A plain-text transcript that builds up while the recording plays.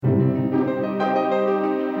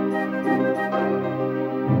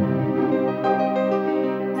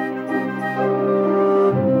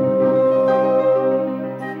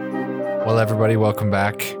everybody. Welcome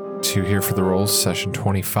back to Here for the Rolls, session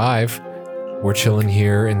 25. We're chilling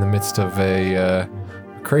here in the midst of a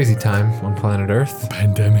crazy time on planet Earth.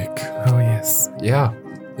 Pandemic. Oh, yes. Yeah,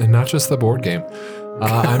 and not just the board game.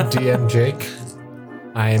 I'm DM Jake.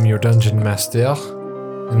 I am your dungeon master.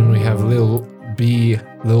 And we have Lil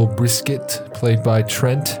Brisket, played by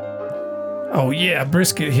Trent. Oh, yeah,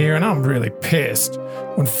 Brisket here, and I'm really pissed.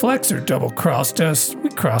 When Flexer double-crossed us, we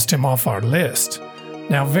crossed him off our list.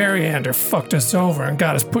 Now Variander fucked us over and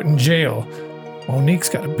got us put in jail. Monique's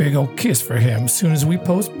got a big old kiss for him as soon as we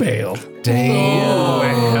post bail.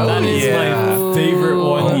 Damn. That is my favorite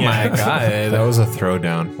one. Oh yet. my god. That was a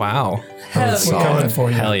throwdown. Wow. That was We're solid. coming for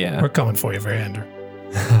you. Hell yeah. We're coming for you, Variander.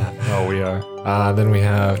 Oh, we are. Then we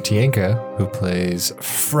have Tienka, who plays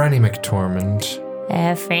Franny McTormand.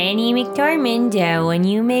 Franny McTormand, when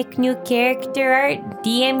you make new character art,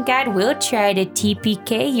 DM God will try to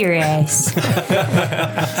TPK your ass.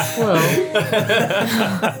 No.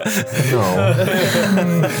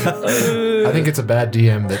 I think it's a bad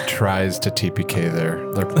DM that tries to TPK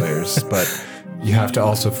their players, but you have to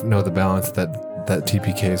also know the balance that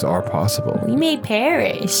TPKs are possible. We may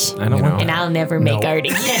perish. I don't You want know. And I'll never make No. art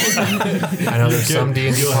again. I know there's some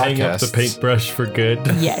D&D You'll hang up the podcasts. paintbrush for good.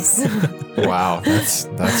 Yes. Wow,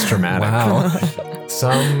 that's dramatic. Wow.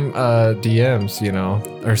 Some DMs,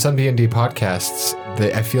 or some D&D podcasts,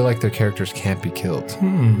 I feel like their characters can't be killed.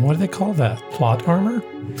 What do they call that? Plot armor?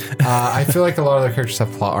 I feel like a lot of their characters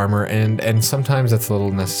have plot armor, and sometimes that's a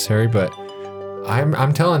little necessary, but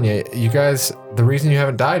I'm telling you, you guys, the reason you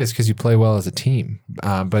haven't died is because you play well as a team.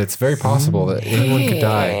 But it's very possible that anyone could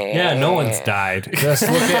die. Yeah, no one's died. Just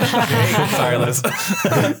look at Jake. Sorry, Liz.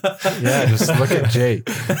 Yeah, just look at Jake.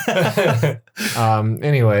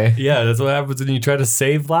 Anyway, Yeah, that's what happens when you try to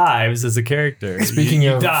save lives as a character. speaking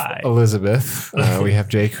you of die. Elizabeth, we have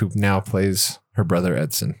Jake, who now plays her brother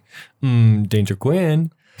Edson. Danger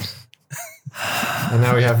Quinn. And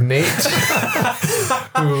now we have Nate,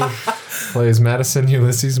 who plays Madison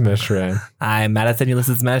Ulysses Meshran. I'm Madison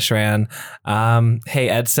Ulysses Meshran. Hey,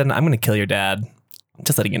 Edson, I'm going to kill your dad.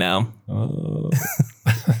 Just letting you know. Oh.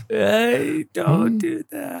 Hey, don't do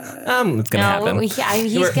that. It's going to happen. he's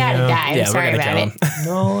got to die. I'm yeah, sorry we're gonna about kill it. him.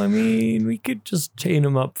 No, I mean, we could just chain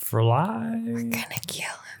him up for life. Gonna kill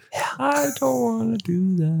him. I don't want to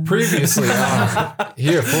do that. Previously on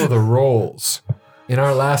Here for the Rolls. In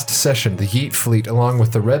our last session, the Yeet fleet, along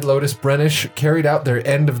with the Red Lotus Brennish, carried out their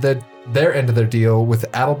end of their deal with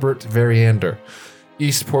Adalbert Variander,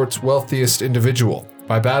 Eastport's wealthiest individual,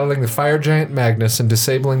 by battling the fire giant Magnus and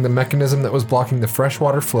disabling the mechanism that was blocking the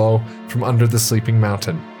freshwater flow from under the sleeping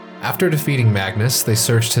mountain. After defeating Magnus, they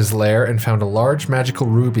searched his lair and found a large magical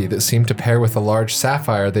ruby that seemed to pair with a large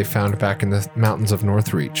sapphire they found back in the mountains of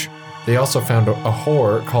Northreach. They also found a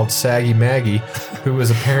whore called Saggy Maggie, who was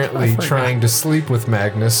apparently trying to sleep with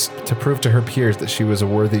Magnus to prove to her peers that she was a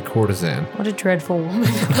worthy courtesan. What a dreadful woman.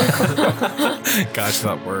 Gosh,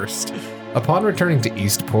 that worst. Upon returning to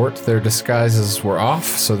Eastport, their disguises were off,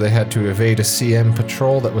 so they had to evade a CM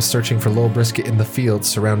patrol that was searching for Lil Brisket in the fields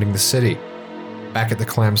surrounding the city. Back at the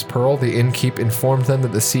Clam's Pearl, the innkeep informed them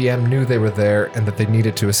that the CM knew they were there and that they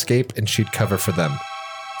needed to escape, and she'd cover for them.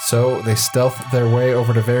 So they stealthed their way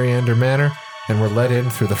over to Variander Manor and were let in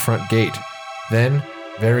through the front gate. Then,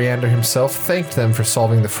 Variander himself thanked them for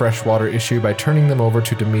solving the freshwater issue by turning them over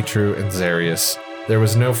to Dimitru and Zarius. There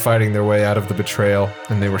was no fighting their way out of the betrayal,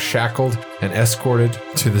 and they were shackled and escorted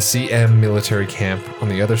to the CM military camp on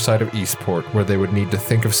the other side of Eastport, where they would need to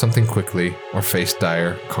think of something quickly or face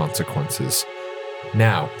dire consequences.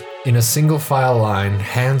 Now, in a single file line,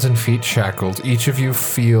 hands and feet shackled, each of you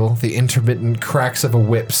feel the intermittent cracks of a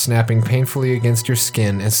whip snapping painfully against your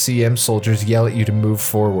skin as CM soldiers yell at you to move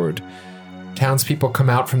forward. Townspeople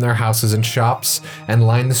come out from their houses and shops and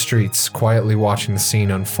line the streets, quietly watching the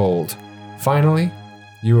scene unfold. Finally,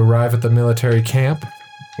 you arrive at the military camp,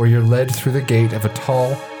 where you're led through the gate of a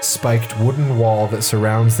tall, spiked wooden wall that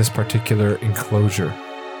surrounds this particular enclosure.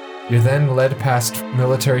 You're then led past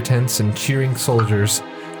military tents and cheering soldiers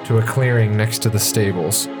to a clearing next to the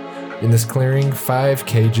stables. In this clearing, 5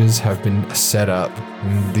 cages have been set up,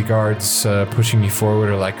 and the guards pushing you forward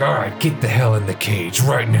are like, "All right, get the hell in the cage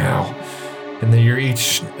right now." And then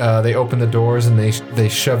they open the doors and they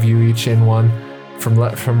shove you each in one. From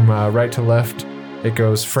right to left, it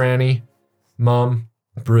goes Franny, Mum,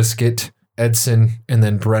 Brisket, Edson, and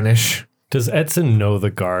then Brennish. Does Edson know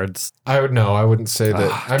the guards? I wouldn't say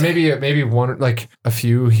that. Maybe one, like a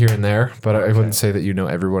few here and there, but I wouldn't say that you know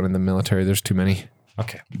everyone in the military. There's too many.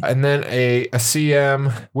 Okay. And then a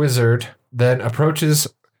CM wizard then approaches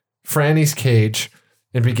Franny's cage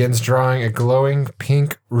and begins drawing a glowing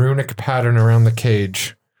pink runic pattern around the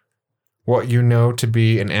cage. what you know to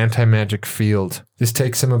be an anti-magic field. This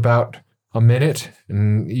takes him about a minute,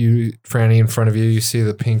 and you, Franny, in front of you, you see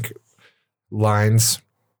the pink lines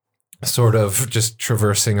sort of just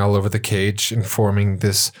traversing all over the cage and forming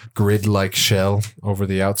this grid-like shell over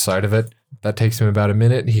the outside of it. That takes him about a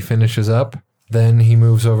minute. He finishes up. Then he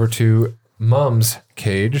moves over to Mum's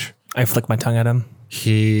cage. I flick my tongue at him.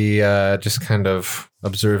 He just kind of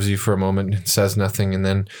observes you for a moment, says nothing, and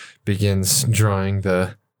then begins drawing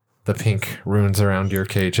the pink runes around your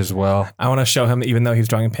cage as well. I want to show him, even though he's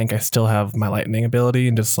drawing in pink, I still have my lightning ability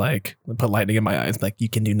and just like put lightning in my eyes. Like, you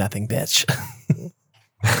can do nothing, bitch.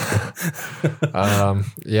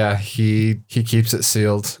 Yeah, he keeps it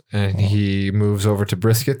sealed, and he moves over to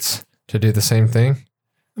Briskets to do the same thing.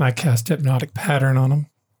 And I cast Hypnotic Pattern on them.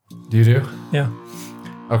 You do? Yeah.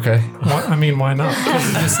 Okay. Why not? Because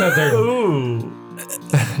you just said they're... Ooh.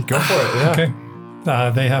 Go for it, yeah. Okay.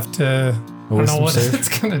 They have to... I don't know what it's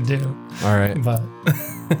going to do. All right. But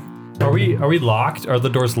Are we locked? Are the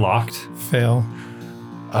doors locked? fail.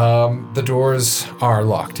 The doors are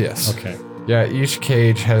locked, yes. Okay. Yeah, each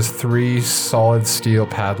cage has 3 solid steel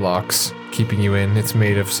padlocks keeping you in. It's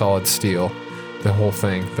made of solid steel, the whole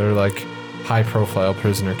thing. They're like high-profile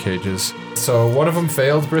prisoner cages. So one of them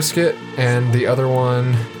failed, Brisket, and the other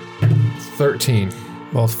one, 13.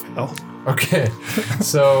 Both fail. Okay,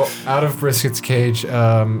 so out of Brisket's cage,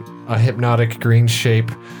 a hypnotic green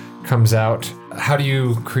shape comes out. How do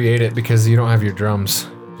you create it? Because you don't have your drums.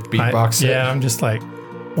 Beatbox it? Yeah, I'm just like...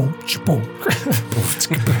 boom, boom.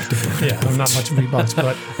 Yeah, I'm not much of a beatbox,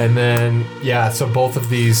 but... And then, yeah, so both of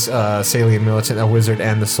these Salian militant, a wizard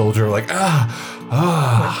and the soldier, are like,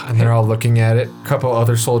 and they're all looking at it. A couple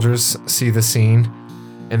other soldiers see the scene,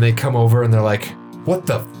 and they come over and they're like, what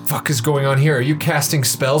the fuck is going on here? Are you casting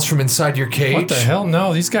spells from inside your cage? What the hell?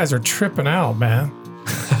 No, these guys are tripping out, man.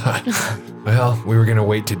 Well, we were going to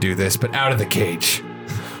wait to do this, but out of the cage.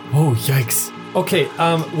 Oh, yikes. Okay,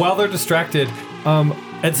 while they're distracted,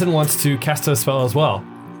 Edson wants to cast a spell as well.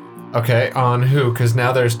 Okay, on who? Because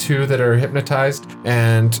now there's 2 that are hypnotized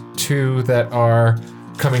and 2 that are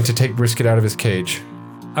coming to take Brisket out of his cage.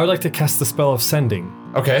 I would like to cast the spell of sending.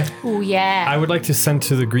 Okay. Ooh, yeah. I would like to send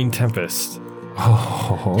to the Green Tempest.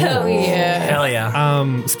 Oh. Oh, yeah. Hell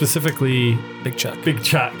yeah. Specifically, Big Chuck. Big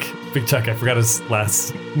Chuck. Big Chuck. I forgot his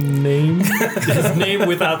last name. His name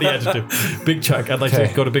without the adjective. Big Chuck. I'd like to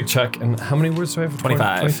go to Big Chuck. And how many words do I have?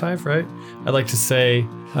 25. 25, right? I'd like to say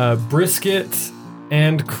Brisket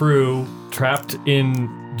and crew trapped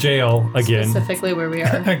in jail again. Specifically where we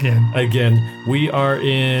are. Again. We are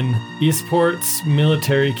in Eastport's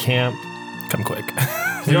military camp. Come quick.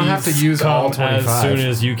 You don't have to use all Come 25. as soon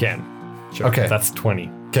as you can. Sure. Okay. That's 20.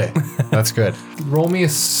 Okay, that's good. Roll me a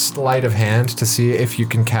sleight of hand to see if you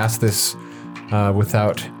can cast this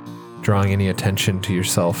without drawing any attention to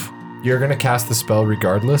yourself. You're going to cast the spell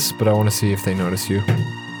regardless, but I want to see if they notice you.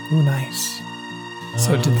 Ooh, nice.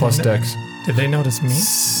 So did Plus they, dex. Did they notice me?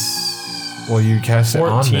 Well, you cast it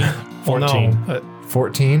on 14. them. 14. Well, no, but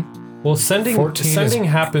 14? Well, sending 14 is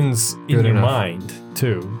happens in good your enough. mind,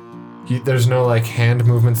 too. There's no like hand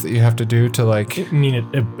movements that you have to do to like... I mean,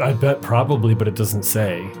 I bet probably, but it doesn't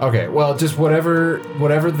say. Okay, well, just whatever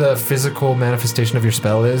the physical manifestation of your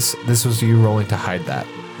spell is, this was you rolling to hide that.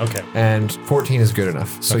 Okay. And 14 is good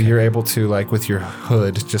enough. So you're able to, like, with your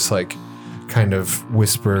hood, just, like, kind of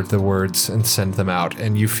whisper the words and send them out.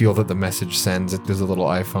 And you feel that the message sends. There's a little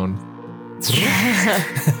iPhone.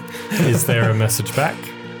 Is there a message back?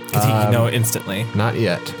 Because he can know instantly. Not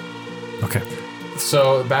yet. Okay.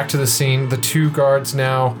 So back to the scene. The 2 guards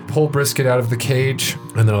now pull Brisket out of the cage.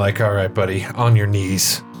 And they're like, all right, buddy, on your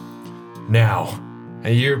knees. Now.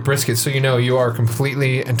 And you're Brisket, so you know you are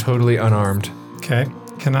completely and totally unarmed. okay.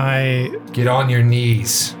 Can I Get on your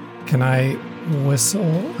knees.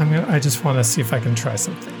 whistle? I just want to see if I can try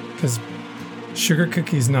something because Sugar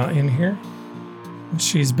Cookie's not in here.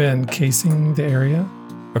 She's been casing the area.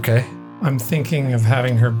 Okay. I'm thinking of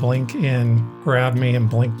having her blink in, grab me, and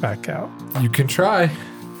blink back out. You can try.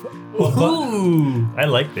 Ooh, I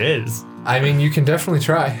like this. I mean, you can definitely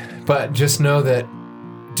try, but just know that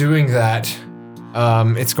doing that,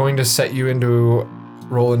 it's going to set you into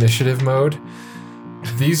roll initiative mode.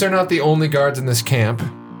 These are not the only guards in this camp.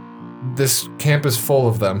 This camp is full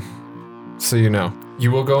of them, so you know.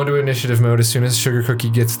 You will go into initiative mode as soon as Sugar Cookie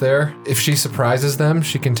gets there. If she surprises them,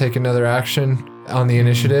 she can take another action on the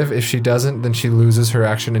initiative. If she doesn't, then she loses her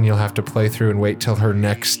action and you'll have to play through and wait till her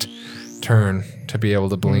next turn to be able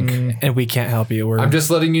to blink. And we can't help you. I'm just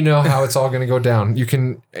letting you know how it's all going to go down. You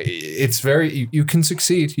can, you can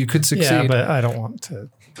succeed. You could succeed. Yeah, but I don't want to.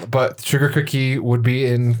 But Sugar Cookie would be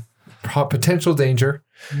in potential danger.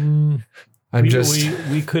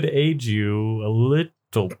 We could aid you a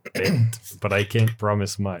little bit, but I can't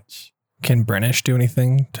promise much. Can Brennish do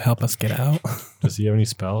anything to help us get out? Does he have any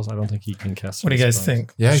spells? I don't think he can cast. What do you guys spells.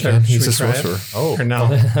 think? Yeah, Should- again, should he's we a try it? sorcerer. Oh, Or no?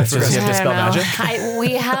 Does he have to I spell don't know. magic?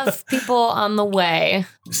 We have people on the way.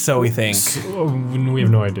 So we think. We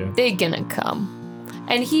have no idea. They're gonna come.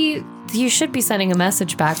 And he should be sending a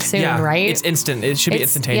message back soon, Yeah, right? it's instant. It should be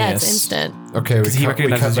instantaneous. Yeah, it's instant. Okay, we 'Cause he cut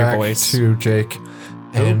recognizes your back voice. to Jake,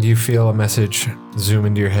 and you feel a message zoom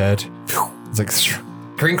into your head. It's like,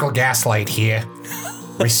 Grinkle Gaslight here.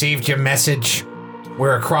 Received your message.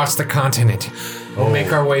 We're across the continent. We'll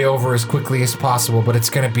make our way over as quickly as possible, but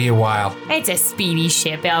it's going to be a while. It's a speedy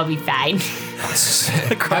ship. I'll be fine.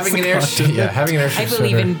 having an airship, having an I airship.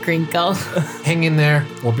 believe in Grinkle. Hang in there.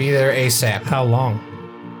 We'll be there ASAP. How long?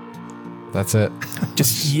 That's it.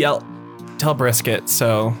 Just yell, tell Brisket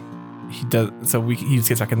so he does. So he just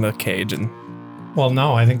gets back in the cage and. Well,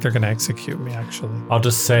 no, I think they're gonna execute me. Actually, I'll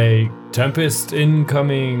just say Tempest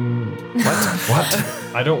incoming. What?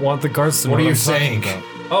 I don't want the guards to know What are you I'm talking saying? about.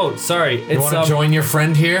 Oh, sorry. You want to join your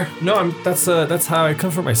friend here? No, that's how I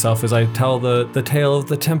comfort myself. Is I tell the tale of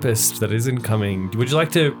the tempest that is incoming. Would you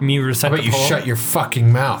like me How recite about the you poem? shut your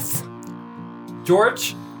fucking mouth?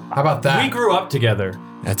 George? How about that? We grew up together.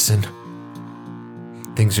 Edson.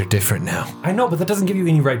 Things are different now. I know, but that doesn't give you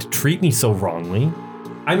any right to treat me so wrongly.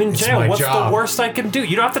 I'm in jail. my What's job. the worst I can do?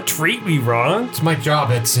 You don't have to treat me wrong. It's my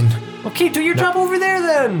job, Edson. Okay, do your job over there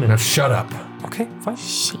then. Now shut up. Okay, fine.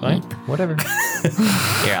 Sheep. Fine. Whatever.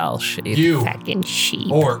 You're all sheep. You. Fucking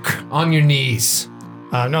sheep. Orc, on your knees.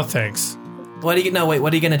 no thanks. What are you? No, wait.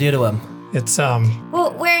 What are you gonna do to him? It's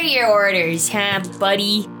Well, where are your orders, huh,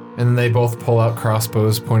 buddy? And they both pull out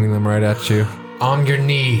crossbows, pointing them right at you. On your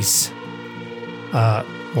knees.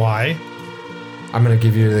 why? I'm gonna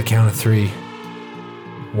give you the count of 3.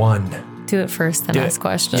 1. Do it first, then Do it. ask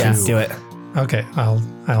questions. Yeah, do it. Okay,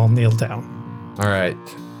 I'll kneel down. All right.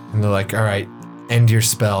 And they're like, all right, end your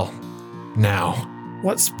spell now.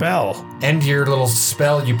 What spell? End your little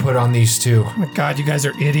spell you put on these two. Oh my God, you guys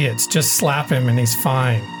are idiots. Just slap him and he's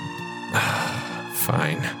fine.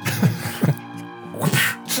 Fine.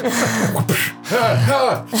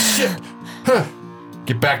 Shit.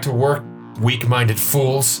 Get back to work, weak-minded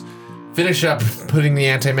fools. Finish up putting the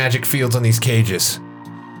anti-magic fields on these cages.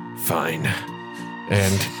 Fine.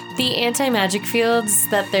 And The anti-magic fields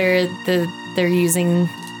that they're using,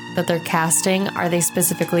 that they're casting, are they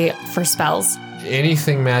specifically for spells?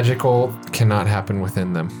 anything magical cannot happen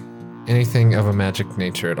within them. Anything of a magic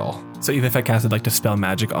nature at all. So even if I casted like dispel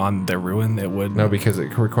magic on their ruin, it would. No, because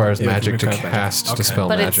it requires It would magic to require magic. cast Okay. dispel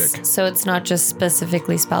But magic. it's not just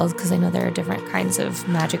specifically spells, because I know there are different kinds of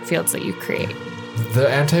magic fields that you create. The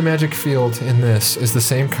anti-magic field in this is the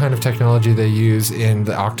same kind of technology they use in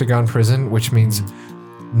the Octagon prison, which means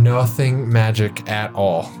nothing magic at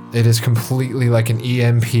all. It is completely like an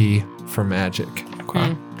EMP for magic.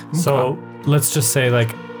 So let's just say,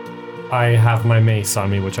 like, I have my mace on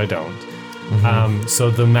me, which I don't. So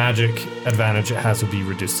the magic advantage it has would be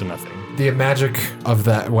reduced to nothing. The magic of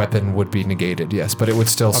that weapon would be negated, yes, but it would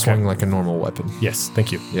still swing like a normal weapon. Yes,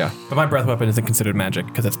 thank you. Yeah. But my breath weapon isn't considered magic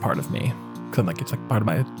because it's part of me. Because it's like part of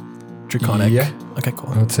my draconic. Yeah. Okay, cool.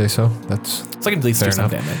 I would say so. That's So I can at least do Fair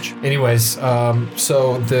some enough. damage. Anyways,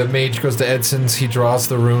 so the mage goes to Edson's. He draws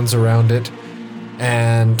the runes around it,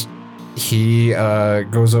 and he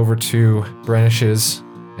goes over to Brennish's,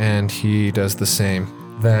 and he does the same.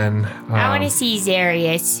 Then I want to see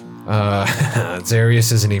Zarius.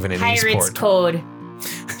 Zarius isn't even in Pirates Eastport. code.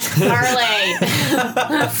 Parlay.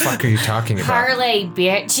 What the fuck are you talking about? Parlay,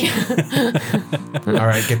 bitch. All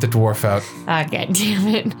right, get the dwarf out. Oh, God damn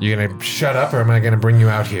it. You gonna shut up, or am I gonna bring you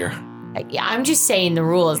out here? Yeah, I'm just saying the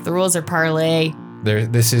rules. The rules are parlay.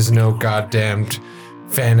 This is no goddamned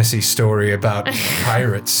fantasy story about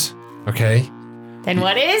pirates. Okay, Then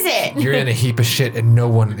what is it? you're in a heap of shit, and no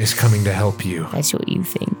one is coming to help you. That's what you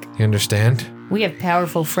think. You understand? We have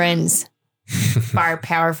powerful friends. Far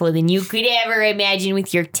powerful than you could ever imagine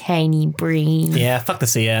with your tiny brain. Yeah, fuck the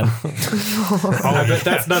CM. I bet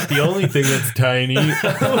that's not the only thing that's tiny. Good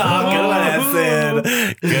one,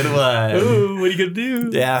 Edson. Good one. Ooh, what are you gonna do?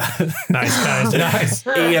 Yeah. Nice, guys. Nice.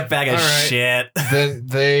 Eat a bag of All right. shit. Then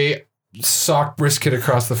they sock Brisket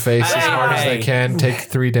across the face as hard as they Hey. can. Take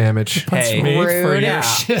 3 damage. Hey. Me for Rude. your Yeah.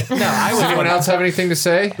 shit. No, I Does was anyone else have anything to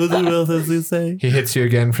say? What else does he say? He hits you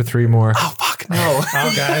again for 3 more. Oh, fuck, no.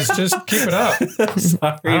 Oh, guys, just keep it up. Sorry,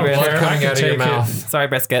 don't Brisket. care. I Coming can out of your take it. mouth. Sorry,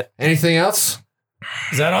 Brisket. Anything else?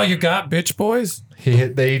 Is that all you got, bitch boys?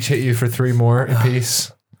 They each hit you for 3 more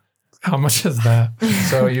apiece. How much is that?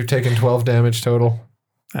 So you've taken 12 damage total.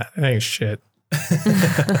 That ain't shit.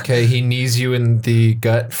 Okay, he knees you in the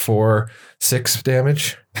gut for 6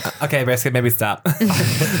 damage. Okay, Brisket, maybe stop.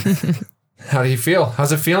 How do you feel?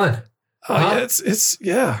 How's it feeling? Yeah, it's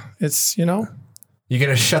You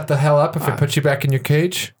gonna shut the hell up if I put you back in your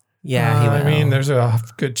cage? Yeah, I mean, there's a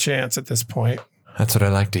good chance at this point. That's what I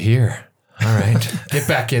like to hear. All right. Get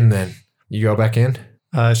back in then. You go back in?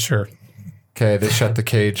 Sure. Okay, they shut the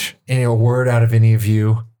cage. Any word out of any of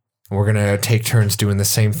you? We're going to take turns doing the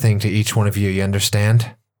same thing to each one of you. You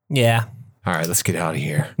understand? Yeah. All right, let's get out of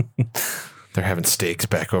here. They're having steaks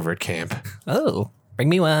back over at camp. Oh, bring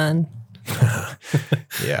me one.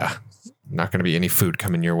 Yeah. Not going to be any food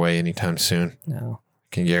coming your way anytime soon. No.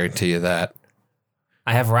 Can guarantee you that.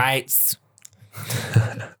 I have rights.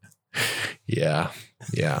 Yeah.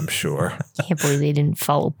 Yeah, I'm sure. Can't believe they didn't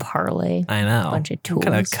follow parlay. I know. Bunch of What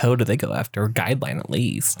kind of tools. code do they go after? Or guideline at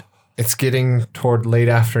least. It's getting toward late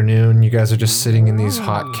afternoon. You guys are just sitting in these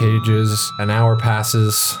hot cages. An hour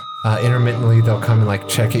passes. Intermittently, they'll come and like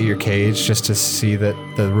check at your cage just to see that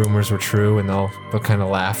the rumors were true, and they'll kind of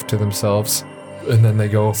laugh to themselves, and then they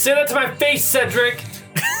go. Say that to my face, Cedric.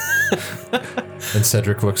 And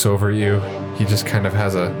Cedric looks over at you. He just kind of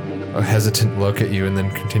has a hesitant look at you, and then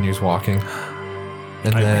continues walking.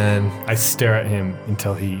 And then I stare at him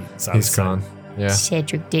until he's gone. Yeah.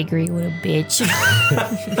 Cedric Diggory, what a bitch.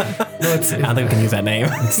 No, it's I don't think we can use that name.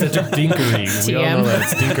 Cedric Dinkery. We all know that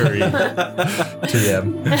it's Dinkery.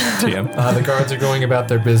 TM. TM. The guards are going about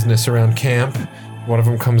their business around camp. One of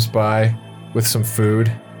them comes by with some food,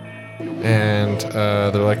 and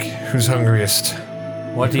they're like, "Who's hungriest?"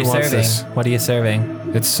 What are you Who wants serving? this? What are you serving?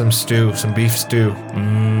 It's some stew, some beef stew.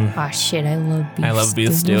 Oh shit, I love beef. I love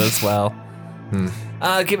beef stew as well.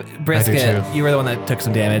 Give Brisket. too. You were the one that took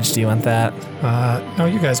some damage. Do you want that? No,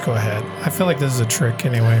 you guys go ahead. I feel like this is a trick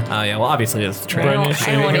anyway. Oh yeah. Well, obviously it's I true. don't, Brandon,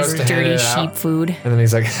 I don't want he his goes to hand dirty it out. sheep food. And then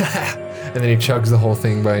he's like, and then he chugs the whole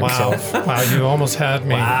thing by himself. Wow, you almost had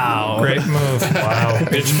me. Wow. Great move. Wow,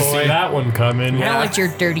 bitch boy. See that one coming. I don't want your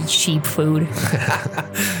dirty sheep food.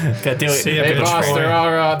 Go do it. See ya, Hey, bitch boss, boy.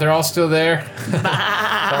 they're all still there. They're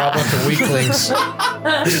all a bunch of weaklings.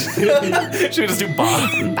 Should we just do Bob?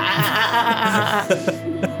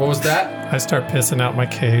 What was that? I start pissing out my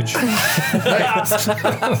cage. Why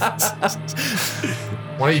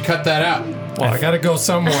don't you cut that out? Well, I gotta go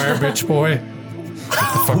somewhere, bitch boy.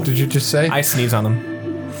 What the fuck did you just say? I sneeze on them.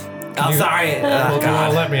 Oh, sorry. Oh, Well, do you want God.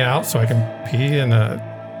 to let me out so I can pee in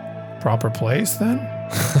a proper place then?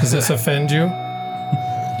 Does this offend you?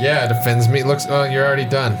 Yeah, it offends me. It looks, you're already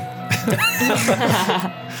done.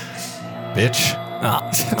 Bitch. Oh,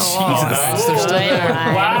 Nice, they're still there.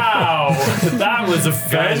 Wow, that was Guys,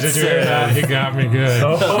 offensive. did you hear that? He got me good.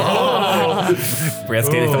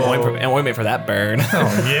 Brisket is the ointment for that burn.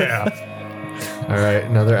 Oh, yeah. All right,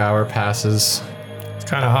 another hour passes. It's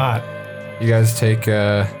kind of hot. You guys take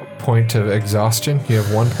a point of exhaustion. You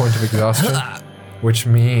have 1 point of exhaustion, which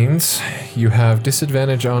means you have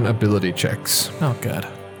disadvantage on ability checks. Oh, good.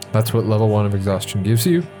 That's what level 1 of exhaustion gives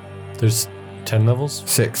you. There's 10 levels.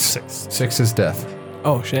 6. 6 is death.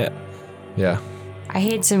 Oh, shit. Yeah. I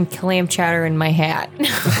had some clam chowder in my hat.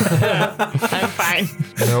 I'm fine.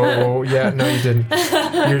 No, you didn't.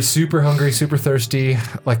 You're super hungry, super thirsty.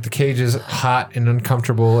 Like the cage is hot and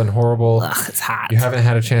uncomfortable and horrible. Ugh, it's hot. You haven't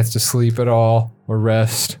had a chance to sleep at all or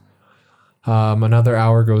rest. Another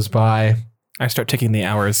hour goes by. I start ticking the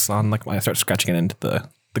hours on, like, when I start scratching it into the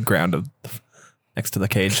ground of next to the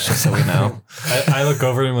cage, just so we know. I look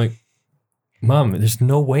over and I'm like, Mom, there's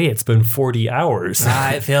no way it's been 40 hours.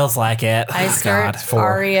 It feels like it. I start God, 4.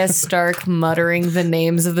 Arya Stark muttering the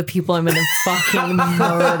names of the people I'm gonna fucking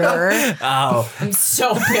murder. Oh, I'm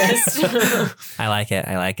so pissed. I like it.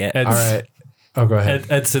 I like it. Ed's- All right. Oh, go ahead.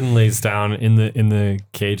 Edson lays down in the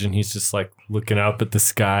cage and he's just like looking up at the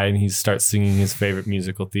sky and he starts singing his favorite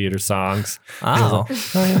musical theater songs. Oh.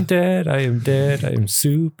 I am dead, I am dead, I am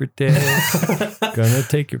super dead. Gonna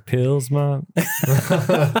take your pills, Mom.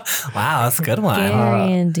 Wow, that's a good one.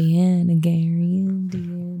 Gary, Indiana, Gary,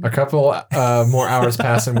 Indiana. A couple more hours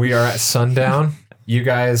pass and we are at sundown. You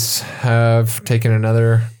guys have taken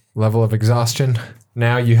another level of exhaustion.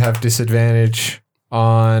 Now you have disadvantage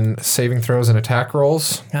on saving throws and attack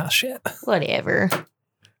rolls. Oh, shit. Whatever.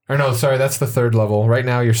 Or no, sorry, that's the 3rd level. Right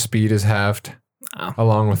now your speed is halved Oh.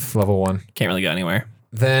 along with level 1. Can't really go anywhere.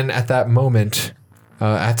 Then at that moment,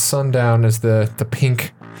 at sundown, as the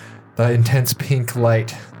intense pink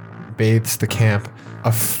light bathes the camp,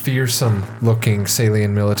 a fearsome looking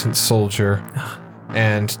Salian militant soldier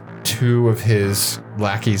and 2 of his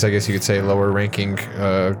lackeys, I guess you could say lower ranking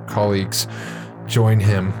colleagues, join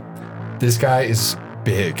him. This guy is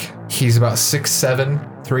big. He's about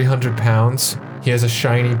 6'7", 300 pounds, He has a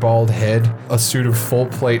shiny bald head, a suit of full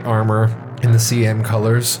plate armor in the CM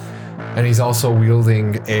colors, and he's also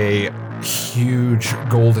wielding a huge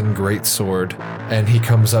golden greatsword. And he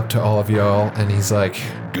comes up to all of y'all and he's like,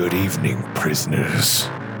 Good evening, prisoners.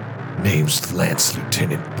 Name's Lance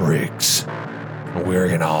Lieutenant Briggs. We're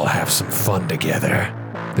gonna all have some fun together.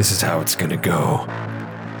 This is how it's gonna go.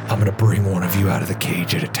 I'm gonna bring one of you out of the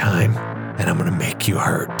cage at a time, and I'm gonna make you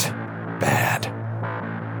hurt. Bad.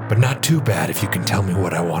 But not too bad if you can tell me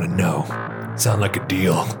what I want to know. Sound like a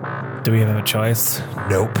deal? Do we have a choice?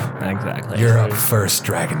 Nope. Exactly. You're up first,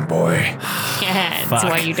 Dragon Boy. Yeah, that's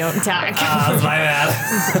why you don't talk. That's my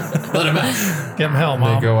bad. Let him out. Give him hell, they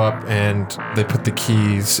Mom. go up and they put the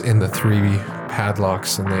keys in the 3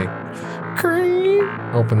 padlocks and they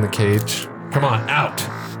open the cage. Come on, out.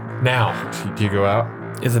 Now. Do you go out?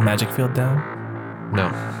 Is the magic field down? No.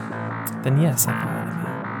 Then yes, I follow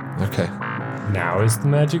them. Okay. Now is the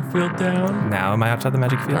magic field down? Now am I outside the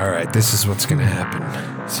magic field? All right, this is what's gonna happen.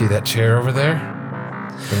 See that chair over there?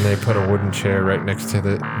 And they put a wooden chair right next to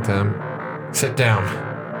them. Sit down.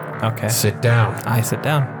 Okay. Sit down. I sit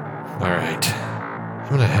down. All right. I'm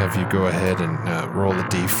gonna have you go ahead and roll a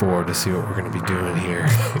d4 to see what we're gonna be doing here.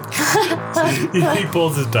 He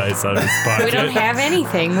pulls his dice out of his pocket. We don't have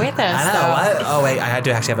anything with us. I know. though. What? Oh, wait. I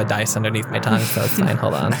do actually have a dice underneath my tongue, so it's fine.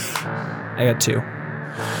 Hold on. I got 2.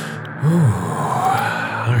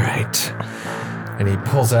 All right. And he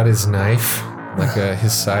pulls out his knife, like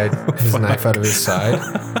his knife out of his side.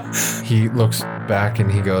 He looks back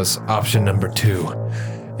and he goes, option number 2.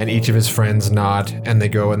 And each of his friends nod and they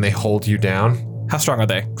go and they hold you down. How strong are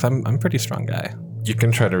they? Because I'm a pretty strong guy. You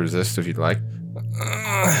can try to resist if you'd like.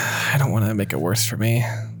 I don't want to make it worse for me.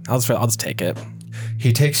 I'll just take it.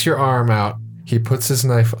 He takes your arm out. He puts his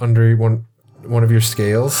knife under one of your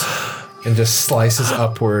scales and just slices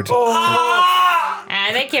upward.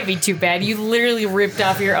 That can't be too bad. You literally ripped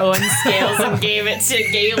off your own scales and gave it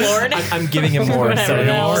to Gaylord. I'm giving him more, Whatever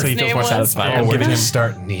the hell so his he feels name more was. satisfied. Oh, I'm we're giving him. just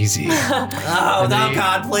starting easy. Oh, no,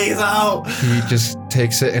 God, please, oh. He just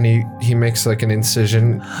takes it and he makes like an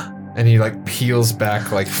incision and he like peels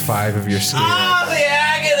back like 5 of your scales. the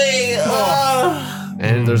agony! Oh.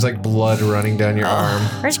 And there's like blood running down your arm.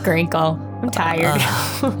 Where's Grinkle? I'm tired.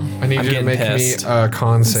 I need you to getting make pissed. me a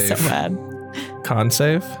con save. so bad. Con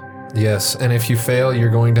save? Yes, and if you fail, you're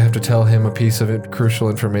going to have to tell him a piece of crucial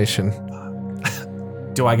information.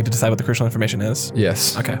 Do I get to decide what the crucial information is?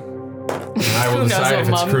 Yes. Okay. And I will Who knows decide what if it's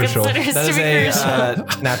Mom crucial. considers That to is be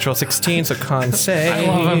crucial? a natural 16, so con save. I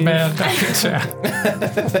love him, man.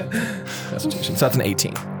 Constitution. So that's an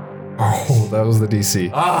 18. Oh, that was the DC.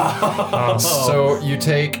 So you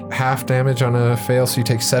take half damage on a fail, so you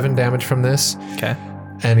take 7 damage from this. Okay.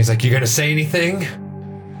 And he's like, "You gonna say anything?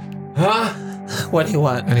 Huh?" What do you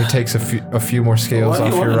want? And he takes a few more scales What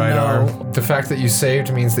do off you your wanna right know? arm. The fact that you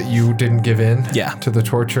saved means that you didn't give in Yeah. to the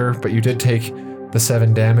torture, but you did take the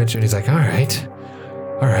 7 damage. And he's like, all right,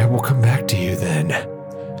 we'll come back to you then.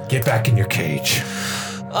 Get back in your cage.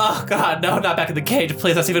 Oh, God, no, not back in the cage.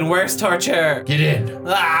 Please, that's even worse torture. Get in.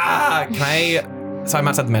 Ah! Can I... So I'm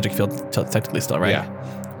outside the magic field technically still, right? Yeah.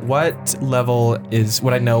 What level is...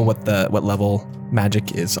 Would I know what level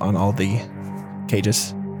magic is on all the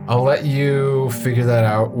cages? I'll let you figure that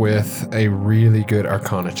out with a really good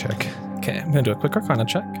Arcana check. Okay, I'm going to do a quick Arcana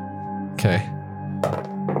check. Okay.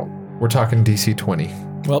 We're talking DC 20.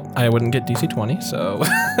 Well, I wouldn't get DC 20, so...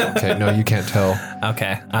 Okay, no, you can't tell.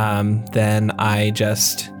 Okay, then I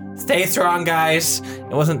just... Stay strong, guys. It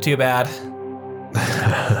wasn't too bad.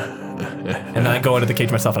 And then I go into the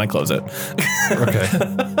cage myself and I close it. Okay.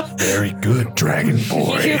 Very good, Dragon You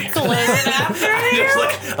Boy. close it after you? Just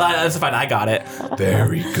like, that's fine, I got it.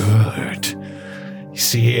 Very good. You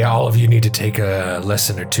see, all of you need to take a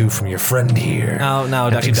lesson or two from your friend here. No, And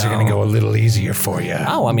actually things are going to go a little easier for you.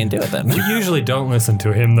 Oh, I mean, do it then. We usually don't listen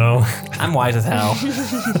to him, though. I'm wise as hell.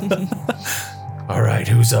 All right,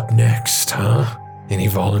 who's up next, huh? Any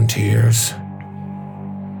volunteers?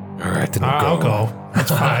 All right, then I'll go. That's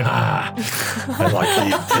fine. I like the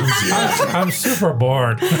enthusiasm. I'm super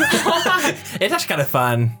bored. It's actually kind of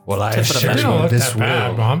fun. Well, I Tip for the assure You veteran. don't you look this that bad,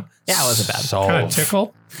 will Mom. Yeah, it wasn't bad. Kind of solve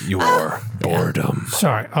tickled. your boredom.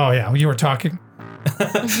 Sorry. Oh, yeah. You were talking.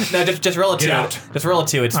 No, just roll a 2. out. Just roll a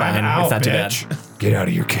 2, it's fine. I'm out, It's not too bitch. bad. Get out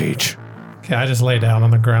of your cage. Okay, I just lay down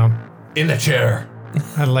on the ground. In the chair.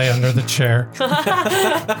 I lay under the chair. All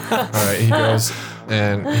right, he goes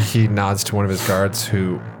and he nods to one of his guards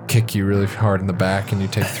who kick you really hard in the back and you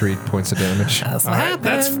take 3 points of damage. That's All right,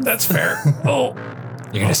 that's fair. Oh,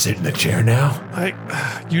 You're going to sit in the chair now?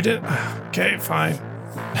 you did. Okay, fine.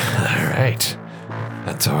 All right.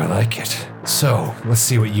 That's how I like it. So, let's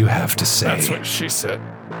see what you have to say. That's what she said.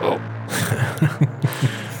 Oh,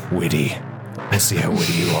 Witty. We'll see how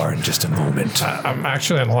witty you are in just a moment. I'm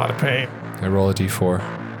actually in a lot of pain. I roll a d4.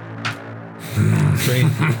 3.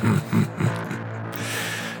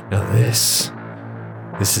 Now this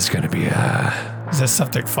is gonna be Is this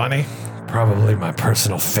something funny? probably my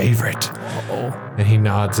personal favorite. And he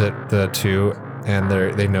nods at the two, and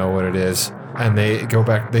they know what it is. And they go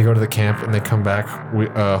back. They go to the camp, and they come back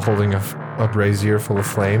holding a brazier full of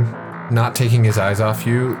flame. Not taking his eyes off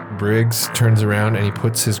you, Briggs turns around and he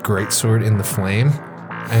puts his greatsword in the flame,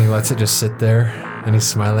 and he lets it just sit there. And he's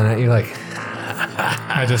smiling at you like,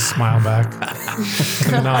 I just smile back.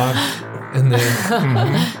 And nod. and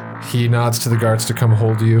then he nods to the guards to come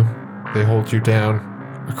hold you. They hold you down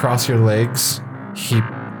across your legs. He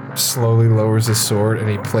slowly lowers his sword and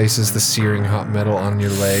he places the searing hot metal on your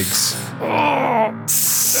legs. Oh, that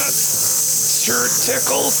sure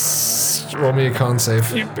tickles. Roll me a con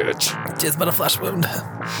save. You bitch. Just but a flesh wound.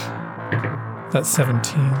 That's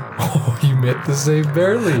 17. Oh, you met the save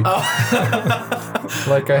barely.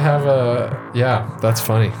 Like I have a... Yeah, that's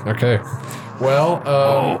funny. Okay. Well,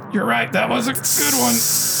 Oh, you're right. That was a good one.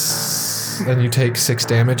 then you take 6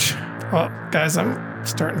 damage. Well, guys, I'm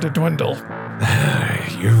starting to dwindle.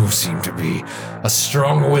 You seem to be a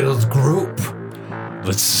strong-willed group.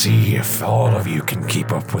 Let's see if all of you can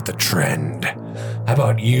keep up with the trend. How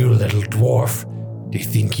about you, little dwarf? Do you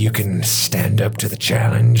think you can stand up to the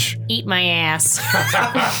challenge? Eat my ass.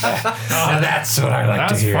 Now that's what I like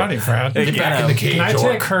That's to hear. funny, Fran. Get back in the cage, Can I orc.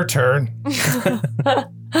 take her turn?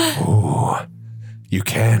 Ooh, you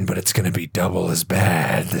can, but it's gonna be double as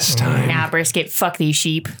bad this time. Nah, Brisket, fuck these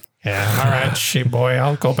sheep. Yeah, all right, sheep boy.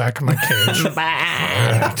 I'll go back in my cage.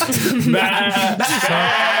 Bye.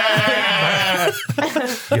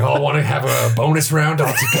 You all want to have a bonus round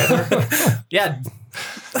all together? Yeah,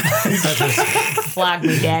 Flog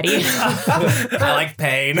me, daddy. I like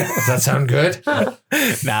pain. Does that sound good?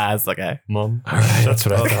 Nah, it's okay. Mom. All right, that's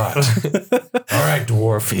what I thought. All right,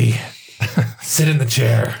 dwarfy. Sit in the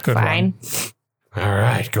chair. Good Fine. All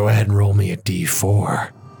right, go ahead and roll me a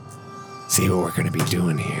d4. See what we're going to be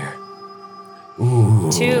doing here. Ooh,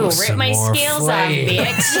 2. Rip some my more scales flame.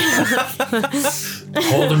 off, bitch.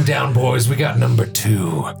 Hold them down, boys. We got number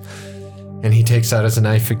 2. And he takes out his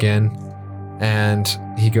knife again, and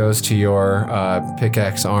he goes to your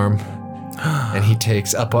pickaxe arm, and he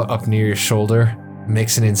takes up near your shoulder,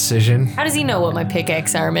 makes an incision. How does he know what my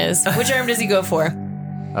pickaxe arm is? Which arm does he go for?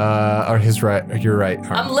 Or his right, your right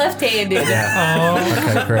arm. I'm left-handed.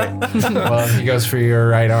 Okay, great. Well, he goes for your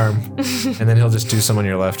right arm, and then he'll just do some on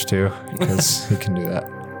your left too, because he can do that.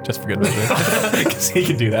 Just for good measure. Because he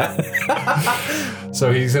can do that.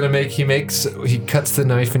 So he's gonna he cuts the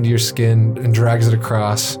knife into your skin and drags it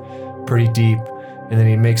across pretty deep, and then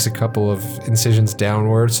he makes a couple of incisions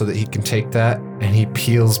downward so that he can take that, and he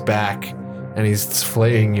peels back, and he's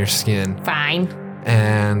flaying your skin. Fine.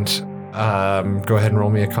 And go ahead and roll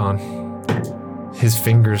me a con. His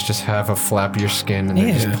fingers just have a flappier skin, and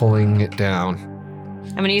they're just pulling it down.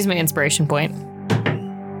 I'm gonna use my inspiration point.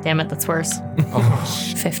 Damn it, that's worse.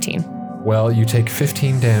 15. Well, you take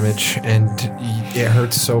 15 damage, and it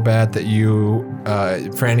hurts so bad that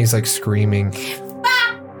Franny's like screaming.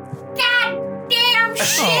 God damn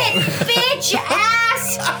shit, bitch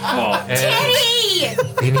ass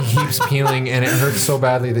titty! And he keeps peeling, and it hurts so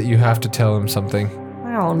badly that you have to tell him something.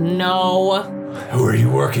 Oh no. Who are you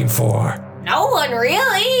working for? No one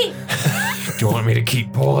really. Do you want me to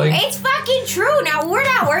keep pulling? It's fucking true. Now we're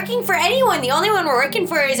not working for anyone. The only one we're working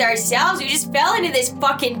for is ourselves. We just fell into this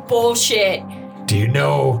fucking bullshit. Do you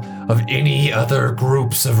know of any other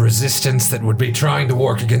groups of resistance that would be trying to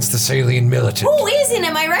work against the Salian militant? Who isn't?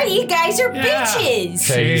 Am I right? You guys are bitches.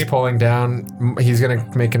 Okay, he's pulling down. He's gonna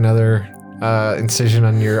make another incision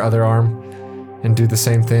on your other arm and do the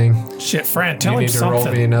same thing. Shit, Fran, You tell him need to roll me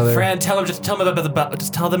something. another. Fran, tell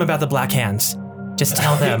them about the black hands. Just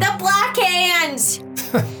tell them. The black hands.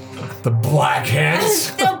 The Black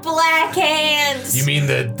Hands? The black hands. You mean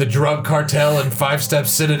the drug cartel and 5 Step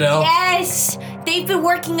Citadel? Yes. They've been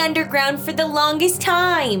working underground for the longest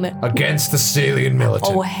time. Against the Salian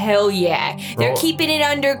militant. Oh hell yeah! They're Roll- keeping it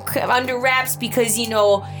under wraps because you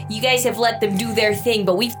guys have let them do their thing,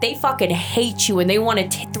 but they fucking hate you and they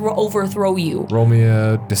want to overthrow you. Roll me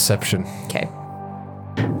a deception. Okay.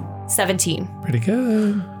 17. Pretty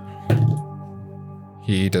good.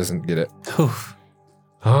 He doesn't get it.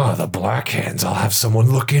 Oh, the Black Hands. I'll have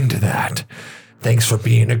someone look into that. Thanks for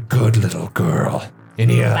being a good little girl.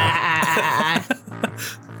 Any,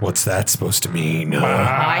 what's that supposed to mean?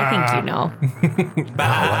 I think you know.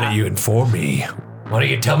 Why don't you inform me? Why don't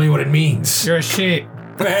you tell me what it means? You're a sheep.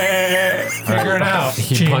 Figure it out.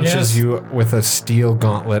 He genius. punches you with a steel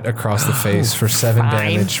gauntlet across the face for 7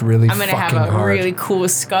 damage. Really I'm gonna fucking have a hard. really cool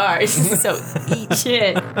scar. So eat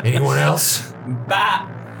shit. Anyone else?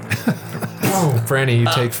 Franny, you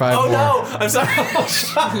take 5 more. No, I'm sorry.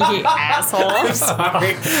 You asshole. Sorry.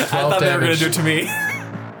 I thought they were going to do it to me.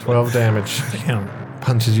 12 damage. Damn.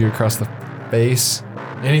 Punches you across the face.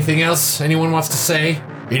 Anything else anyone wants to say?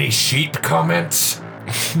 Any sheep comments?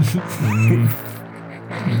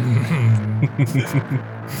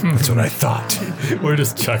 That's what I thought. We're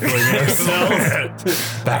just chuckling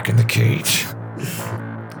ourselves. Back in the cage.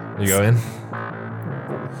 You go in.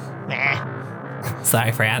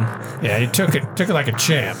 Sorry, Fran. Yeah, he took it like a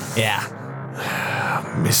champ. Yeah.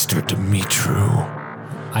 Mr. Dimitru.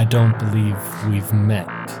 I don't believe we've met.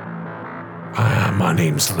 My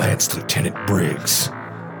name's Lance Lieutenant Briggs.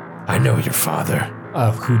 I know your father.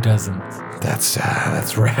 Who doesn't? That's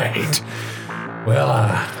right. Well,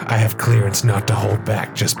 I have clearance not to hold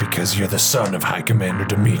back just because you're the son of High Commander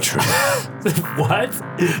Dimitru. What?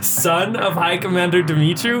 Son of High Commander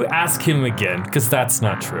Dimitru? Ask him again, because that's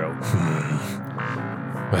not true.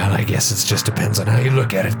 Well, I guess it just depends on how you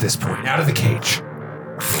look at it at this point. Out of the cage.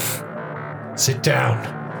 Sit down.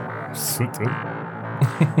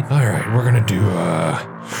 All right, we're gonna do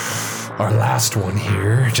our last one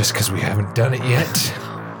here, just because we haven't done it yet.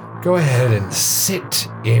 Go ahead and sit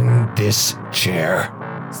in this chair.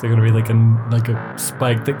 Is there gonna be like a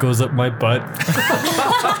spike that goes up my butt?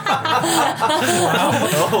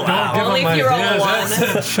 Only if you roll one.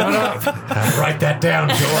 Shut up. Write that down,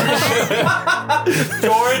 George.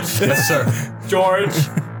 George! Yes, sir. George!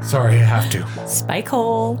 Sorry, I have to. Spike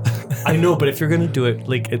hole. I know, but if you're gonna do it,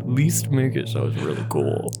 like, at least make it so it's really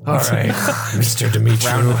cool. All right, Mr.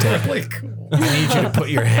 Dimitru. Really cool. I need you to put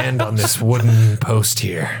your hand on this wooden post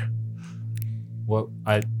here.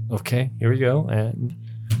 Okay, here we go, and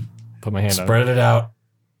put my hand on it. Spread it out.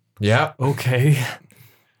 Yeah. Okay.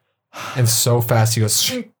 And so fast he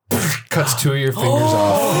goes, cuts 2 of your fingers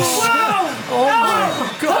off.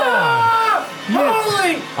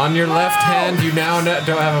 On your left hand, you now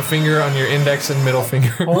don't have a finger on your index and middle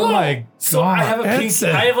finger. Oh my So I have Edson.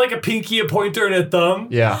 I have like a pinky, a pointer, and a thumb.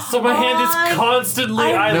 Yeah. So my hand is constantly,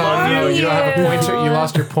 I love No, you. you don't have a pointer. You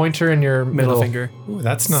lost your pointer and your Middle finger. Ooh,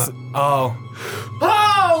 that's not. Oh.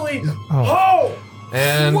 Holy! Oh.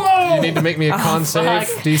 And Whoa! you need to make me a con save,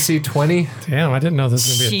 DC 20. Damn, I didn't know this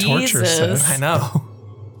was gonna be a torture Jesus. set. I know.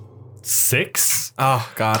 6? Oh,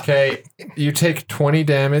 God. Okay, you take 20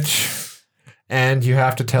 damage, and you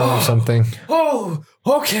have to tell him something. Oh,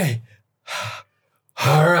 okay.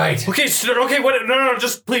 All right. Okay, okay, what? No,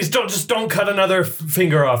 just please don't cut another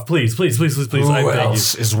finger off. Please. I Who beg you.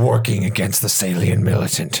 else is working against the Salian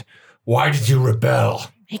militant? Why did you rebel?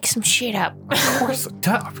 Make some shit up.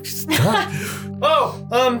 Oh,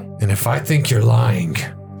 And if I think you're lying,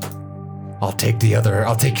 I'll take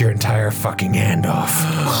your entire fucking hand off.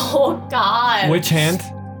 Oh, God. which hand?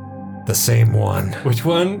 The same one. Which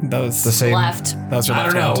one? That was The same. Left. That was your I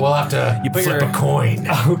left don't know. hand. We'll have to put flip your- a coin.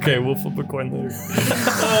 Okay, we'll flip a coin later.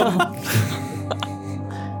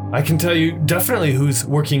 I can tell you definitely who's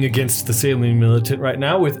working against the Salian militant right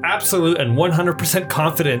now with absolute and 100%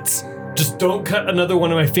 confidence. Just don't cut another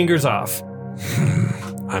one of my fingers off.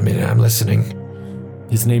 I'm listening.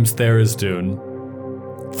 His name's Tharizdun.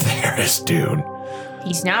 There is Dune.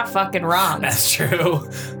 He's not fucking wrong. That's true.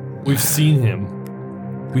 We've seen him.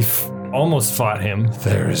 We've almost fought him.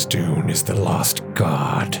 There is Dune is the lost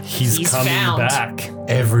god. He's coming found. back.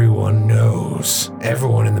 Everyone knows.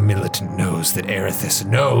 Everyone in the militant knows that Erithus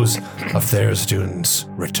knows of Tharizdun's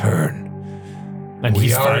return. And We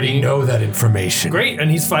he's already fighting. know that information. Great,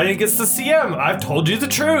 and he's fighting against the CM. I've told you the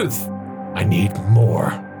truth. I need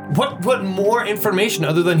more. What more information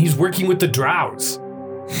other than he's working with the Drows?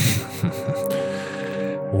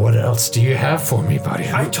 What else do you have for me, buddy?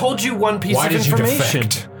 I told you one piece Why of did you information.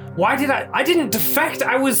 defect? Why did I? I didn't defect.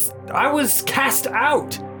 I was cast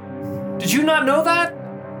out. Did you not know that?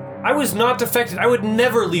 I was not defected. I would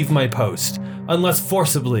never leave my post unless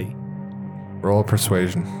forcibly. Roll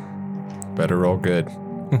persuasion. Better roll good.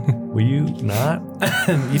 Will you not?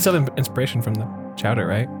 You still have inspiration from the chowder,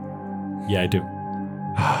 right? Yeah, I do.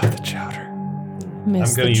 The chowder. I'm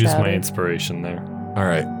gonna use my inspiration there. All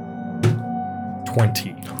right.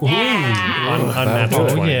 20. Yeah.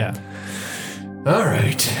 Unnatural Oh 20. yeah. All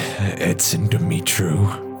right, Edson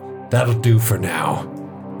Dimitru. That'll do for now.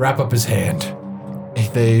 Wrap up his hand.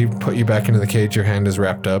 They put you back into the cage. Your hand is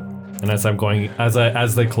wrapped up. And as I'm going,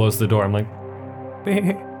 as they close the door, I'm like,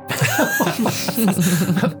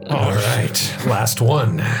 All right, last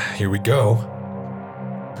one. Here we go.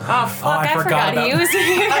 Oh, fuck, I forgot he was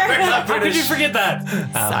here. How could you forget that?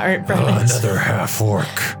 Sorry, British. Another half-orc.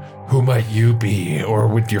 Who might you be? Or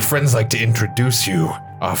would your friends like to introduce you?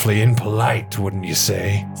 Awfully impolite, wouldn't you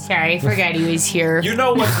say? Sorry, I forgot he was here. You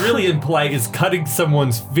know what's really impolite is cutting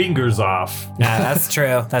someone's fingers off. Yeah, that's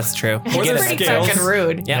true. That's true. Or It's the pretty scales. fucking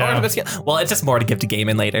rude. Yeah, or the scale. Well, it's just more to give to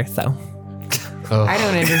Gaiman later, so. I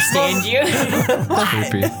don't understand you.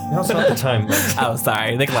 Creepy. Now's not the time. Oh,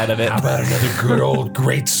 sorry. Think light of it. How about another good old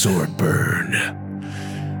great sword burn?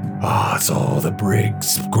 Ah, it's all the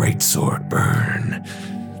Briggs great sword burn.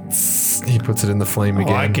 He puts it in the flame Oh,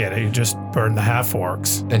 again. I get it. You just burn the half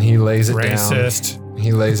orcs. And he lays it down. Racist.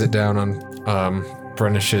 He lays it down on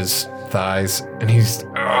Brennish's thighs, and he's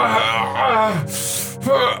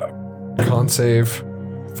con save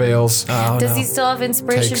fails. Oh, Does no. he still have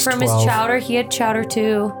inspiration Takes from 12. his chowder? He had chowder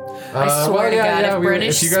too. I swear to God, if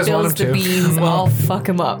British if you guys want spills him the to. beans, I'll fuck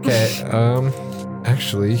him up. Okay.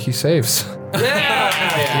 Actually, he saves. He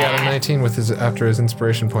got a 19 with his after his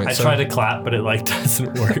inspiration point. I so, tried to clap, but it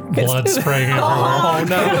doesn't work. Blood spraying everywhere. Oh,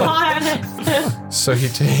 no. God. so he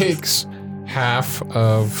takes half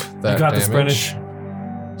of that You got this, damage. British.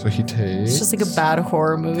 So he takes. It's just like a bad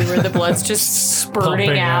horror movie where the blood's just spurting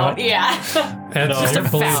Pumping out. out. Yeah. And Just you're a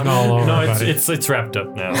bleeding fountain. all over, No, buddy. it's wrapped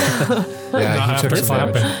up now. yeah, Not he took after some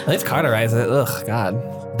clapping. damage. At least cauterize it. Ugh,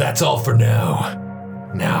 God. That's all for now.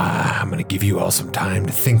 Now, I'm gonna give you all some time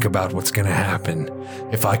to think about what's gonna happen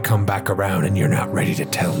if I come back around and you're not ready to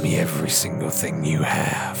tell me every single thing you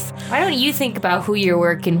have. Why don't you think about who you're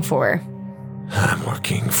working for? I'm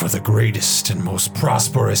working for the greatest and most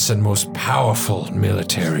prosperous and most powerful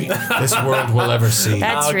military this world will ever see.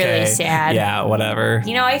 That's really sad. Yeah, whatever.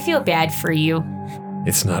 You know, I feel bad for you.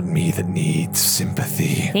 It's not me that needs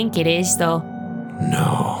sympathy. I think it is, though.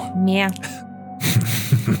 No. Yeah.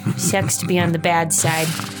 Sucks to be on the bad side.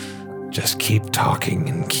 Just keep talking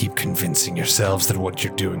and keep convincing yourselves that what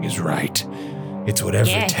you're doing is right. It's what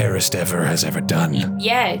every Yeah. terrorist ever has ever done.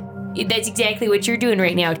 Yeah, that's exactly what you're doing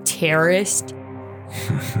right now, terrorist.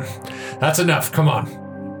 That's enough. Come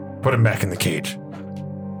on. Put him back in the cage.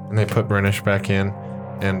 And they put Brennish back in,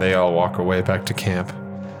 and they all walk away back to camp.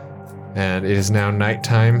 And it is now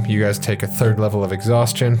nighttime. You guys take a third level of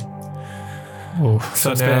exhaustion.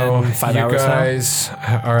 So it's Now been 5 you hours now? guys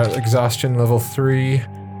are at exhaustion level 3.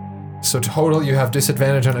 So total, you have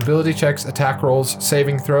disadvantage on ability checks, attack rolls,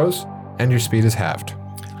 saving throws, and your speed is halved.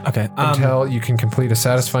 Okay. Until you can complete a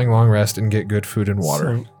satisfying long rest and get good food and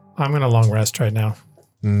water. So I'm going to long rest right now.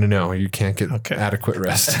 No, you can't get Okay. adequate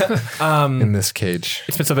rest in this cage.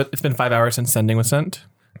 It's been 5 hours since sending was sent.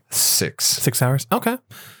 6. 6 hours. Okay.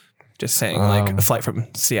 Just saying, like a flight from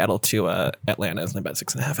Seattle to Atlanta is only about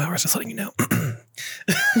 6.5 hours. Just letting you know.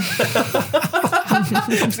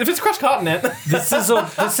 If it's cross continent, This is a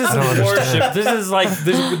warship. This is like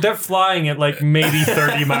they're flying at like maybe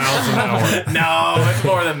 30 miles an hour. no, it's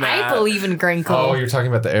more than that. I believe in Grinkle. Oh, you're talking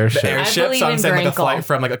about the airship. Airship, believe so I'm in saying like a Grinkle. flight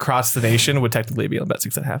from like across the nation would technically be about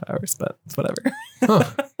 6.5 hours, but it's whatever.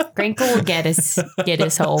 Grinkle will get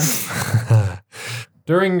us home.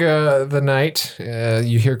 During the night,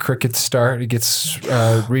 you hear crickets start. It gets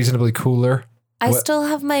reasonably cooler. I What- still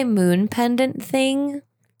have my moon pendant thing.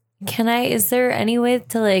 Is there any way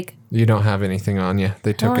to like, You don't have anything on you.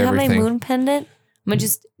 They I took don't have my everything. moon pendant? Am I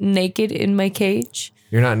just naked in my cage?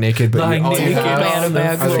 You're not naked, but Lying all you naked have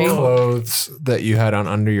automatically. are the clothes that you had on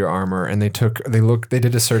under your armor, and they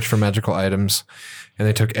did a search for magical items, and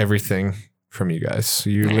they took everything from you guys. So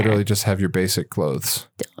you literally just have your basic clothes.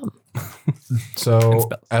 So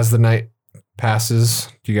as the night passes,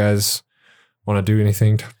 do you guys want to do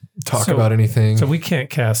anything? Talk So- about anything? So we can't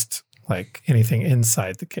cast like anything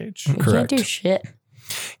inside the cage. You can't Correct. do shit.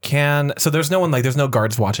 So there's no one there's no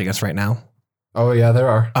guards watching us right now. Oh yeah, there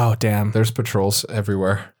are. Oh damn. There's patrols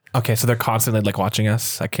everywhere. Okay, so they're constantly like watching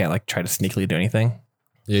us. I can't like try to sneakily do anything.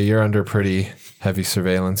 Yeah, you're under pretty heavy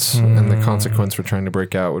surveillance, and the consequence for trying to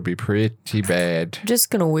break out would be pretty bad. I'm just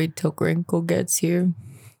gonna wait till Grinkle gets here.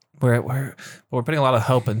 We're putting a lot of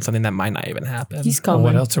hope in something that might not even happen. He's Well, coming.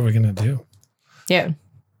 what else are we going to do? Yeah.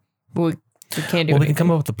 We can't do Well, we can anything.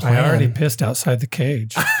 come up with a plan. I already pissed outside the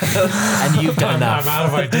cage. and you've done enough. I'm out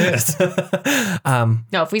of ideas.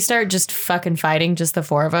 No, if we start just fucking fighting, just the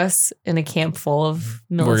four of us in a camp full of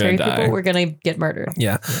military gonna die. people, we're gonna get murdered.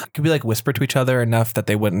 Yeah. Could we like whisper to each other enough that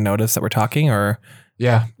they wouldn't notice that we're talking, or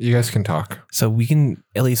Yeah, you guys can talk. so we can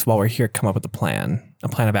at least while we're here come up with a plan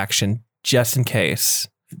of action just in case.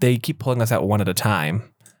 They keep pulling us out one at a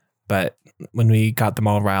time, but when we got them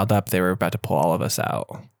all riled up, they were about to pull all of us out.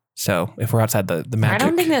 So if we're outside the magic, I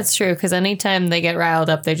don't think that's true because anytime they get riled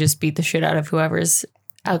up, they just beat the shit out of whoever's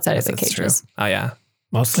outside of the that's cages. true. Oh yeah.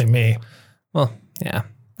 Mostly me. Well, yeah.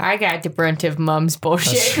 I got the brunt of Mom's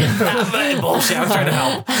bullshit. Bullshit. I was trying to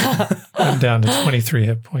help. I'm down to 23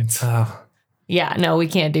 hit points. Yeah, no, we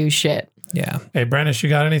can't do shit. Yeah. Hey, Brandish, you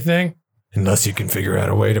got anything? Unless you can figure out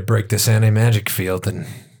a way to break this anti-magic field, then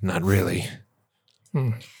not really.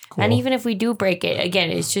 Cool. And even if we do break it, again,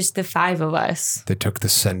 it's just the 5 of us. They took the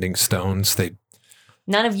sending stones.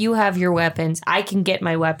 None of you have your weapons. I can get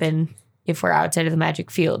my weapon if we're outside of the magic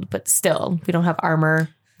field, but still, we don't have armor.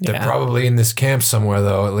 They're Yeah. probably in this camp somewhere,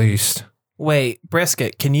 though, at least. Wait,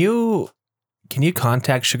 Brisket, can you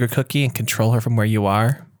contact Sugar Cookie and control her from where you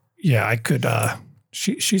are? Yeah, I could.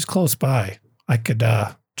 She's close by. I could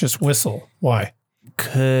just whistle. Why?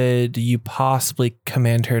 Could you possibly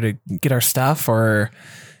command her to get our stuff or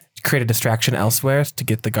create a distraction elsewhere to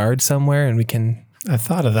get the guard somewhere and we can... I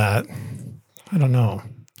thought of that. I don't know.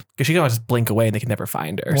 Because she can always just blink away and they can never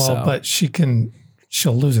find her. Well, but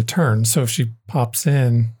she'll lose a turn. So if she pops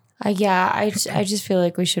in, I just feel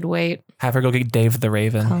like we should wait. have her go get Dave the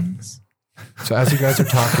Raven. Comes. So as you guys are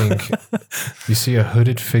talking, you see a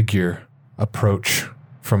hooded figure approach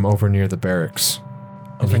from over near the barracks.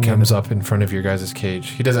 And he comes up in front of your guys'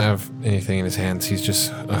 cage. He doesn't have anything in his hands. He's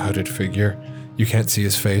just a hooded figure. You can't see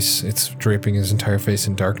his face. It's draping his entire face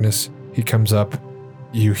in darkness. He comes up.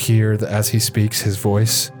 You hear that as he speaks, his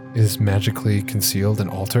voice is magically concealed and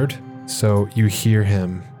altered. So you hear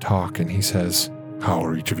him talk and he says, How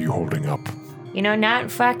are each of you holding up? You know,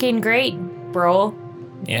 not fucking great, bro.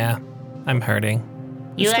 Yeah, I'm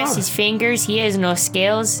hurting. You lost his fingers. He has no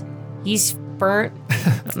scales. He's burnt.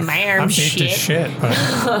 My I'm arm's beat to shit. shit,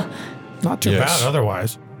 but not too Yes. bad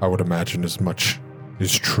otherwise. I would imagine as much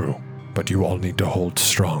is true. But you all need to hold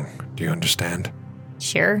strong. Do you understand?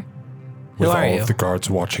 Sure. With Who are all you? of the guards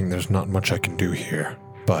watching, there's not much I can do here.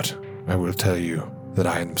 But I will tell you that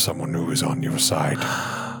I am someone who is on your side.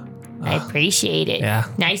 I appreciate it. Yeah.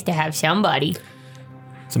 Nice to have somebody.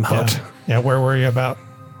 Some hope. Yeah, where were you about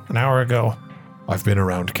an hour ago? I've been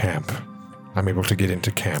around camp. I'm able to get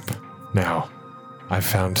into camp. Now, I've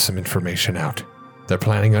found some information out. They're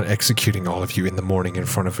planning on executing all of you in the morning in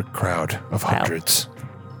front of a crowd of hundreds.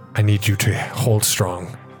 I need you to hold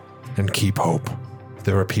strong and keep hope.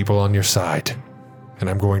 There are people on your side, and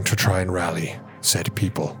I'm going to try and rally said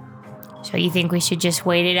people. So you think we should just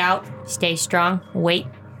wait it out? Stay strong? Wait?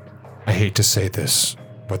 I hate to say this,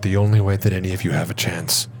 but the only way that any of you have a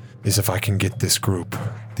chance is if I can get this group,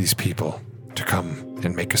 these people, to come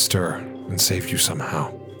and make a stir and save you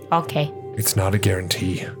somehow. Okay. It's not a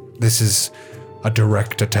guarantee. This is a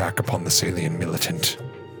direct attack upon the Salian militant.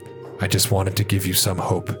 I just wanted to give you some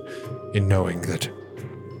hope in knowing that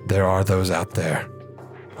there are those out there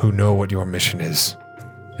who know what your mission is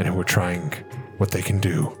and who are trying what they can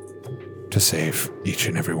do to save each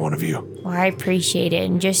and every one of you. Well, I appreciate it.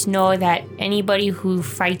 And just know that anybody who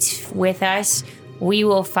fights with us, we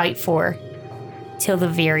will fight for till the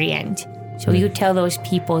very end. So you tell those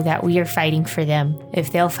people that we are fighting for them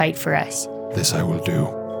if they'll fight for us. This I will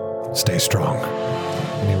do. Stay strong.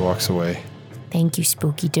 and he walks away. Thank you,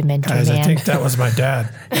 spooky Dementor Guys, man. I think that was my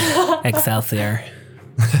dad. Excelsior.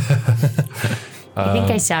 I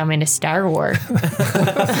think I saw him in a Star Wars. Go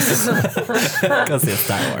see a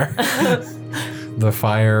Star Wars. The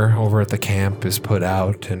fire over at the camp is put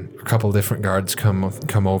out, and a couple different guards come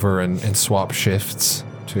over and swap shifts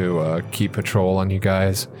to keep patrol on you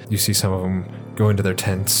guys. You see some of them go into their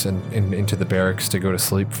tents and into the barracks to go to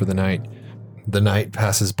sleep for the night. The night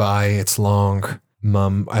passes by. It's long.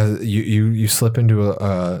 Mum, you slip into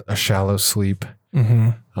a shallow sleep.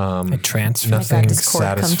 A transfer. Nothing does Cord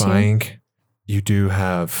come to? satisfying. You do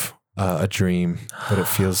have a dream, but it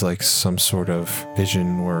feels like some sort of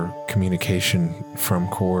vision or communication from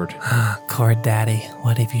Cord. Cord Daddy,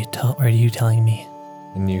 what have you told? What are you telling me?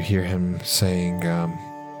 And you hear him saying,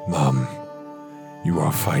 Mom, you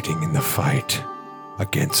are fighting in the fight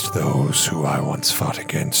against those who I once fought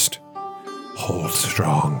against. Hold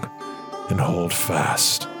strong and hold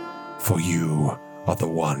fast, for you are the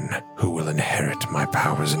one who will inherit my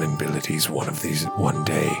powers and abilities one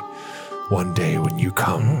day. One day when you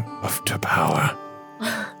come up to power.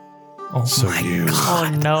 Oh So my you, Oh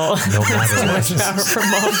no. no matter what, Power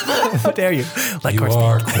from Mom. How dare you? Like you Cord's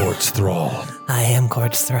are Cord's thrall. I am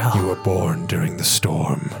Cord's thrall. You were born during the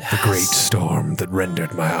storm, the great storm that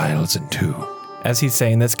rendered my isles in two. As he's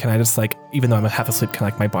saying this, can I just even though I'm half asleep,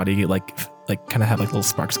 can my body like kind of have little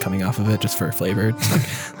sparks coming off of it just for flavor,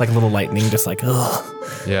 like a little lightning, just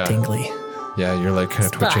yeah, tingly. yeah, you're like kind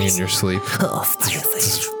of twitching in your sleep. Oh,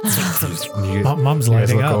 spicy. You, Mom's you guys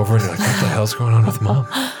lighting look up. over and you're like, what the hell's going on with Mom?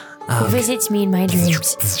 Who visits me in my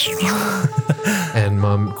dreams? And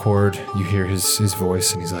Mom, Cord, you hear his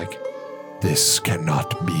voice and he's like, This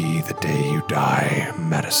cannot be the day you die,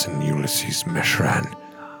 Madison Ulysses Meshran.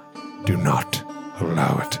 Do not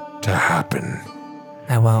allow it to happen.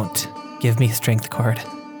 I won't. Give me strength, Cord.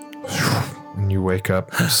 And you wake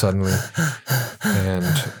up suddenly, and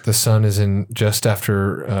the sun is in just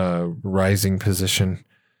after rising position.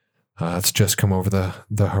 It's just come over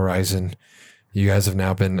the horizon. You guys have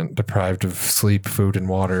now been deprived of sleep, food, and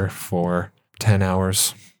water for 10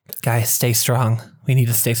 hours. Guys, stay strong. We need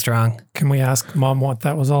to stay strong. Can we ask Mom what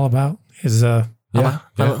that was all about? Is My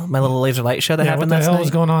little laser light show that what happened the last hell night.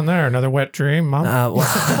 was going on there? Another wet dream, Mom?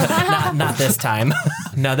 Not this time.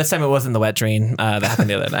 No, this time it wasn't the wet dream that happened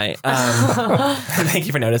the other night. Thank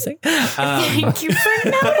you for noticing. Thank you for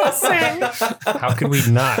noticing. How could we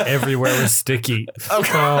not? Everywhere was sticky. Oh,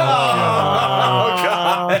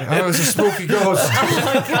 it was a spooky ghost. Oh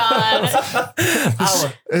my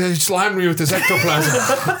god. He slimed me with his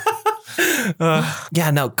ectoplasm.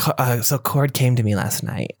 So Cord came to me last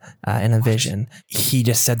night in a vision. He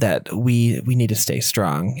just said that we need to stay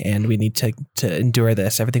strong and we need to endure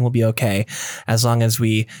this. Everything will be okay as long as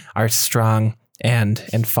we are strong and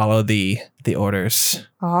follow the orders.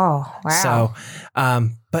 Oh, wow. So,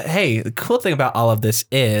 but hey, the cool thing about all of this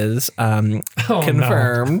is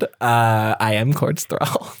confirmed. I am Cord's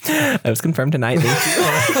thrall. I was confirmed tonight.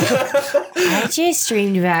 Thank you. I just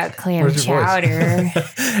dreamed about clam Where's your voice? chowder.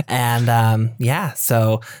 And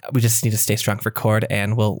so we just need to stay strong for Cord,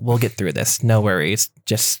 and we'll get through this. No worries.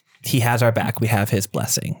 Just he has our back. We have his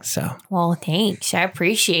blessing. So Well, thanks. I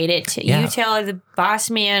appreciate it. Yeah. You tell the boss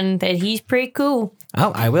man that he's pretty cool.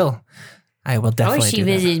 I will I definitely wish he do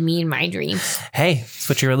that. visited me in my dreams. Hey,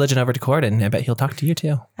 switch your religion over to Cord, and I bet he'll talk to you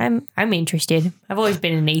too. I'm interested. I've always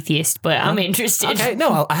been an atheist, but I'm interested. Okay,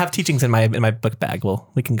 no, I have teachings in my book bag.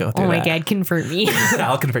 We can go through Oh my that. god, convert me.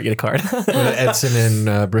 I'll convert you to Cord. What are Edson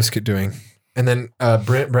and Brisket doing? And then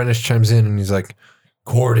Brennish chimes in and he's like,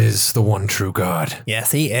 Cord is the one true God. Yes,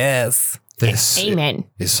 he is. This Amen.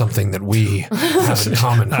 is something that we have in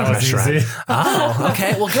common, that was Meshran. easy. Oh,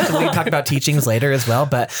 okay. Well, good. We can talk about teachings later as well.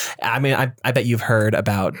 But I mean, I bet you've heard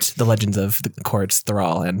about the legends of the Cord's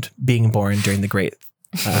thrall and being born during the great.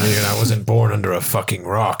 I mean, I wasn't born under a fucking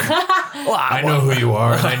rock. I know who you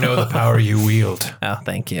are, and I know the power you wield. Oh,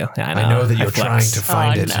 thank you. Yeah, I know that you're flex. trying to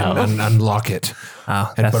find Oh, it no. and unlock it.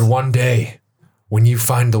 Oh, And, but one day, when you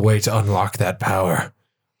find the way to unlock that power,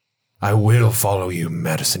 I will follow you,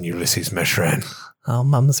 Madison Ulysses Meshran. oh,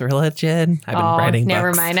 Mom's religion. I've been writing never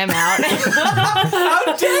books. mind. I'm out.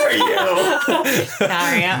 How dare you?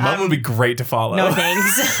 Sorry. Mom would be great to follow. No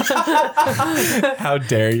thanks. How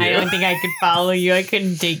dare you? I don't think I could follow you. I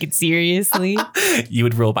couldn't take it seriously. You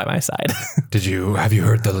would rule by my side. Have you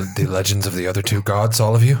heard the legends of the other two gods,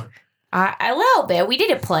 all of you? A little bit. We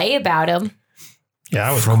did a play about him. Yeah,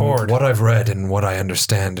 I was From Cord. what I've read and what I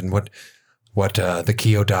understand and what the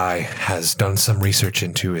Kyodai has done some research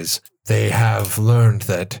into is they have learned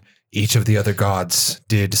that each of the other gods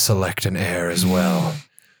did select an heir as well.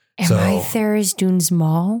 Am So- I Tharizdun's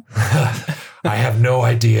Maul? I have no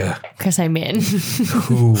idea Because I'm in.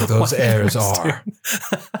 who those heirs are.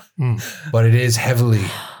 But it is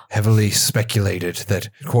heavily speculated that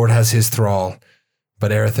Cord has his thrall,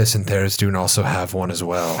 but Erithus and Tharizdun also have one as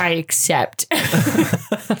well. I accept.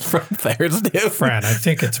 From Tharizdun. Fran, I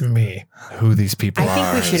think it's me. Who these people I think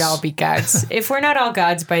are. we should is- all be gods. If we're not all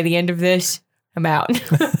gods by the end of this, I'm out.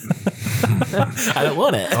 I don't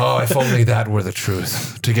want it. Oh, if only that were the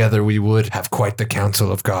truth. Together we would have quite the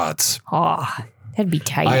council of gods. Oh, that'd be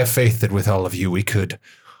tight. I have faith that with all of you we could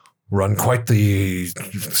run quite the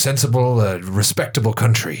sensible, respectable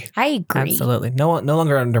country. I agree. Absolutely. No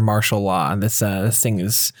longer under martial law. This thing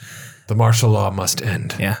is, The martial law must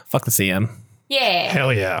end. yeah, fuck the CM. Yeah.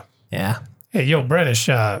 Hell yeah. Yeah. Hey, yo, British,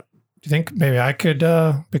 do you think maybe I could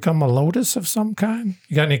become a lotus of some kind?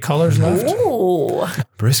 You got any colors left? Ooh.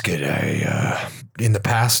 Brisket, in the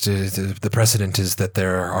past, the precedent is that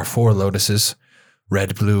there are 4 lotuses,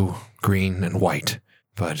 red, blue, green, and white.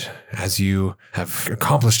 But as you have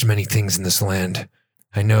accomplished many things in this land,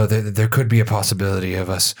 I know that there could be a possibility of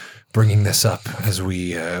us bringing this up as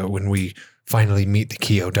when we finally meet the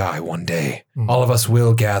Kyodai one day. All of us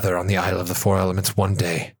will gather on the Isle of the Four Elements one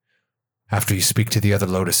day. After you speak to the other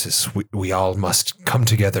lotuses, we all must come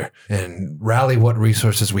together and rally what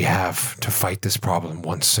resources we have to fight this problem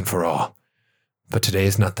once and for all. But today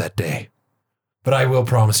is not that day. But I will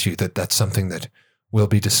promise you that that's something that will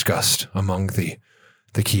be discussed among the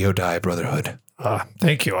Kyodai Brotherhood.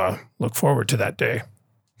 Thank you. I look forward to that day.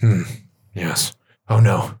 Yes. Oh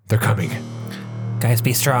no, they're coming. Guys,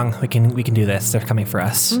 be strong. We can do this. They're coming for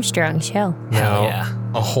us. I'm strong as hell. Now, yeah.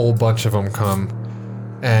 a whole bunch of them come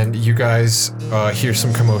And you guys hear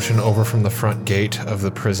some commotion over from the front gate of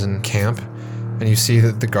the prison camp. And you see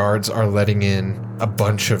that the guards are letting in a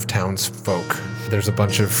bunch of townsfolk. There's a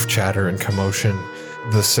bunch of chatter and commotion.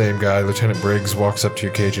 The same guy, Lieutenant Briggs, walks up to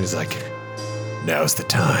your cage and is like, Now's the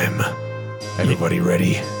time. Everybody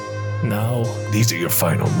ready? No. These are your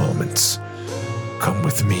final moments. Come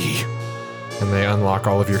with me. and they unlock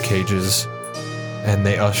all of your cages, and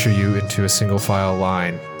they usher you into a single file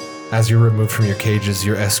line. As you're removed from your cages,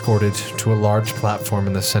 you're escorted to a large platform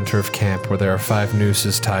in the center of camp where there are 5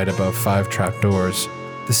 nooses tied above 5 trapdoors.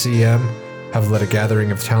 The CM have led a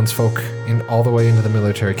gathering of townsfolk in all the way into the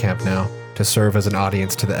military camp now to serve as an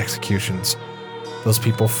audience to the executions. Those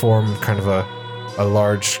people form kind of a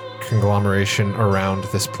large conglomeration around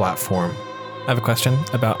this platform. I have a question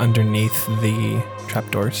about underneath the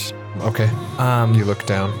trapdoors. Okay. You look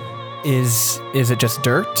down. Is it just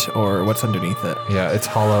dirt, or what's underneath it? Yeah, it's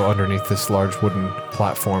hollow underneath this large wooden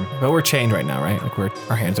platform. But we're chained right now, right? Like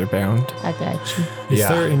our hands are bound. I got you. Is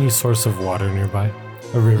Yeah. there any source of water nearby?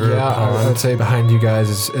 A river, Yeah, a pond? I would say behind you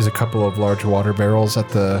guys is a couple of large water barrels at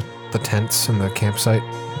the tents in the campsite.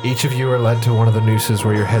 Each of you are led to one of the nooses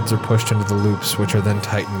where your heads are pushed into the loops, which are then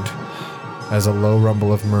tightened. As a low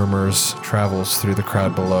rumble of murmurs travels through the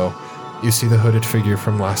crowd below, you see the hooded figure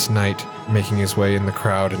from last night making his way in the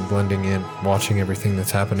crowd and blending in, watching everything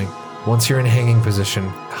that's happening. Once you're in hanging position,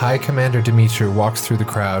 High Commander Dimitru walks through the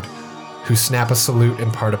crowd, who snap a salute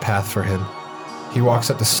and part a path for him. He walks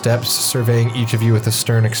up the steps, surveying each of you with a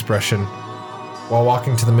stern expression. While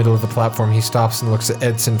walking to the middle of the platform, he stops and looks at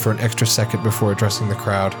Edson for an extra second before addressing the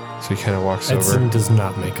crowd. So he kind of walks Edson over. does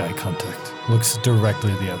not make eye contact. Looks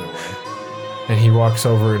directly the other way. And he walks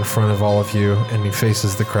over in front of all of you, and he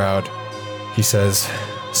faces the crowd. He says,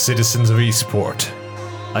 Citizens of Eastport,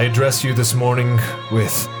 I address you this morning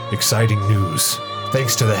with exciting news.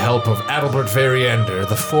 Thanks to the help of Adalbert Variander,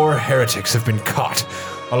 the 4 heretics have been caught,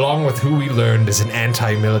 along with who we learned is an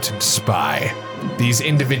anti-militant spy. These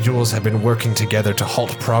individuals have been working together to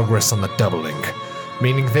halt progress on the Doubling,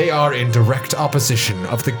 meaning they are in direct opposition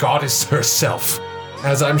of the goddess herself.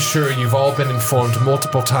 As I'm sure you've all been informed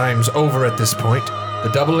multiple times over at this point, the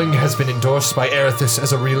Doubling has been endorsed by Erithus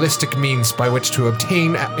as a realistic means by which to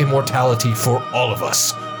obtain immortality for all of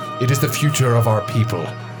us. It is the future of our people.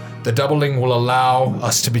 The Doubling will allow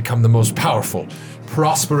us to become the most powerful,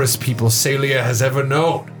 prosperous people Salia has ever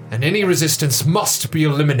known, and any resistance must be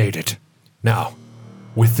eliminated. Now,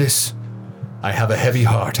 with this, I have a heavy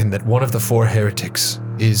heart in that one of the 4 heretics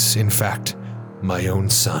is, in fact, my own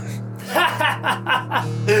son.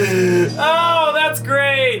 Oh, that's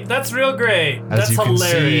great! That's real great. As That's you can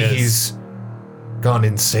hilarious. see, he's gone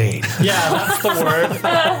insane. Yeah, that's the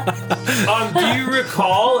word. Do you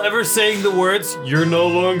recall ever saying the words, "You're no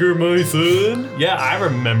longer my son"? Yeah, I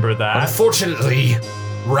remember that. Unfortunately,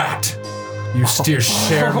 Rat, you still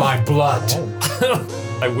share my blood.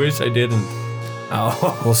 I wish I didn't.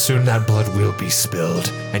 Well, soon that blood will be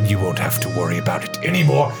spilled, and you won't have to worry about it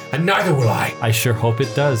anymore, and neither will I. I sure hope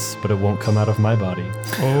it does, but it won't come out of my body.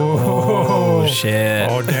 Oh, shit.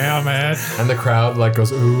 Oh, damn it. and the crowd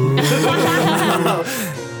goes, ooh.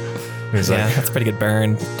 He's Yeah, like, that's a pretty good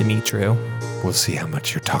burn, Dimitru. We'll see how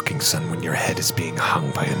much you're talking, son, when your head is being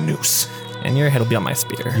hung by a noose. And your head will be on my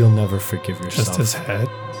spear. You'll never forgive yourself. Just his head.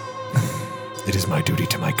 It is my duty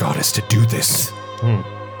to my goddess to do this.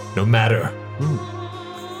 No matter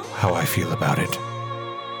how I feel about it.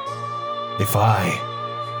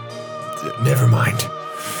 Never mind.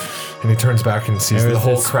 and he turns back and sees the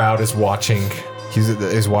whole Erithus. crowd is watching.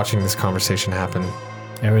 Is watching this conversation happen.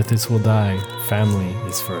 Erithus will die. Family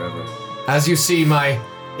is forever. As you see, my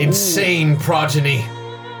insane progeny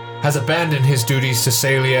has abandoned his duties to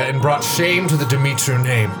Salia and brought shame to the Dimitru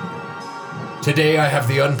name. Today I have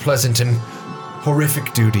the unpleasant and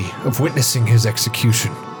horrific duty of witnessing his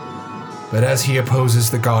execution. But as he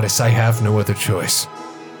opposes the goddess, I have no other choice.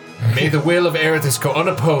 May the will of Erithus go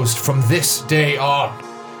unopposed from this day on.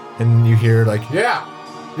 And you hear yeah,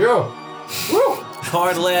 yo, woo.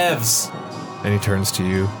 Hard lives. And he turns to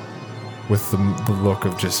you with the look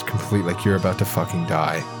of just complete, you're about to fucking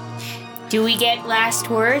die. Do we get last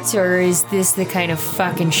words, or is this the kind of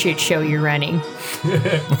fucking shit show you're running?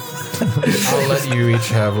 I'll let you each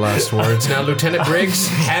have last words. Now, Lieutenant Briggs,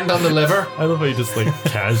 hand on the lever. I love how you just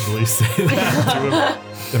casually say that to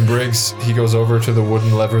him. And Briggs, he goes over to the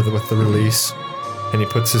wooden lever with the release, and he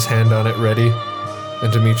puts his hand on it ready.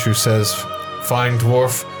 And Dimitru says, "Fine,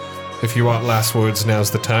 dwarf. If you want last words, now's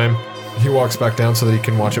the time." He walks back down so that he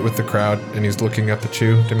can watch it with the crowd, and he's looking up at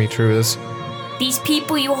you, Dimitru is. These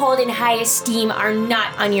people you hold in high esteem are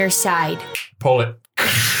not on your side. Pull it.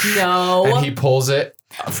 No. And he pulls it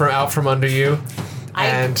out from under you,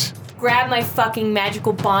 And grab my fucking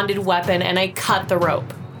magical bonded weapon and I cut the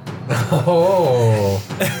rope.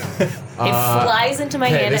 It flies into my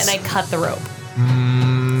hand and I cut the rope.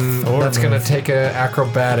 That's going to take a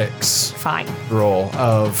acrobatics Fine. roll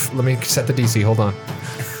of, let me set the DC, hold on.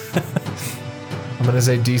 I'm going to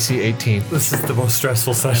say DC 18. This is the most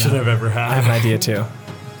stressful session I've ever I have had. an idea too.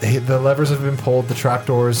 The levers have been pulled, the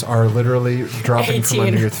trapdoors are literally dropping from 18.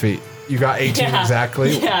 under your feet. You got 18 Yeah.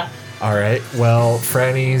 exactly? Yeah. All right. Well,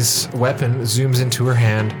 Franny's weapon zooms into her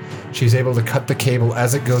hand. She's able to cut the cable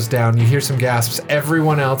as it goes down. You hear some gasps.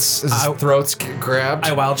 Everyone else's throats get grabbed.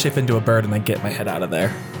 I wild shape into a bird and I get my head out of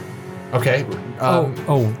there. Okay.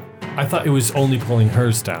 I thought it was only pulling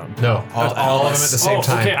hers down. No, all of them at the same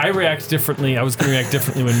time. Okay, I react differently. I was going to react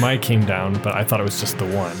differently when mine came down, but I thought it was just the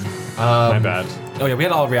one. My bad. Oh yeah, we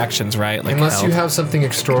had all reactions, right? Like Unless you held. have something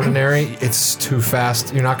extraordinary, it's too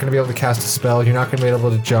fast. You're not going to be able to cast a spell. You're not going to be able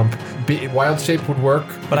to jump. Wild shape would work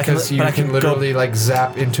But I can- because you but I can can literally like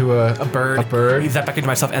zap into a bird. A bird. Use that back into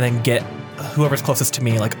myself and then get whoever's closest to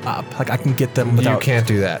me like up. Like I can get them You without. can't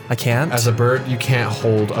do that. I can't. As a bird, you can't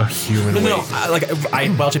hold a human weight. No,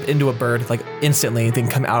 I wild shape into a bird like instantly, then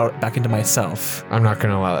come out back into myself. I'm not going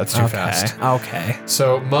to allow that. It's too Okay. fast. Okay.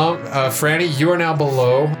 So, Franny, you are now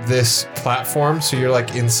below this platform, so you're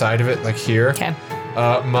like inside of it, like here. Okay.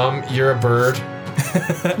 Mom, you're a bird.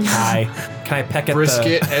 Hi. Can I peck at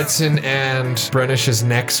Brisket, Edson, and Brennish's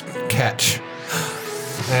next catch.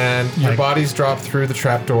 And your bodies drop through the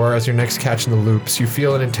trapdoor as your next catch in the loops. You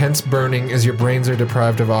feel an intense burning as your brains are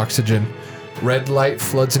deprived of oxygen. Red light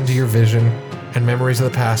floods into your vision, and memories of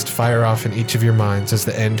the past fire off in each of your minds as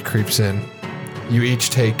the end creeps in. You each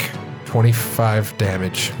take 25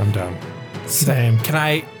 damage. I'm down. Same. Can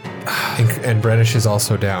I And Brennish is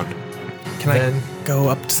also down. Then- I go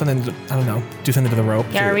up to something? I don't know. Do something to the rope.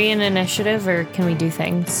 Yeah, are we in initiative or can we do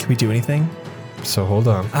things? Can we do anything? So hold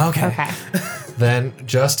on. Okay. Okay. Then,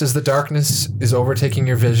 just as the darkness is overtaking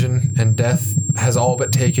your vision and death has all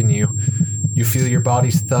but taken you, you feel your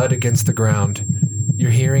body's thud against the ground. Your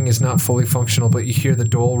hearing is not fully functional, but you hear the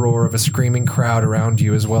dull roar of a screaming crowd around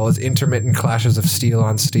you, as well as intermittent clashes of steel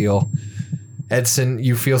on steel. Edson,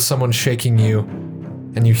 you feel someone shaking you,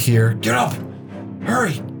 and you hear, "Get up!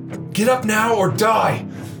 Hurry! Get up now or die!"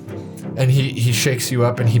 And he shakes you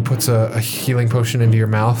up and he puts a healing potion into your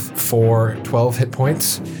mouth for 12 hit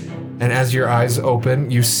points. And as your eyes open,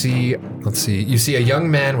 you see a young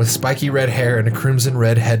man with spiky red hair and a crimson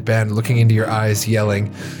red headband looking into your eyes,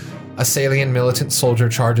 yelling. A Salian militant soldier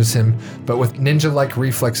charges him, but with ninja-like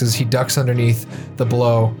reflexes, he ducks underneath the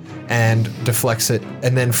blow and deflects it.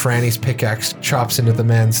 And then Franny's pickaxe chops into the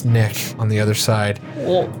man's neck on the other side.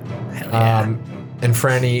 And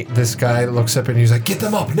Franny, this guy looks up and he's like, "Get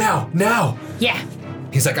them up now, now!" Yeah.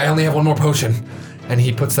 He's like, "I only have one more potion." And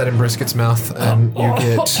he puts that in Brisket's mouth, and you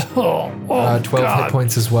get 12 hit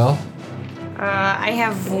points as well. I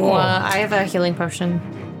have one. I have a healing potion.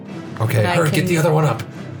 Okay, I hurry, can- get the other one up.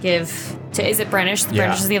 Give to. Is it Brennish? Yeah.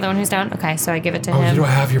 Brennish is the other one who's down. Okay, so I give it to Oh, him. you don't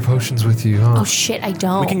have your potions with you, huh? Oh shit, I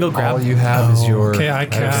don't. We can go grab. All you have is your... Okay, I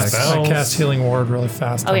cast Healing Ward really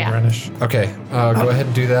fast Oh, on yeah. Brennish. Okay, go ahead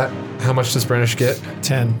and do that. How much does Brennish get?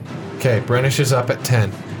 10. Okay, Brennish is up at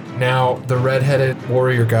 10. Now, the red-headed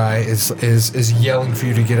warrior guy is yelling for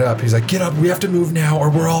you to get up. He's like, "Get up, we have to move now or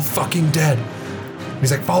we're all fucking dead." He's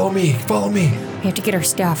like, follow me. We have to get our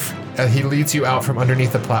stuff. He leads you out from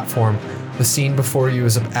underneath the platform. The scene before you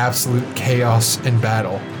is of absolute chaos and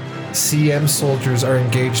battle. CM soldiers are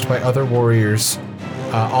engaged by other warriors,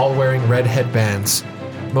 all wearing red headbands.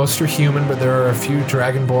 Most are human, but there are a few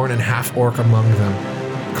dragonborn and half-orc among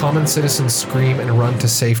them. Common citizens scream and run to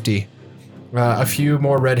safety. A few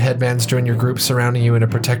more red headbands join your group, surrounding you in a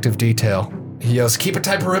protective detail. He yells, "Keep a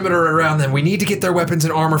tight perimeter around them. We need to get their weapons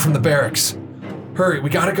and armor from the barracks. Hurry, we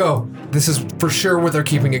gotta go. This is for sure where they're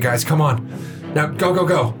keeping it, guys. Come on. Now, go, go,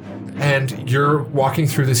 go." And you're walking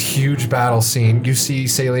through this huge battle scene. You see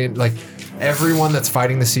Salient, like, everyone that's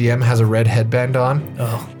fighting the CM has a red headband on.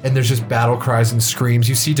 Oh. And there's just battle cries and screams.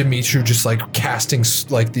 You see Dimitri just, like, casting,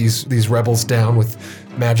 like, these rebels down with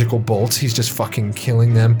magical bolts. He's just fucking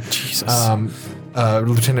killing them. Jesus.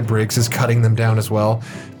 Lieutenant Briggs is cutting them down as well.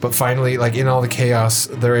 But finally, like, in all the chaos,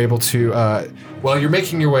 they're able to, well, you're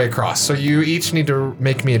making your way across. So you each need to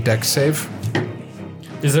make me a dex save.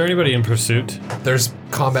 Is there anybody in pursuit? There's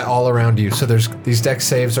combat all around you. So there's these dex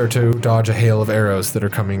saves are to dodge a hail of arrows that are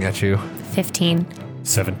coming at you. 15.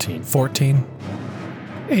 17. 14.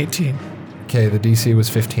 18. Okay, the DC was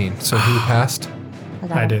 15. So who passed?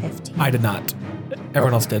 got I a did. 15. I did not.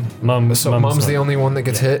 Everyone else did. So Mom's the only one that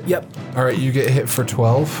gets hit? Yep. All right, you get hit for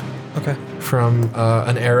 12 Okay. from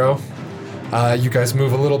an arrow. You guys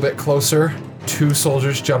move a little bit closer, 2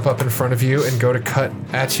 soldiers jump up in front of you and go to cut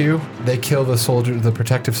at you. They kill the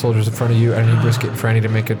protective soldiers in front of you. I need Brisket and Franny to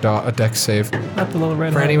make a dex save. Not the little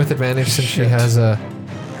red Franny with advantage since she has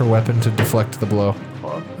her weapon to deflect the blow.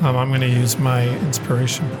 I'm going to use my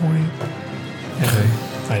inspiration point.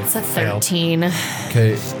 And It's a failed. 13.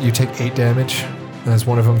 Okay, you take 8 damage as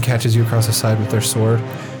one of them catches you across the side with their sword.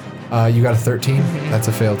 You got a 13. That's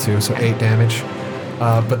a fail too, so 8 damage.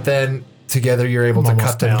 But then together you're able to almost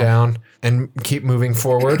cut them down and keep moving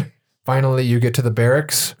forward. Finally, you get to the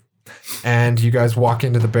barracks, and you guys walk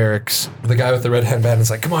into the barracks. The guy with the red headband is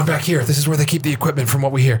like, "Come on back here. This is where they keep the equipment from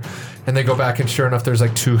what we hear." And they go back, and sure enough, there's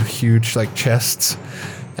like 2 huge like chests,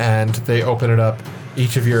 and they open it up.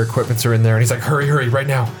 Each of your equipments are in there, and he's like, "Hurry, right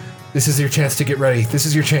now. This is your chance to get ready. This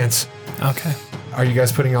is your chance." Okay. Are you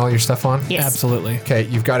guys putting all your stuff on? Yes. Absolutely. Okay,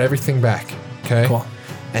 you've got everything back. Okay. Cool.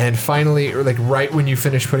 And finally, or like right when you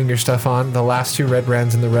finish putting your stuff on, the last 2 red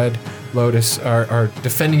brands in the red Lotus are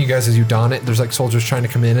defending you guys as you don it. There's like soldiers trying to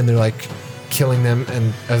come in, and they're like killing them,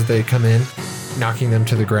 and as they come in, knocking them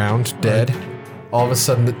to the ground, dead. All of a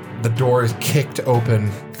sudden, the door is kicked open,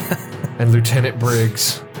 and Lieutenant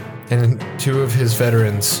Briggs and 2 of his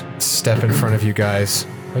veterans step in front of you guys.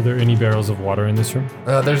 Are there any barrels of water in this room?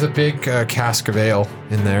 There's a big cask of ale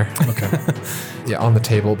in there. Okay. Yeah, on the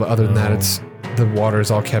table, but other than that, it's the water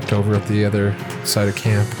is all kept over at the other side of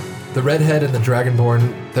camp. The redhead and the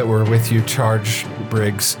dragonborn that were with you charge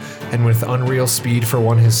Briggs, and with unreal speed for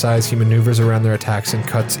one his size, he maneuvers around their attacks and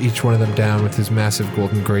cuts each one of them down with his massive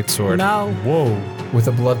golden greatsword. No. Whoa. With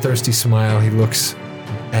a bloodthirsty smile, he looks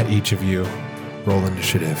at each of you. Roll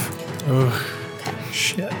initiative.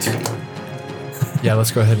 Shit. Yeah,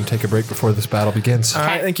 let's go ahead and take a break before this battle begins. All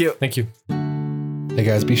right. Thank you. Thank you. Hey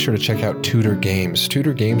guys, be sure to check out Tudor Games.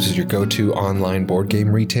 Tudor Games is your go-to online board game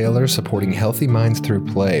retailer supporting healthy minds through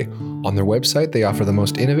play. On their website, they offer the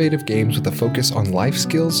most innovative games with a focus on life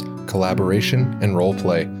skills, collaboration, and role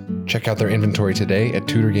play. Check out their inventory today at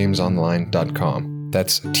tudorgamesonline.com.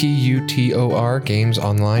 That's TUTOR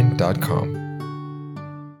gamesonline.com.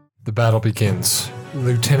 The battle begins.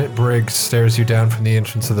 Lieutenant Briggs stares you down from the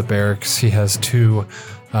entrance of the barracks. He has 2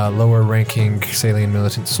 lower-ranking Salian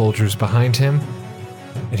militant soldiers behind him,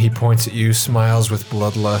 and he points at you, smiles with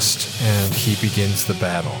bloodlust, and he begins the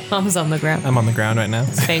battle. Mom's on the ground, I'm on the ground right now.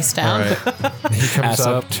 face All down. right. He comes Ass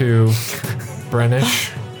up up. to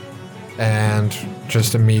Brennish and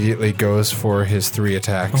just immediately goes for his 3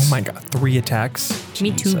 attacks. Oh my god. 3 attacks.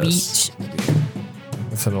 Me too, Jesus. beach.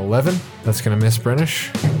 That's an 11. That's going to miss Brennish.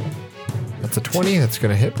 That's a 20. That's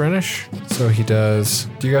going to hit Brennish. So he does...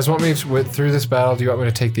 Do you guys want me to, through this battle, do you want me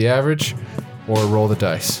to take the average or roll the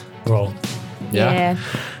dice? Roll. Yeah?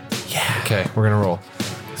 Okay, we're going to roll.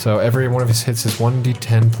 So every one of his hits is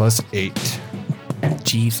 1d10 plus 8.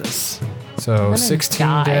 Jesus. So 16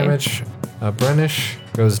 die. damage. Brennish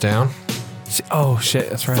goes down. Oh shit,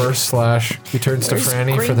 that's right. First slash. He turns to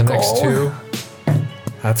Franny for the next 2.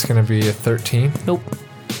 That's going to be a 13. Nope.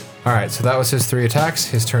 All right, so that was his 3 attacks.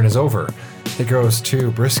 His turn is over. It goes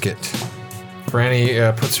to Brisket.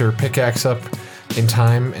 Franny puts her pickaxe up in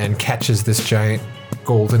time and catches this giant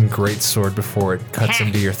golden greatsword before it cuts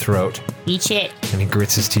into your throat. Eat it. And he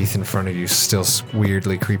grits his teeth in front of you, still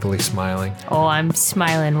weirdly, creepily smiling. Oh, I'm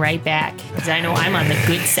smiling right back because I know I'm on the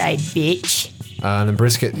good side, bitch. And then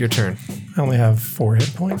Brisket, your turn. I only have 4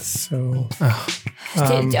 hit points, so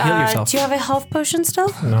heal yourself. Do you have a health potion still?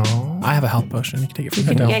 no. I have a health potion. You can take it from I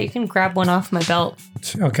me. don't. Yeah, you can grab one off my belt.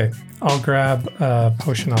 Okay, I'll grab a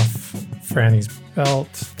potion off Franny's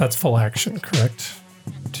belt. That's full action, correct?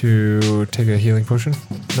 To take a healing potion?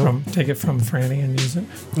 Take it from Franny and use it.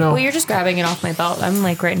 No. Well, you're just grabbing it off my belt. I'm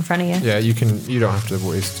like right in front of you. Yeah, you can. You don't have to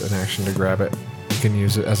waste an action to grab it. You can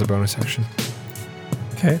use it as a bonus action.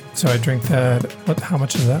 Okay, so I drink that. How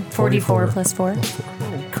much is that? 44 plus 4.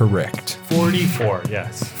 Correct. 44,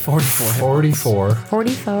 yes. 44. 44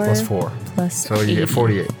 44 plus 4. plus So you get 80.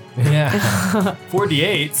 48. Yeah.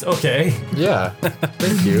 48, okay. Yeah.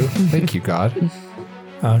 Thank you. Thank you, God.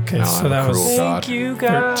 Okay, No, so I'm that a cruel was God. you,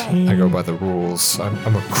 God. 13. I go by the rules.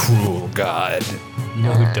 I'm a cruel God. You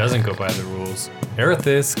know who doesn't go by the rules?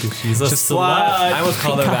 Erithis, because she's a Just slut. I almost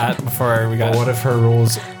called her that before we got. Well, what if her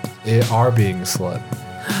rules are being a slut?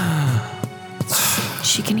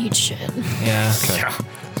 She can eat shit. Yeah. Okay.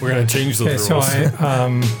 We're going to change those Okay, so rules.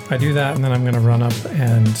 I do that, and then I'm going to run up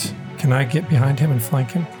and can I get behind him and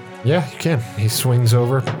flank him? Yeah, you can. He swings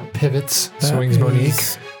over, pivots, That swings is-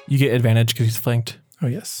 Monique. You get advantage because he's flanked. Oh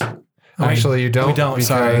yes. Actually, you don't. we don't,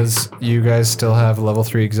 sorry. Because you guys still have level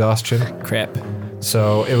 3 exhaustion. Crap.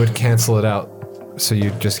 So it would cancel it out. So you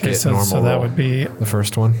just Okay, get so, normal so that roll. would be The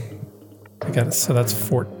first one. I got it. So that's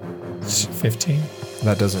 15.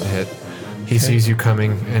 That doesn't hit. He sees you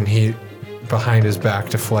coming, and he behind his back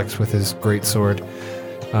deflects with his great sword.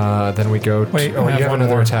 Then we go. Wait, oh, I you have one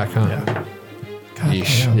another more. attack, huh? Yeah. God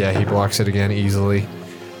Yeesh. damn. Yeah, he blocks it again easily,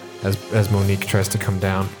 as Monique tries to come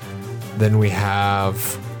down. Then we have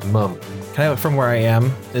Mum. Can I, from where I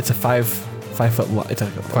am, it's a 5 foot. It's a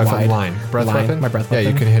 5 foot wide line. Breath line. weapon. My breath Yeah,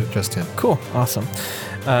 weapon. you can hit it just him. Cool. Awesome.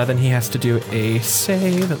 Then he has to do a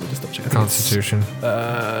save. Let me just double check. I think it's- Constitution.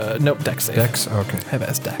 Nope. Dex save. Dex. Okay. I have it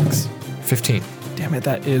as Dex. 15. Damn it.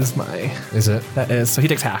 That is my. Is it? That is. So he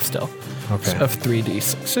takes half still. Okay. Of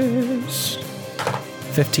 3d6s.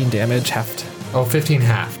 15 damage. Halved. Oh, 15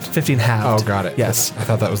 halved. 15 halved. Oh, got it. Yes. I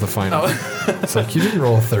thought that was the final. It's like, you didn't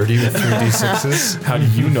roll a 30 with 3d6s. How do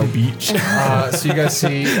you know beach? So you guys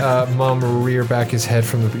see Mum rear back his head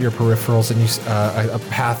from your peripherals, and you a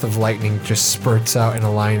path of lightning just spurts out in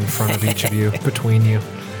a line in front of each of you, between you,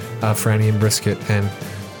 Franny and Brisket, and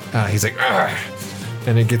he's like, "Argh!"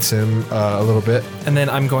 And it gets him a little bit. And then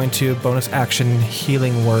I'm going to bonus action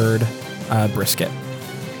healing word brisket.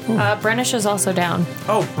 Brennish is also down.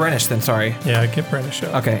 Oh, Brennish then, sorry. Yeah, get Brennish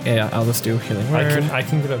up. Okay, yeah, I'll just do healing word. I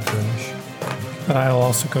can get up British. But I'll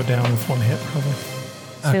also go down with one hit, probably.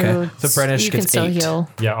 Okay, so Brennish you can gets still 8. heal.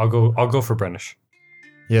 Yeah, I'll go for Brennish.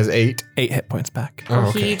 He has 8. 8 hit points back. Oh,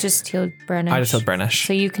 okay. He just healed Brennish. I just healed Brennish.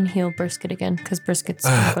 So you can heal Brisket again, because Brisket's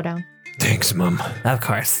gonna go down. Thanks, Mum. Of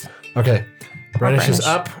course. Okay. Brandish is Brandish.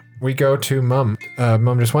 up. We go to Mum.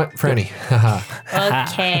 Mum just went. Franny. Haha.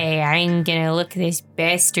 Okay, I'm gonna look this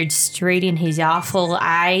bastard straight in his awful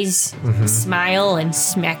eyes, smile, and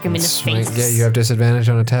smack him in the Swing. face. Yeah, you have disadvantage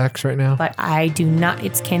on attacks right now. But I do not.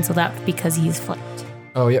 It's canceled out because he's flanked.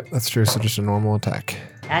 Oh, yep, that's true. So just a normal attack.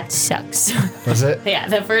 That sucks. Was it? Yeah,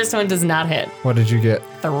 the first one does not hit. What did you get?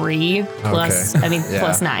 3 plus, Okay. I mean, Yeah.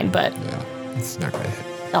 plus 9, but Yeah, it's not gonna hit.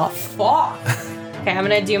 oh, fuck. Okay, I'm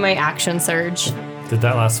gonna do my action surge. Did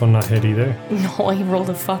that last one not hit either? No, he rolled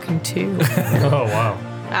a fucking 2. Oh wow.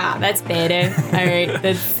 Ah, that's better. All right,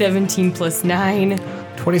 that's 17 plus 9.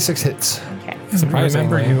 26 hits. Okay.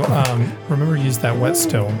 Remember you used that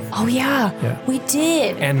whetstone. Oh, yeah, Yeah. we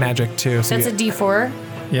did. And magic too. So That's a you- D4.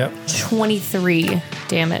 Yep. 23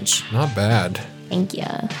 damage. Not bad. Thank you.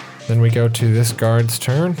 Then we go to this guard's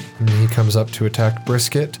turn. And he comes up to attack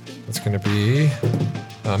Brisket. It's going to be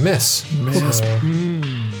a miss.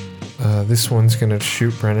 This one's going to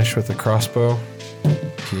shoot Brennish with a crossbow.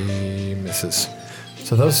 He misses.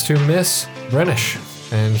 So those two miss Brennish.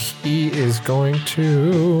 And he is going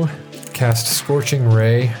to cast Scorching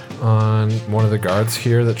Ray on one of the guards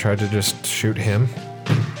here that tried to just shoot him.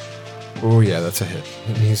 Oh yeah, that's a hit.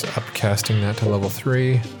 And he's up casting that to level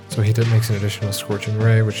 3. So he makes an additional Scorching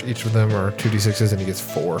Ray, which each of them are 2d6s, and he gets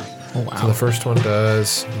 4. Oh, wow. So the first one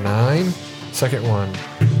does 9. Second one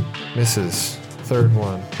misses. Third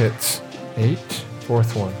one hits 8.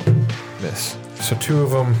 Fourth one miss. So 2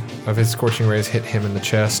 of them, of his Scorching Rays, hit him in the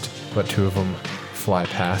chest, but 2 of them fly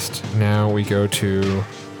past. Now we go to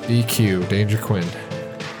DQ, Danger Quinn.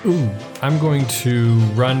 I'm going to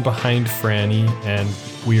run behind Franny and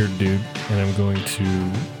Weird Dude, and I'm going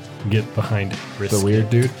to get behind Brisket. The weird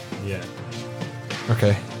dude? Yeah,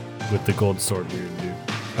 Okay. with the gold sword Weird Dude.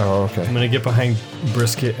 Oh, I'm okay. going to get behind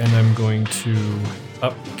Brisket, and I'm going to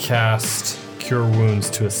upcast Cure Wounds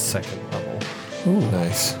to a 2nd level.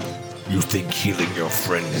 Nice. You think healing your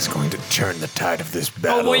friend is going to turn the tide of this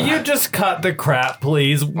battle? Oh, will you just cut the crap,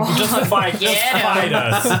 please? Just fight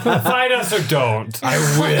us. Fight us or don't. I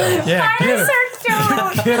will. Yeah, get him.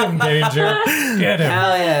 Get him, Danger. Get him.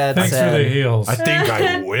 Hell yeah. Thanks for the heals. I think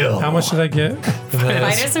I will. How much did I get?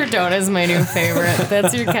 Minus or don't is my new favorite.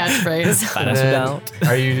 That's your catchphrase. And then,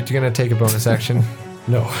 are you going to take a bonus action?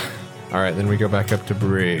 No. All right, then we go back up to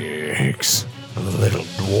Briggs, a little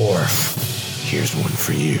dwarf. Here's one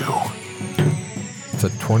for you. It's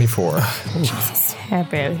a 24. That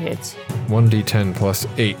barely hits. 1d10 plus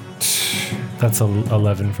 8. That's a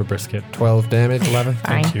 11 for Brisket. 12 damage. 11.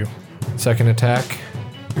 Thank Fine. you. Second attack.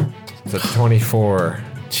 It's a 24.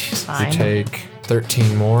 Fine. You take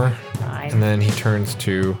 13 more. Fine. And then he turns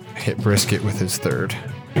to hit Brisket with his third.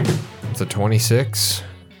 It's a 26.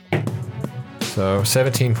 So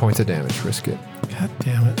 17 points of damage, Brisket. God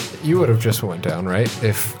damn it. You would have just went down, right?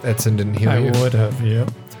 If Edson didn't heal I you. would have, yep.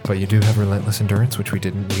 But you do have Relentless Endurance, which we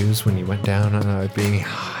didn't use when you went down being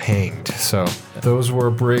hanged. So those were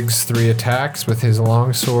Briggs' 3 attacks with his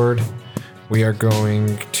longsword. We are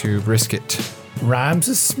going to Brisket. Rhymes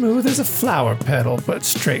as smooth as a flower petal, but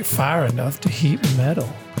straight fire enough to heat metal.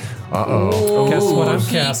 Uh-oh. Guess what I'm Heat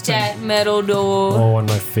casting? that metal door. Oh, one of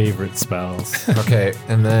my favorite spells. Okay,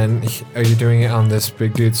 and then are you doing it on this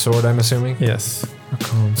big dude's sword, I'm assuming? Yes. A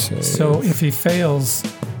con save. So if he fails,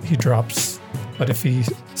 he drops But if he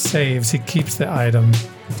saves, he keeps the item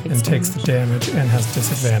and takes the damage and has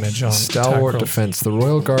disadvantage on Stalwart attack rolls. defense. The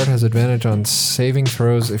Royal Guard has advantage on saving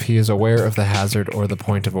throws if he is aware of the hazard or the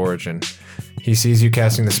point of origin. He sees you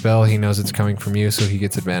casting the spell, he knows it's coming from you, so he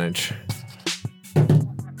gets advantage.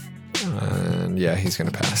 And yeah, he's going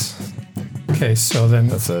to pass. Okay, so then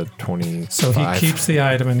That's a 25. so he keeps the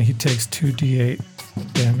item and he takes 2d8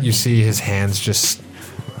 damage. You see his hands just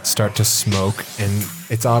start to smoke, and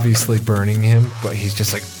it's obviously burning him, but he's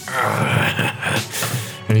just like,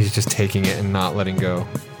 and he's just taking it and not letting go.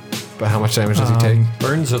 But how much damage does he take?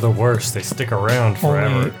 Burns are the worst. They stick around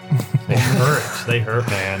forever. They hurt. They hurt,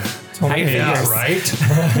 man. Yeah, right?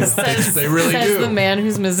 Says, They really says do. the man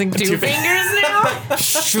who's missing two fingers now.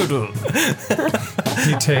 Should have.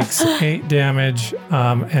 He takes 8 damage,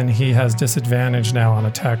 and he has disadvantage now on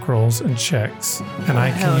attack rolls and checks. And I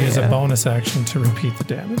Hell can use yeah. a bonus action to repeat the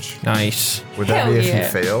damage. Nice. Would that Hell be if yeah.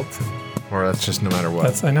 he failed? Or that's just no matter what?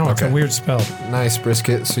 That's I know it's a Okay. weird spell. Nice,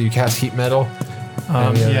 Brisket. So you cast Heat Metal.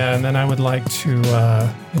 Yeah, and then I would like to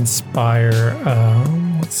inspire.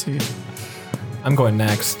 Let's see. I'm going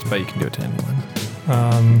next, but you can do it to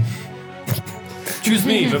anyone. Choose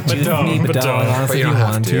me, but don't. Me, but don't. Honestly, But if you you don't have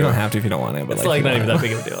want to. to. You don't have to if you don't want to. But It's like if you not even want that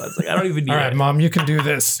big of a deal. It's like I don't even need All right, it. Mom, you can do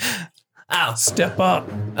this. Ow. Step up.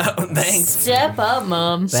 Oh, thanks. Step up,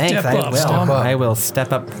 Mom. Thanks. Step I up, will. step up. I will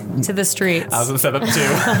step up. To the streets. I was gonna step up too.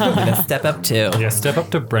 I'm gonna step up too. Yeah, step up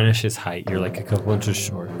to Brennish's height. You're like a couple inches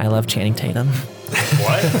short. I love Channing Tatum.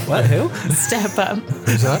 What? What? Who? Step up.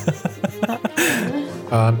 Who's that?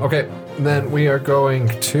 Okay, then we are going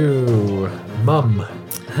to Mum.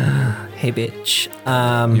 Hey, bitch.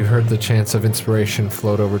 You heard the chants of inspiration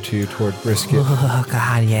float over to you toward Brisket. Oh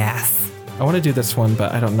God, yes. I want to do this one,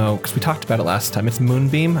 but I don't know because we talked about it last time. It's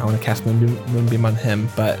Moonbeam. I want to cast Moonbeam on him,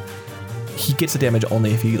 but he gets the damage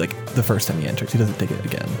only if he the first time he enters. He doesn't take it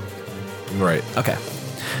again. Right. Okay.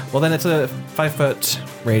 Well, then it's a 5-foot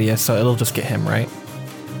radius, so it'll just get him, right?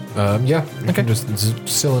 Yeah. You can just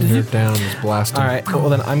cylinder down, just blast him. All right. Cool. Well,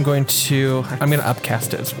 then I'm going to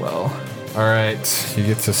upcast it as well. All right. You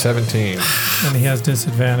get to 17. And he has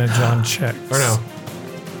disadvantage on checks. Or no.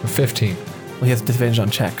 15. Well, he has disadvantage on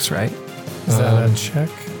checks, right? Is that a check?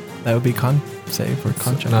 That would be con save or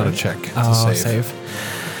con check. Not a right? check. It's Oh, a save.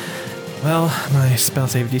 Well, my spell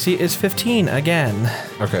save DC is 15 again.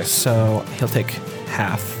 Okay. So he'll take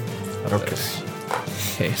half of Okay. this.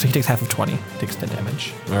 Okay, so he takes half of 20. Takes 10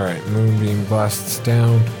 damage. All right. Moonbeam blasts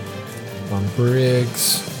down on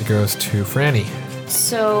Briggs. It goes to Franny.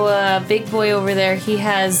 So, big boy over there, he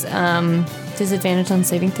has disadvantage on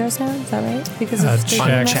saving throws now. Is that right? Because of Checks.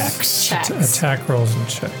 on checks. Checks. Attack rolls and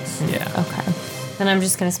checks. Yeah. Okay. Then I'm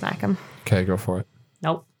just gonna smack him. Okay, go for it.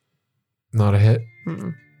 Nope. Not a hit.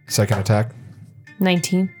 Mm-mm. Second attack.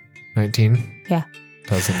 19. 19. Yeah.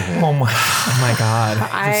 Doesn't hit. Oh my. Oh my God.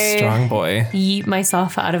 He's a strong boy. Yeet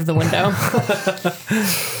myself out of the window.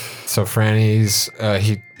 So Franny's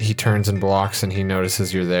he turns and blocks, and he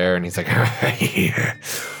notices you're there, and he's like, Here,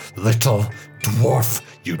 little dwarf,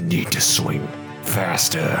 you need to swing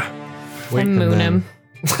faster. Wait, and moon then- him.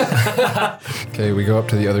 Okay, we go up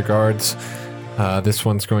to the other guards. This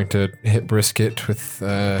one's going to hit Brisket with.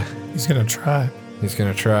 He's gonna try. He's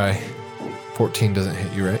gonna try. 14 doesn't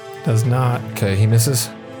hit you, right? Does not. Okay, he misses.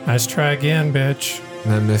 Nice try again, bitch.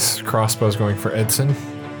 And then this crossbow's going for Edson.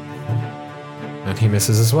 And he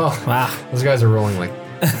misses as well. Wow. Those guys are rolling like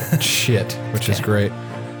shit, which is great.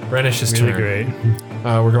 Brennish's Really turn. great.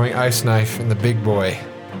 We're going Ice Knife and the big boy.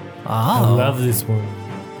 I Oh. love this one.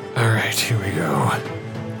 All right, here we go.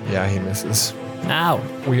 Yeah, he misses. Ow.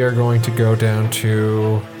 We are going to go down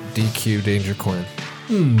to DQ Danger Quinn.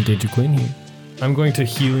 Did you clean here? I'm going to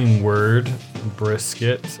Healing Word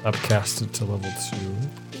Brisket, upcasted to level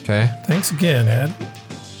 2. Okay. Thanks again, Ed.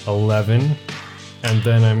 11. And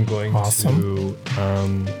then I'm going Awesome.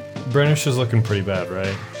 to. Brennish is looking pretty bad,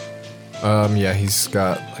 right? Yeah, he's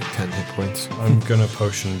got like 10 hit points. I'm gonna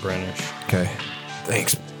potion Brennish. Okay.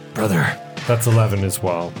 Thanks, brother. That's 11 as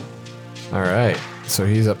well. All right. So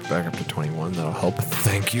he's back up to 21. That'll help.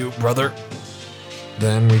 Thank you, brother.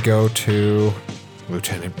 Then we go to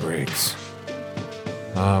Lieutenant Briggs.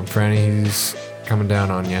 Franny, he's coming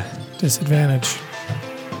down on you. Disadvantage.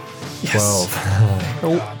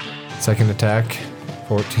 12. Second attack,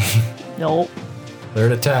 14. Nope.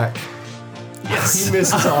 Third attack. Yes. He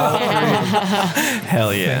misses all.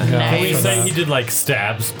 Hell yeah. Can we Nice. say he did like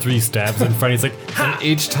 3 stabs in front? He's like, And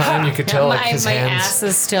each time you could tell like his my hands. ass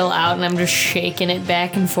is still out and I'm just shaking it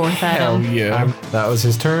back and forth at him. yeah. That was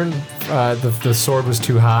his turn. The sword was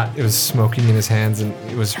too hot. It was smoking in his hands, and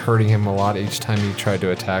it was hurting him a lot each time he tried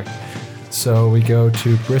to attack. So we go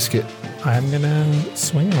to Brisket. I'm gonna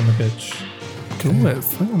swing on the bitch. Do it.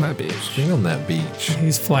 Swing on that beach. Swing on that beach.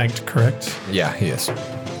 He's flanked, correct? Yeah, he is.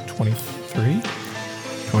 23.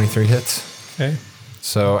 23 hits. Okay.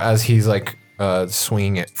 So as he's like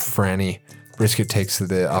swinging at Franny, Brisket takes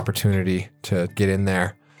the opportunity to get in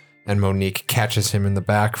there, and Monique catches him in the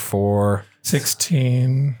back for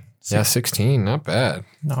 16. yeah, 16. Not bad.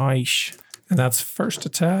 Nice. And that's first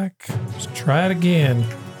attack. Let's try it again.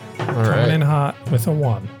 All Coming in right. hot with a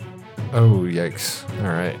 1. Oh, yikes.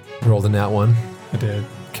 All right. Rolled in that one. I did.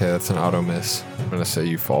 Okay, that's an auto miss. I'm going to say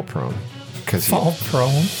you fall prone. Because Fall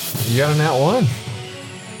prone. you got a nat 1.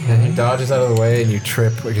 And he dodges out of the way and you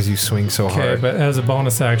trip because you swing so Okay, hard. but as a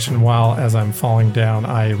bonus action, while as I'm falling down,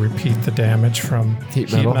 I repeat the damage from Heat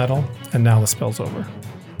heat metal. metal, and now the spell's over.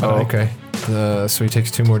 Oh, okay. So he takes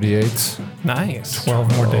 2 more d8s. Nice.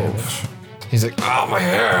 12 more 12. damage. He's like, oh, my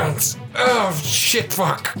hands. Oh, shit,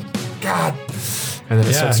 fuck. God. And then it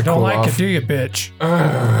Yeah, starts to don't cool like off. it, do you, bitch?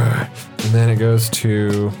 And then it goes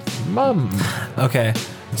to Mum. Okay,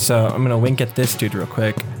 so I'm gonna wink at this dude real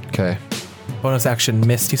quick. Okay. Bonus action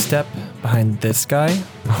Misty Step behind this guy,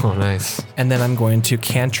 Oh, nice. and then I'm going to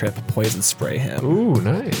cantrip poison spray him. Ooh,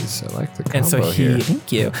 nice. I like the combo And so here.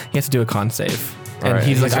 thank you. He has to do a con save. All And right,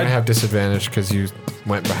 he's like, going to have disadvantage because you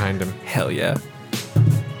went behind him. hell yeah.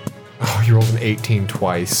 Oh, you rolled an 18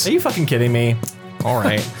 twice. Are you fucking kidding me? All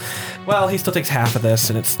right. Well, he still takes half of this,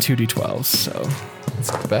 and it's 2d12s, so.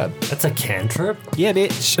 It's not bad. That's a cantrip? Yeah,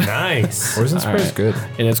 bitch. Nice. Poison spray is right. good.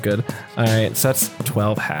 It is good. All right, so that's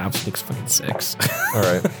 12 halves. Takes fucking 6. All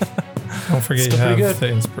right. Don't forget you Still pretty have good. the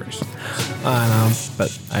inspiration. I know,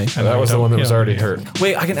 but I. I know That you was the don't- one that was yeah, already you hurt.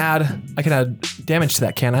 Wait, I can add damage to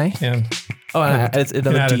that, can I? And Oh, and it's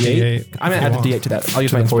another add a D8. D8 I'm gonna if add you a D8 to that. I'll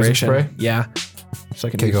use To my the poison inspiration. spray? Yeah. So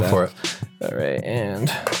I can Okay, use go that. for it. All right, and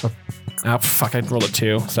oh fuck, I rolled a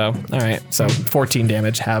 2. So all right, so 14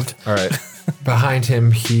 damage halved. All right. Behind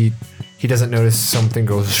him, he doesn't notice something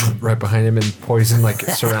goes right behind him and poison like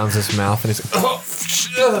surrounds his mouth and he's like,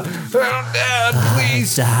 oh, Dad,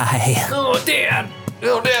 please. Die. Oh, Dad.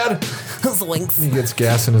 Oh, Dad. Swinks. He gets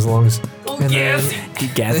gas in his lungs. And yes.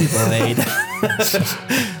 Gassy blade.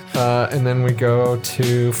 and then we go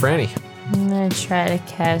to Franny. I'm gonna try to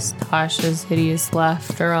cast Tasha's hideous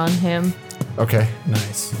laughter on him. Okay.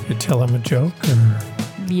 nice. You tell him a joke, or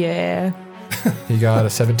Yeah. He got a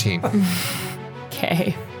 17.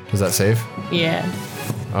 Okay. Does that save? Yeah.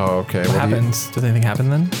 Oh, okay. What happens? Does anything happen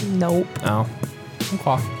then? Nope. Oh.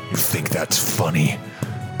 Okay. You think that's funny?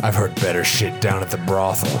 I've heard better shit down at the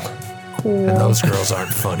brothel, Cool. and those girls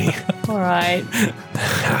aren't funny. All right.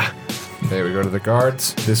 Okay, we go to the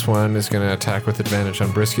guards. This one is going to attack with advantage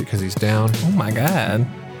on Brisket because he's down. Oh my god.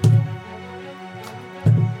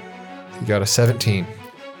 He got a 17.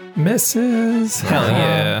 misses. Hell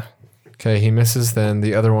yeah. Okay, he misses. Then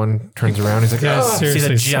the other one turns around. He's like, Yeah, "Ah!" See the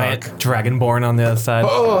seriously, giant suck. dragonborn on the other side.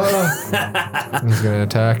 And he's going to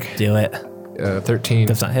attack. Do it. 13.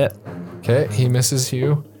 Does not hit. Okay, he misses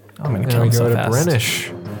you. I'm gonna And kill we him go so to fast. Brennish.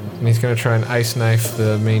 And he's going to try and ice knife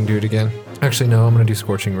the main dude again. Actually, no, I'm going to do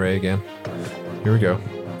Scorching Ray again. Here we go.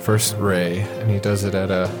 First Ray. And he does it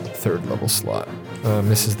at a 3rd level slot.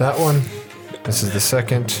 Misses that one. Misses the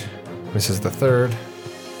 2nd. Misses the 3rd.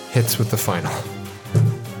 Hits with the final.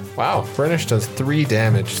 Wow, Brennish does 3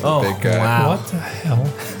 damage to the Oh, big guy. wow. What the hell?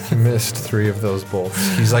 He missed 3 of those bolts.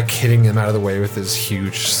 He's like hitting him out of the way with his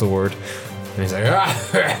huge sword. And he's like,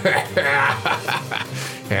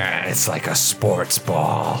 Yeah, it's like a sports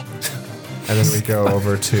ball. And then we go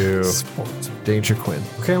over to Danger Quinn.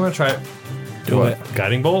 Okay, I'm gonna try it. Do it.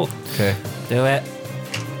 Guiding bolt? Okay. Do it.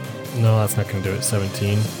 No, that's not gonna do it.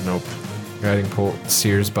 17. Nope. Guiding bolt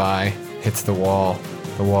sears by, hits the wall.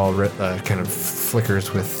 The wall kind of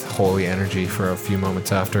flickers with holy energy for a few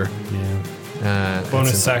moments after. Yeah.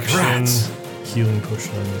 Bonus it's in- action. Healing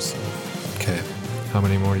potion on yourself. Okay. How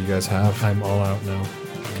many more do you guys have? I'm all out now.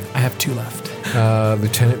 I have 2 left.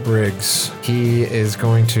 Lieutenant Briggs. He is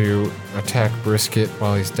going to attack Brisket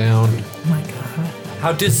while he's down. Oh my god.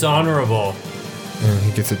 How dishonorable. And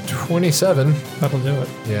he gets a 27. That'll do it.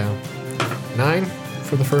 Yeah. 9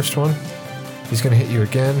 for the first one. He's going to hit you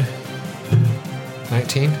again.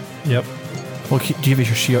 19. Yep. Well, do you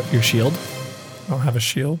have your shield? I don't have a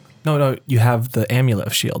shield. No, you have the amulet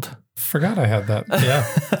of shield. Forgot I had that. Yeah.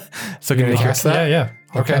 So can you make cast that? Yeah.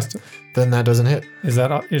 I'll Okay. cast it. Then that doesn't hit. Is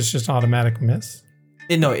that? It's just automatic miss.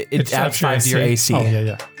 No, it adds 5 to your AC. Oh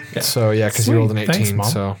yeah. So yeah, because you Sweet. rolled an 18. Thanks, Mom.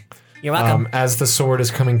 So You're welcome. as the sword is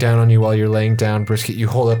coming down on you while you're laying down, Brisket, you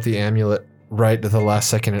hold up the amulet right at the last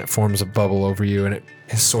second and it forms a bubble over you and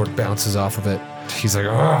his sword bounces off of it. He's like,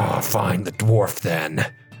 oh, Find the dwarf then.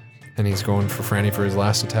 and he's going for Franny for his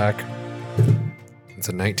last attack. It's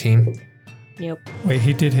a 19. Yep. Wait,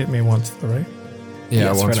 he did hit me once, though, right? Yeah,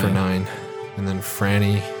 Yes, once for for 9. And then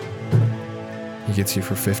Franny, he gets you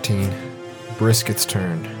for 15. Brisket's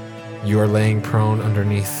turn. You are laying prone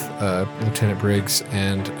underneath Lieutenant Briggs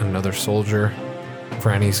and another soldier.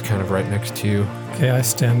 Franny's kind of right next to you. Okay, I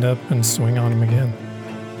stand up and swing on him again.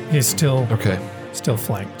 He's still Okay.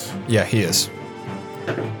 flanked. Yeah, he is.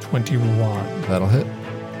 21. That'll hit.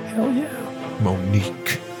 Hell yeah.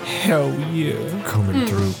 Monique Hell yeah. coming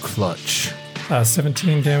through clutch.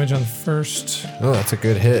 17 damage on first Oh, that's a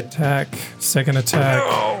good hit. attack. Second attack.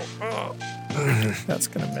 That's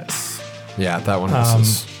gonna miss. Yeah, that one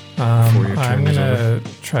misses. your I'm turn is gonna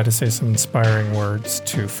try to say some inspiring words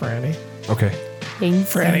to Franny. Okay. Thank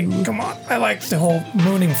Franny, you. come on. I like the whole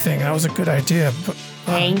mooning thing. That was a good idea, but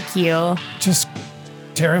Thank you. just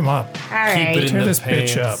tear him up. All right. Tear this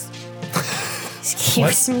bitch up.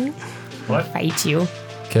 Excuse me. What? Fight you.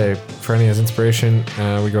 Okay, Franny has inspiration.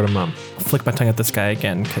 We go to Mum. Flick my tongue at this guy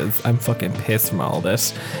again because I'm fucking pissed from all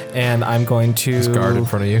this. And I'm going to. His guard in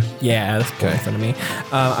front of you. Yeah, that's okay. In front of me.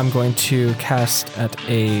 I'm going to cast at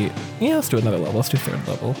a. Yeah, let's do another level. Let's do 3rd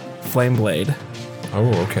level. Flame Blade. Oh,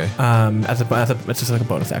 okay. It's just like a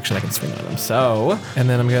bonus action. I can swing on him. So, and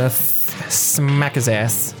then I'm gonna smack his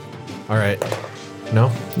ass. All right. No?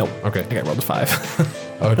 Nope. Okay. I got rolled a 5.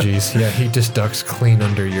 Oh, geez. Yeah, he just ducks clean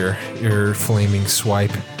under your flaming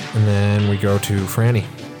swipe. And then we go to Franny.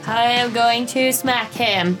 I am going to smack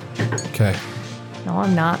him. Okay. No,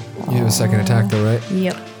 I'm not. You have a second attack, though, right?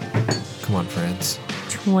 Yep. Come on, friends.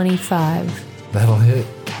 25. That'll hit.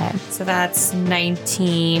 Okay. So that's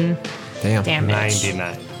 19 Damn. damage.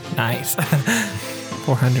 99. Nice.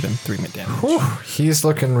 403 mid damage. Whew. He's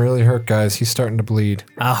looking really hurt, guys. He's starting to bleed.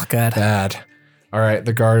 Oh, God. Bad. All right,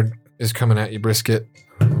 the guard is coming at you, Brisket.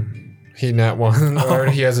 He nat 1. Or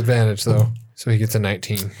he has advantage, though. So he gets a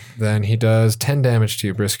 19. Then he does 10 damage to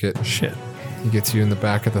you, Brisket. Shit. He gets you in the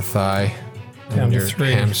back of the thigh. Down And to you're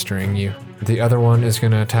 3. hamstring you. The other one is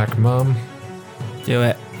going to attack Mum. Do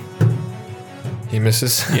it. He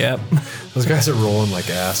misses. Yep. Those guys are rolling like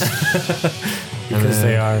ass. Because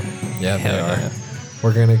they are. Yeah, they Hell are. yeah.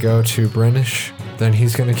 We're going to go to Brennish. Then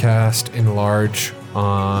he's going to cast Enlarge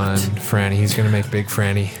on Franny. He's going to make Big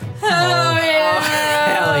Franny. Hell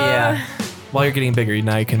yeah. While you're getting bigger,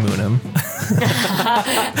 now you can moon him.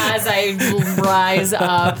 As I rise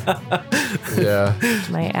up, Yeah.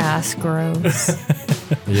 my ass grows.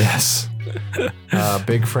 Yes.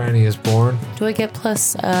 Big Franny is born. Do I get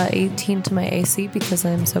plus 18 to my AC because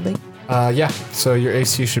I'm so big? Yeah. So your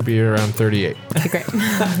AC should be around 38. Okay, great.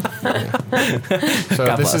 So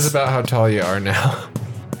God this bless. is about how tall you are now.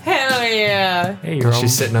 Hell yeah. Hey, you're,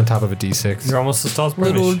 She's sitting on top of a D6. you're almost as tall as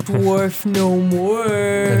Little British. dwarf no more.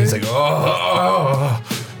 And he's like, oh.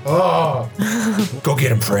 Go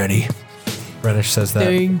get him, Franny. Brennish says that.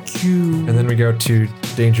 Thank you. And then we go to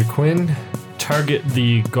Danger Quinn. Target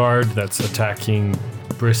the guard that's attacking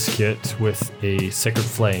Brisket with a Sacred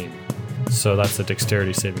Flame. So that's a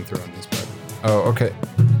dexterity saving throw on this part. Oh, okay.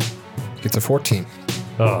 Gets a 14.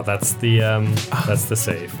 Oh, that's the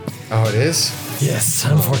save. Oh, it is? Yes,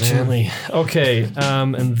 unfortunately. Okay,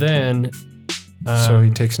 and then So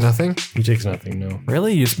he takes nothing? he takes nothing. No,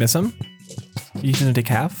 Really? You just miss him? You didn't take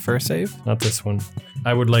half for a save? not this one.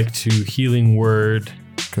 I would like to healing word.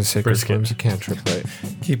 Because Sacred Brisket. Flame's a cantrip, right?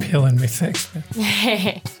 Keep healing me, thanks, man.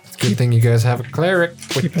 It's a good thing you guys have a cleric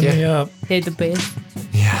with Keeping me you. up. Hey, the base.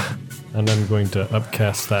 Yeah. And I'm going to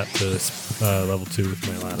upcast that to level 2 with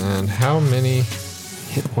my last. And how many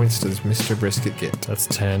hit points does Mr. Brisket get? That's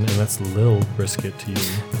 10, and that's Lil Brisket to you.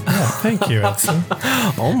 Thank you, Edson.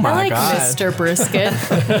 Oh my I like God. Mr. Brisket.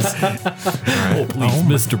 Oh,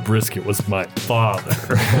 please, Mr. Brisket was my father.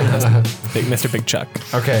 Big Mr. Big Chuck.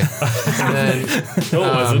 Okay. And then No,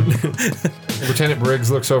 it wasn't. Lieutenant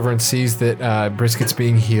Briggs looks over and sees that Brisket's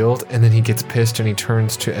being healed, and then he gets pissed and he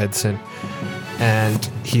turns to Edson. And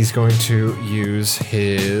he's going to use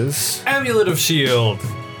his... Amulet of Shield.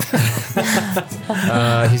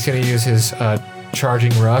 he's going to use his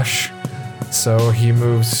charging rush. So he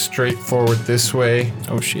moves straight forward this way.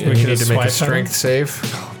 Oh shit. You get need a to make a swipe at him? strength save.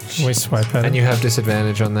 Can we swipe at And him? you have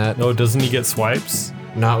disadvantage on that. No, doesn't he get swipes?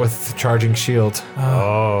 Not with charging shield.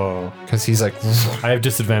 Oh. Because he's like... I have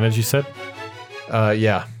disadvantage, you said?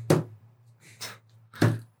 yeah.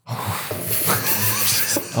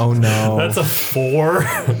 Oh no. That's a 4.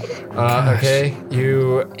 Okay,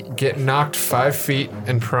 you get knocked 5 feet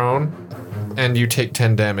and prone, and you take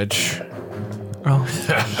 10 damage.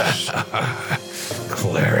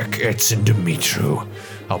 Cleric Edson Dimitru.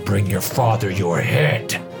 I'll bring your father your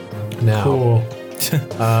head. Now, Cool.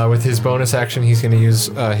 with his bonus action, he's going to use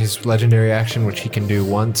his legendary action, which he can do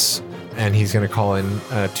once, and he's going to call in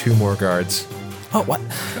 2 more guards. Oh, what?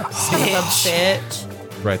 Son of a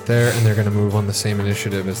bitch. Right there, and they're going to move on the same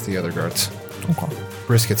initiative as the other guards. Okay.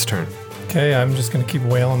 Brisket's turn. Okay, I'm just gonna keep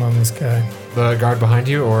wailing on this guy. The guard behind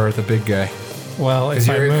you or the big guy? Well, Because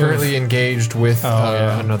if I you're move, currently engaged with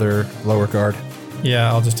yeah. another lower guard. yeah,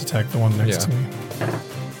 I'll just attack the one next Yeah. to me.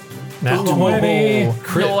 Nat 20.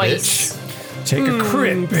 Crit, Nice. Take a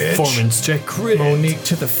crit, bitch. Performance check crit. Monique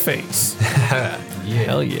to the face.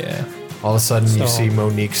 Hell yeah. All of a sudden, you So- see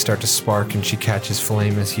Monique start to spark, and she catches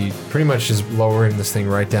flame as he pretty much is lowering this thing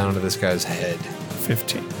right down to this guy's head.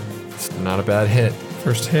 15. It's not a bad hit.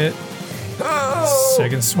 First hit.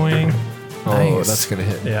 Second swing. Oh, Nice. that's gonna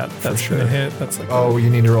hit. Yeah, that's sure. gonna hit. That's like. Oh, you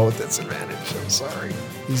need to roll with disadvantage. I'm sorry.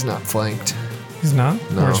 He's not flanked. He's not?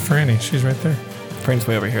 No. Where's Franny? She's right there. Frank's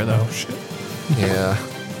way over here, though. Oh, shit. Yeah.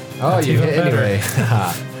 Oh, That's you even hit better. anyway.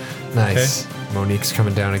 Nice. Monique's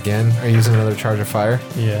coming down again. Are you using another charge of fire?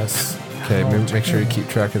 Yes. Okay, Oh, make sure you keep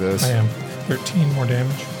track of those. I am. 13 more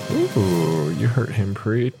damage. Ooh, you hurt him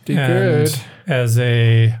pretty And good. as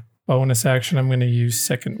a bonus action, I'm going to use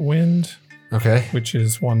Second Wind, Okay. which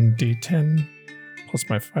is 1d10 plus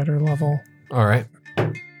my fighter level. All right.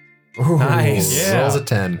 Ooh, Nice. Yeah. Rolls a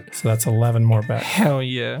 10. So that's 11 more back. Hell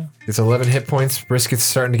yeah. It's 11 hit points. Brisket's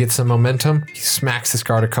starting to get some momentum. He smacks this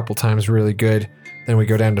guard a couple times really good. Then we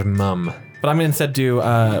go down to Mum. But I'm going to instead do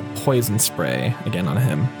poison spray again on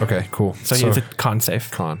him. Okay, cool. So he needs a con save.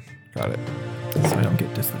 con. Got it. So I don't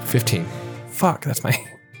get dis. 15. Fuck, that's my.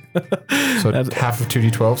 So That's- half of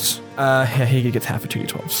 2d12s. Yeah, he gets half of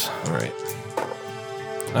 2d12s. All right.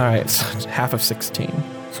 All right, so half of 16.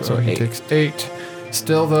 So he 8. takes 8.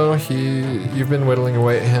 Still, though, you've been whittling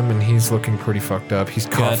away at him, and he's looking pretty fucked up. He's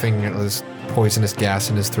coughing at this poisonous gas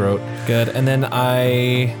in his throat. Good. And then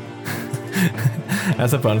I,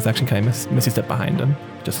 as a bonus action, can I Misty Step behind him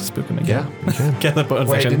just to spook him Yeah, again? you can. Get the bonus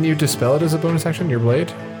Wait, action. didn't you dispel it as a bonus action, your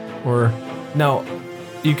blade? Or No,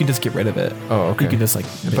 you can just get rid of it. oh, okay. You can just like.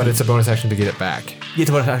 But it's a bonus action to get it back, you have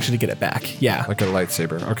to bonus action to get it back. Yeah. like a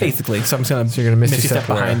lightsaber. Okay. Basically, so I'm just gonna. So you're gonna Misty Step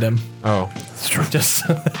where? behind him. Oh, that's true. Just.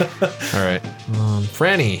 All right.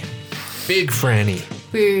 Franny, big Franny.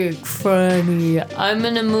 Big funny. I'm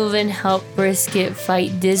gonna move and help Brisket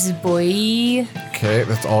fight this boy. Okay,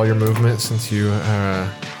 that's all your movement since you,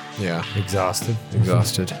 yeah, Exhausted.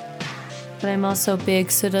 exhausted. But I'm also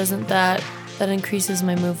big, so doesn't that increases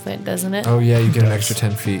my movement, doesn't it? Oh yeah, you get an extra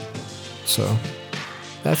 10 feet. So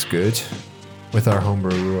that's good. With our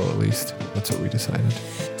homebrew rule, at least. That's what we decided.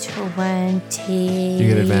 20. You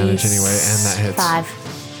get advantage anyway, and that hits.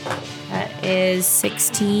 5. That is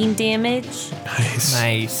 16 damage. Nice.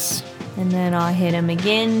 Nice. And then I'll hit him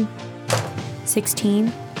again. 16.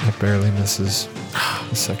 It barely misses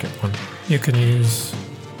the second one. You can use,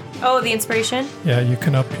 Oh, the inspiration? yeah, you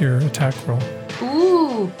can up your attack roll.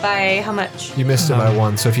 Ooh, by how much? You missed it by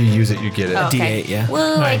 1, so if you use it, you get it. Oh, okay. D8, yeah.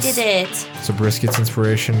 Woo, Nice. I did it. So Brisket's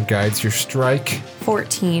inspiration guides your strike.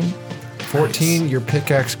 14. 14, your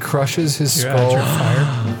pickaxe crushes his You add skull, your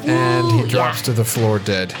fire. and he Ooh, drops yeah. to the floor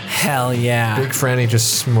dead. Hell yeah. Big Franny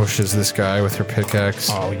just smushes this guy with her pickaxe.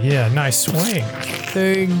 Oh, yeah, nice swing.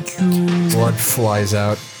 Thank you. Blood flies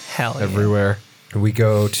out Hell yeah. everywhere. We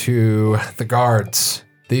go to the guards.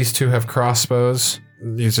 These two have crossbows.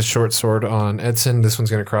 Use a short sword on Edson. This one's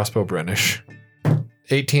going to crossbow Brennish.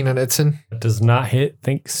 18 on Edson. Does not hit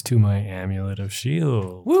thanks to my amulet of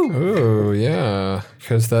shield. Oh, yeah.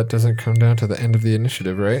 Because that doesn't come down to the end of the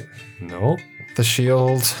initiative, right? Nope. The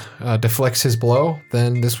shield deflects his blow.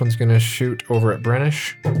 Then this one's going to shoot over at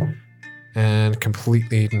Brennish and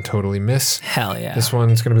completely and totally miss. Hell yeah. This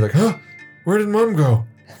one's going to be like, huh? Where did Mom go?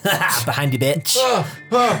 Behind you, bitch.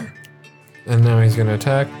 And now he's going to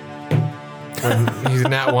attack. When he's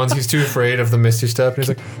nat ones, he's too afraid of the Misty Step. And he's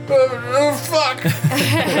like, oh fuck.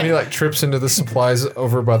 And he like trips into the supplies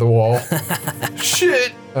over by the wall.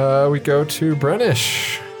 Shit. We go to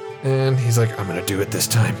Brennish. And he's like, I'm going to do it this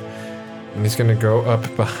time. And he's going to go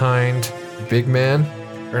up behind Big Man.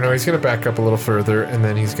 Or no, he's going to back up a little further. And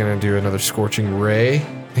then he's going to do another Scorching Ray.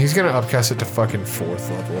 He's going to upcast it to fucking 4th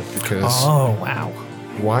level. Because Oh, wow.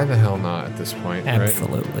 why the hell not at this point, right?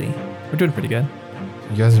 Absolutely. We're doing pretty good.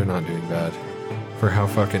 You guys are not doing bad for how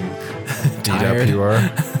fucking beat up Tired. you are.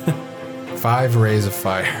 5 rays of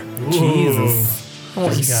fire. Jesus. You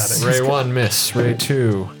got it. Ray 1, miss. Ray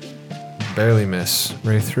 2, barely miss.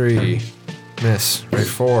 Ray 3, miss. Ray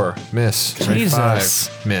 4, miss. Ray Jesus.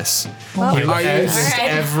 5, miss. Well, You missed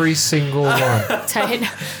Alright. every single one, Tight.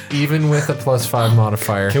 even with a +5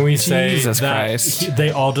 modifier. Can we say Jesus that Christ.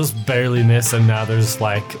 they all just barely miss, and now there's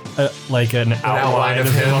like an outline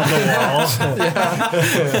of him on the wall?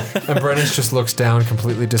 And Brennish just looks down,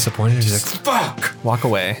 completely disappointed. He's like, "Fuck!" Walk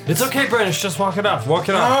away. It's okay, Brennish. Just walk it off. Walk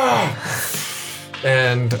it off.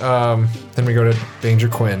 And then we go to Danger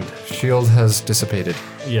Quinn. Shield has dissipated.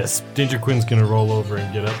 Yes, Danger Quinn's gonna roll over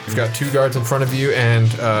and get up. You've got 2 guards in front of you and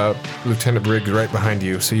Lieutenant Briggs right behind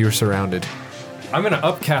you, so you're surrounded. I'm gonna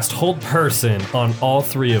upcast Hold Person on all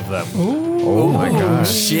 3 of them. Oh my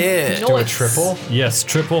gosh. Shit. Do a triple? Yes,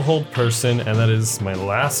 triple Hold Person, and that is my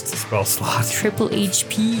last spell slot. Triple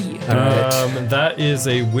HP. That is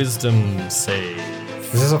a Wisdom save.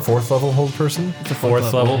 Is this a 4th level hold person?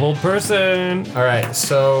 4th level Hold Person. All right,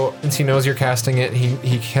 so since he knows you're casting it,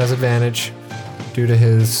 he has advantage due to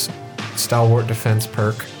his Stalwart Defense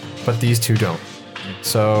perk, but these 2 don't.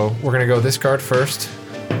 So we're gonna go this guard first.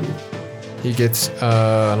 He gets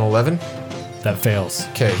an 11. That fails.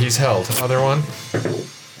 Okay, he's held. Other one.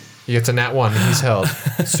 He gets a nat 1. He's held.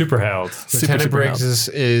 Super held. Lieutenant Briggs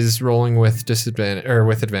is rolling with disadvantage or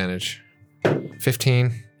with advantage.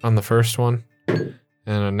 15 on the first one, and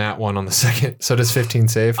a nat 1 on the second. So does 15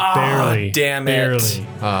 save? Barely. Damn it. Barely.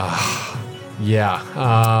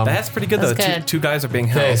 Yeah. That's pretty good though. That's good. Two guys are being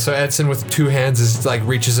held. Okay, so Edson with 2 hands is like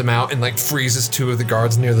reaches him out and like freezes 2 of the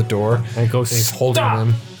guards near the door. And goes, And he's holding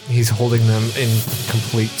them. He's holding them in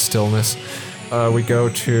complete stillness. We go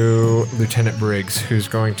to Lieutenant Briggs, who's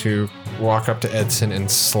going to walk up to Edson and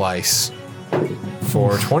slice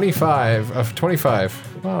for 25 of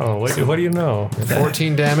 25. Oh, what do you know?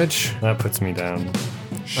 14 damage. That puts me down.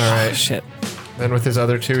 All right. Shit. Then with his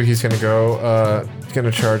other 2, he's gonna go. He's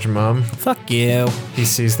gonna charge Mum. Fuck you. He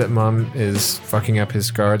sees that Mum is fucking up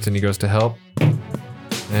his guards, and he goes to help.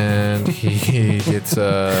 And he gets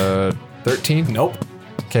 13. Nope.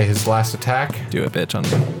 Okay, his last attack. Do it, bitch, on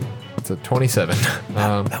me. It's a 27.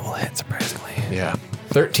 That will hit, surprisingly. Yeah.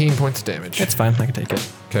 13 points of damage. It's fine. I can take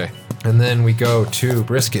it. Okay. And then we go to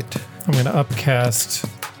Brisket. I'm going to upcast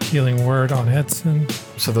Healing Word on Edson.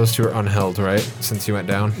 So those 2 are unheld, right? Since you went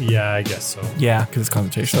down. Yeah, I guess so. Yeah, because it's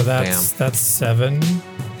concentration. So that's 7.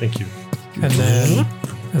 Thank you. And then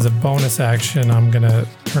as a bonus action, I'm going to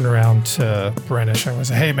turn around to Brennish. I'm going to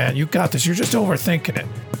say, hey, man, you got this. You're just overthinking it.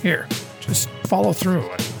 Here, just follow through.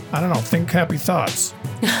 I don't know. Think happy thoughts.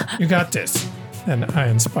 You got this. And I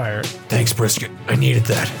inspire. Thanks, Brisket. I needed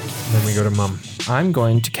that. And then we go to Mum. I'm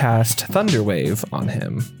going to cast Thunder Wave on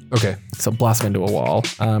him. Okay. So blast him into a wall.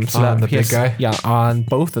 So On that the he big guy? Yeah, on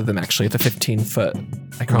both of them actually. It's a 15-foot.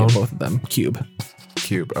 I can Cone? get both of them. Cube.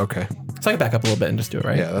 Cube. Okay. So I can back up a little bit and just do it,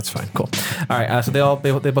 right? Yeah, that's fine. Cool. All right. So they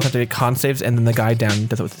both have to make con saves, and then the guy down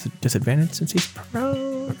does it with disadvantage since he's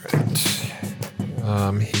prone. Right.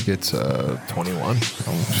 He gets 21.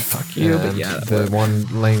 Fuck you. And But yeah. the one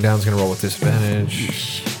laying down is going to roll with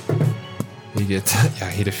disadvantage. He gets,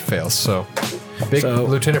 he just fails. So,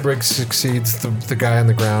 Lieutenant Briggs succeeds. The guy on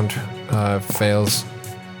the ground fails.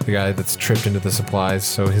 The guy that's tripped into the supplies,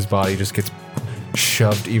 so his body just gets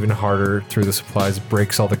shoved even harder through the supplies,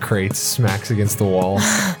 breaks all the crates, smacks against the wall.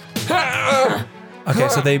 Okay,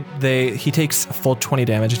 so he takes a full 20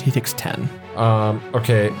 damage, and he takes 10.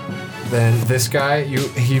 Okay. Then this guy,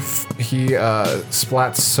 he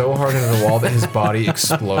splats so hard into the wall that his body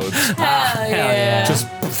explodes. Hell yeah. Just,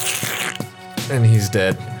 and he's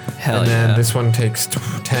dead. Hell and then yeah. this one takes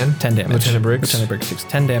 10. 10 damage. Lieutenant Briggs. Lieutenant Briggs takes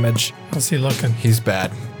 10 damage. How's he looking? He's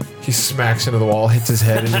bad. He smacks into the wall, hits his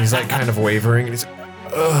head, and he's like kind of wavering. And he's,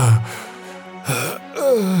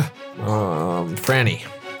 Franny.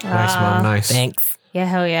 Nice, Mom. Nice. Thanks. Yeah,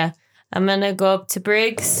 hell yeah. I'm gonna go up to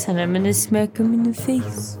Briggs and I'm gonna smack him in the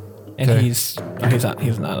face. And Okay. he's not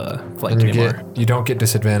a flank And anymore. you don't get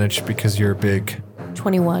disadvantage because you're big.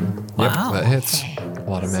 21. Wow. That hits. A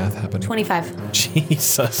lot of math happening. 25.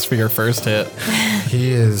 Jesus, for your first hit.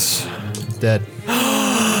 He is dead.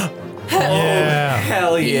 Yeah.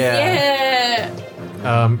 Hell Yeah.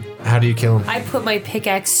 How do you kill him? I put my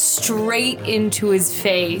pickaxe straight into his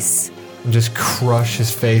face. And just crush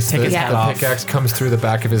his face. Take his head the off. pickaxe comes through the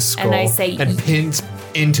back of his skull And I say, and pins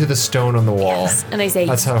into the stone on the wall. And I say,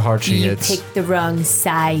 That's how hard she you hits. picked the wrong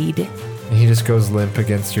side. And he just goes limp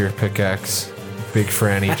against your pickaxe. Big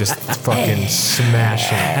Franny just fucking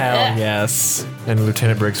smashing. Hell yes. And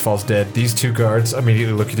Lieutenant Briggs falls dead. These 2 guards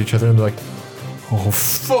immediately look at each other and they're like, oh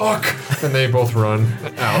fuck! And they both run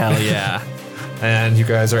out. Hell yeah. And you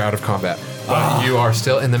guys are out of combat. But you are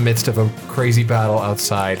still in the midst of a crazy battle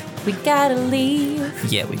outside. We gotta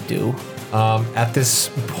leave. Yeah, we do. At this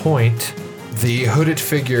point, the hooded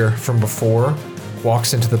figure from before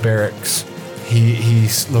walks into the barracks. He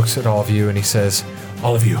looks at all of you and he says,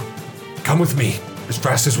 All of you, come with me as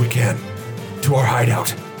fast as we can to our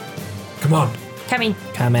hideout. Come on. Coming.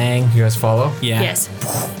 Coming. you guys follow? Yeah. Yes.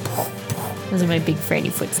 Those are my big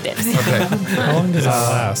Franny footsteps. Okay. How long does it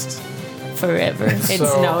last? forever.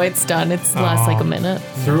 It's done. It's lasts like a minute.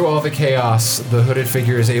 Through all the chaos, the hooded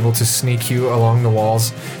figure is able to sneak you along the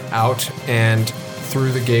walls, out and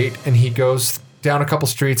through the gate, and he goes down a couple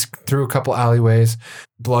streets, through a couple alleyways.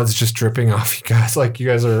 Blood's just dripping off you guys. Like, you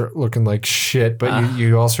guys are looking like shit, but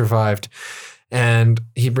you all survived. And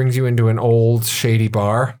he brings you into an old, shady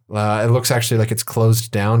bar. It looks actually like it's closed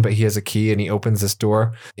down, but he has a key and he opens this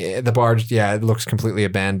door. The bar, it looks completely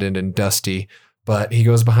abandoned and dusty, but he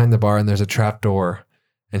goes behind the bar and there's a trap door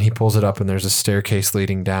and he pulls it up and there's a staircase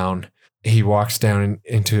leading down. He walks down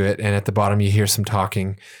into it, and at the bottom you hear some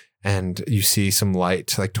talking and you see some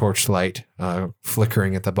light, like torch light,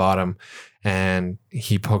 flickering at the bottom. And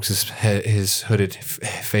he pokes his hooded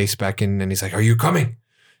face back in and he's like, "Are you coming?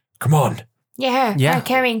 Come on." Yeah. I'm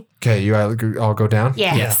coming. Okay, you all go down?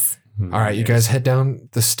 Yeah. Yes. All right, you guys head down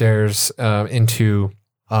the stairs into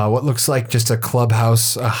what looks like just a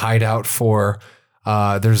clubhouse, a hideout for,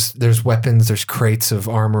 there's weapons, there's crates of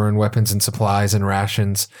armor and weapons and supplies and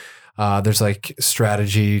rations. There's like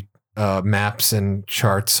strategy maps and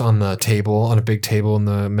charts on the table, on a big table in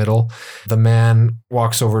the middle. The man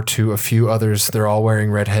walks over to a few others. They're all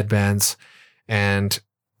wearing red headbands, and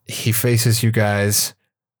he faces you guys.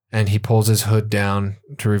 And he pulls his hood down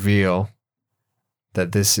to reveal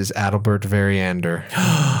that this is Adalbert Variander.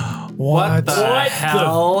 What the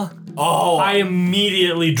hell? Oh, I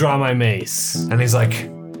immediately draw my mace. And he's like,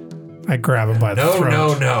 I grab him by the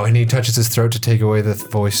throat. No. And he touches his throat to take away the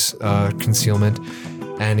voice concealment.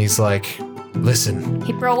 And he's like, "Listen,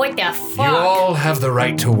 Hey, bro, what the you fuck? all have the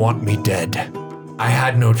right to want me dead. I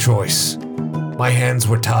had no choice. My hands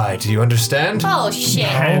were tied. Do you understand? Oh, shit.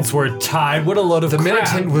 Hands were tied. What a load of The crap.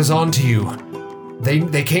 militant was on to you.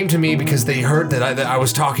 They came to me because they heard that I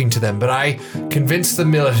was talking to them, but I convinced the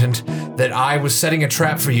militant that I was setting a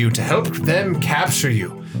trap for you to help them capture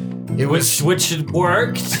you. It was Which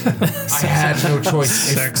worked. I had no choice.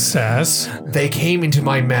 Success. They came into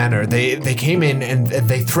my manor. They came in and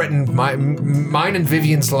they threatened mine and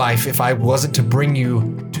Vivian's life if I wasn't to bring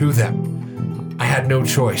you to them. I had no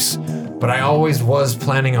choice. But I always was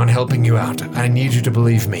planning on helping you out. I need you to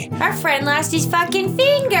believe me. Our friend lost his fucking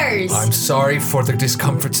fingers. I'm sorry for the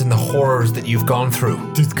discomforts and the horrors that you've gone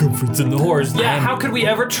through. Discomforts and the horrors. Yeah, how could we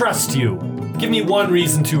ever trust you? Give me one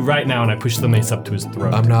reason to right now, and I push the mace up to his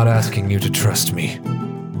throat. I'm not asking you to trust me.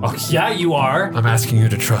 Oh, yeah, you are. I'm asking you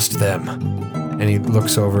to trust them. And he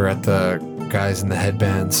looks over at the guys in the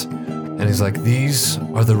headbands, and he's like, "These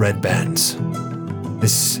are the Red Bands.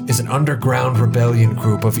 This is an underground rebellion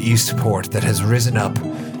group of Eastport that has risen up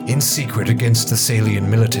in secret against the Salian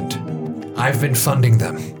militant. I've been funding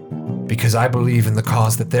them because I believe in the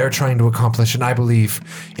cause that they're trying to accomplish, and I believe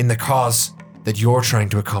in the cause that you're trying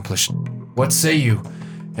to accomplish. What say you?"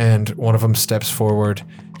 And one of them steps forward.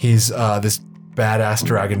 He's this badass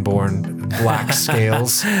dragonborn, black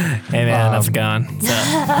scales. Hey man, how's it going?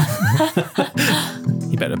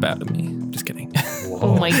 You better bow to me. Just kidding.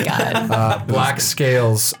 Oh my god. Black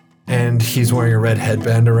scales, and he's wearing a red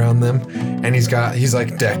headband around them, and he's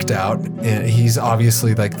like decked out, and he's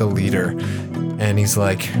obviously like the leader, and he's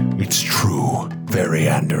like, It's true.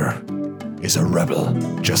 Variander is a rebel,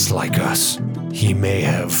 just like us. He may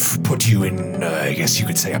have put you in, I guess you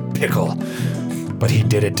could say, a pickle, but he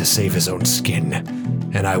did it to save his own skin,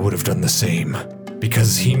 and I would have done the same,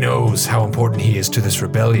 because he knows how important he is to this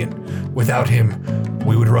rebellion. Without him,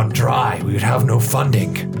 we would run dry. We would have no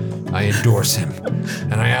funding. I endorse him,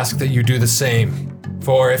 and I ask that you do the same.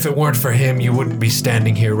 For if it weren't for him, you wouldn't be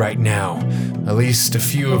standing here right now. At least a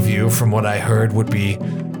few of you, from what I heard, would be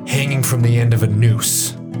hanging from the end of a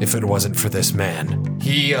noose if it wasn't for this man.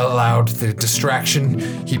 He allowed the distraction.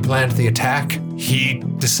 He planned the attack. He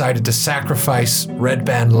decided to sacrifice Red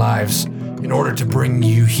Band lives in order to bring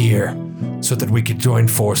you here so that we could join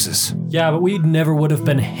forces. Yeah, but we never would have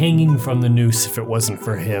been hanging from the noose if it wasn't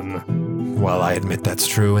for him. Well, I admit that's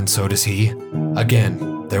true, and so does he.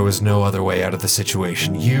 Again, there was no other way out of the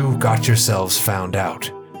situation. You got yourselves found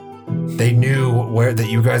out. They knew that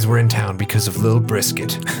you guys were in town because of Lil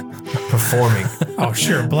Brisket performing. Oh,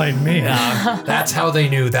 sure, blame me. That's how they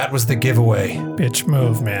knew. That was the giveaway. Bitch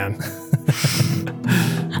move, man.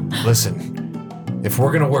 Listen, if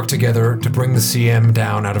we're going to work together to bring the CM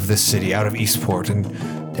down out of this city, out of Eastport,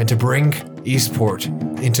 and to bring Eastport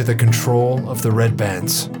into the control of the Red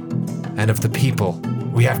Bands and of the people,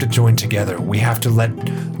 we have to join together. We have to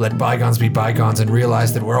let bygones be bygones and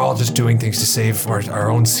realize that we're all just doing things to save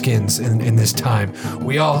our own skins in this time.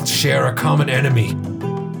 We all share a common enemy.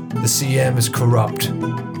 The CM is corrupt.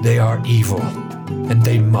 They are evil. And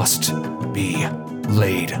they must be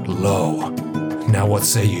laid low. Now what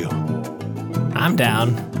say you? I'm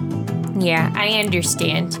down. Yeah, I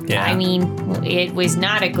understand. Yeah. I mean, it was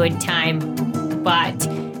not a good time, but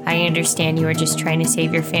I understand you were just trying to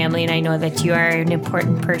save your family, and I know that you are an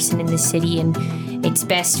important person in the city, and it's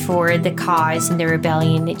best for the cause and the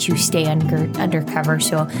rebellion that you stay undercover.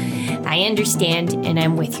 So I understand, and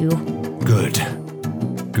I'm with you. Good.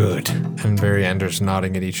 And Variander's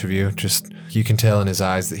nodding at each of you. Just, you can tell in his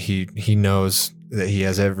eyes that he knows that he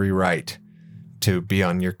has every right to be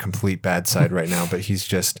on your complete bad side right now, but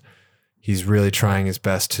he's really trying his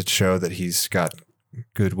best to show that he's got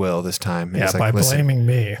goodwill this time. Yeah, He's by "Listen, blaming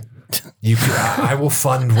me. I will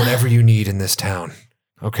fund whatever you need in this town,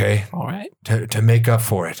 okay? All right. To make up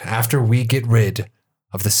for it. After we get rid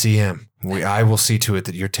of the CM, I will see to it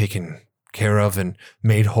that you're taken care of and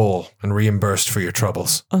made whole and reimbursed for your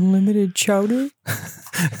troubles. Unlimited chowder?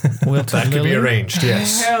 Wilted That could be Lily? arranged,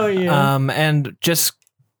 yes. Hell yeah. And just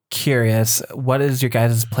curious, what is your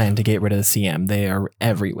guys' plan to get rid of the CM? They are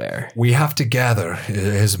everywhere. We have to gather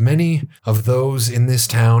as many of those in this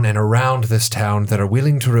town and around this town that are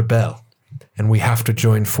willing to rebel. And we have to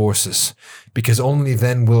join forces, because only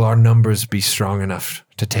then will our numbers be strong enough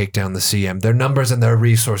to take down the CM. Their numbers and their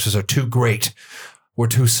resources are too great. We're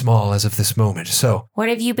too small as of this moment. So What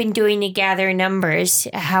have you been doing to gather numbers?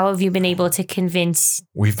 How have you been able to convince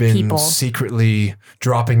we've been people? secretly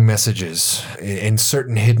dropping messages in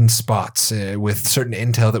certain hidden spots with certain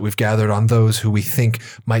intel that we've gathered on those who we think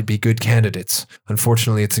might be good candidates.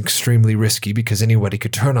 Unfortunately, it's extremely risky because anybody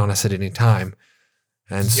could turn on us at any time.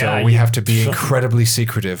 And so Yeah, we you- have to be incredibly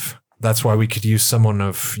secretive. That's why we could use someone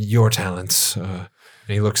of your talents. And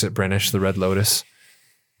he looks at Brennish, the Red Lotus,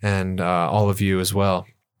 and all of you as well.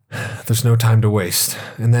 There's no time to waste.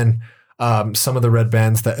 And then some of the red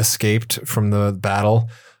bands that escaped from the battle,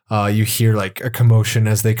 you hear like a commotion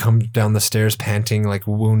as they come down the stairs, panting, like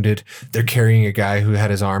wounded. They're carrying a guy who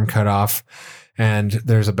had his arm cut off, and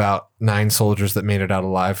there's about 9 soldiers that made it out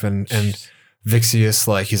alive. And Vixius,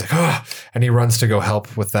 like, he's like, oh, and he runs to go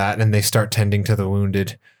help with that, and they start tending to the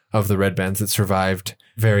wounded of the red bands that survived.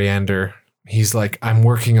 Variander, he's like, I'm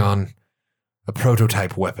working on a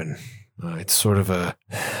prototype weapon. It's sort of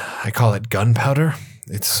I call it gunpowder.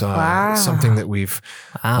 It's something that we've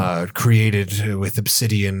created with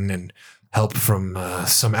obsidian and help from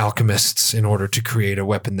some alchemists in order to create a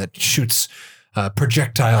weapon that shoots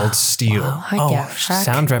projectile steel. What the fuck?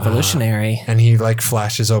 Sounds revolutionary. And he like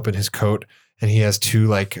flashes open his coat, and he has 2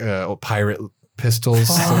 like pirate pistols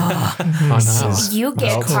on his You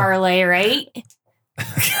get parlay, right?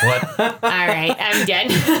 what? All right, I'm done.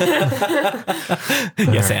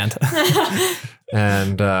 Yes, and.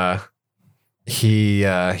 And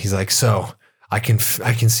he's like, so I can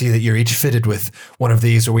see that you're each fitted with one of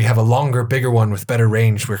these, or we have a longer, bigger one with better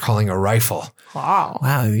range. We're calling a rifle.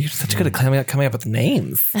 Wow, you're such good at coming up with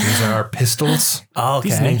names. These are our pistols. Oh, okay.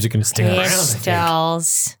 These names are going to stick around. I think.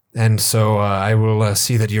 Pistols. And so I will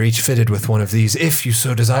see that you're each fitted with one of these if you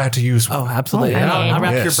so desire to use one. Oh, absolutely. Oh, And yeah. I'll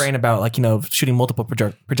wrap your Yes. brain about shooting multiple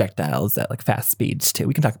projectiles at like fast speeds too.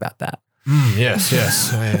 We can talk about that. Yes.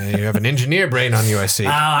 You have an engineer brain on you, I see. Oh,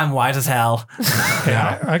 I'm wise as hell.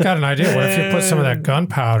 Yeah, I got an idea. What if you put some of that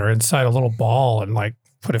gunpowder inside a little ball and like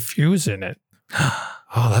put a fuse in it?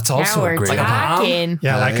 Oh, that's also Now a we're great idea. talking.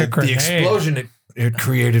 Yeah, like a grenade. The explosion it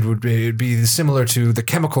created would be similar to the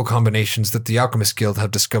chemical combinations that the Alchemist Guild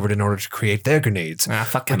have discovered in order to create their grenades.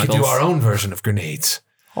 Fuck We could chemicals. do our own version of grenades.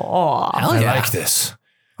 Oh, Hell I yeah. like this.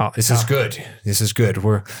 Oh, This is good. This is good.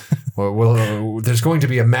 There's going to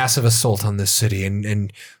be a massive assault on this city,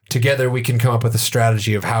 and together we can come up with a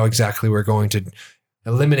strategy of how exactly we're going to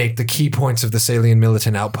eliminate the key points of the Salian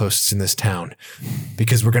militant outposts in this town,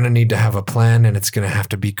 because we're going to need to have a plan, and it's going to have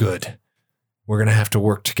to be good. We're going to have to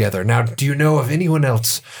work together. Now, do you know of anyone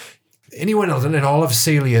else in all of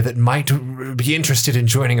Salia that might be interested in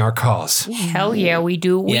joining our cause? hell yeah, we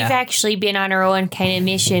do. We've Yeah. actually been on our own kind of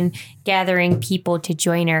mission, gathering people to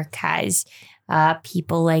join our cause.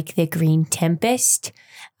 People like the Green Tempest.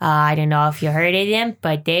 I don't know if you heard of them,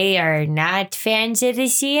 but they are not fans of the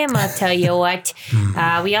CM. I'll tell you what.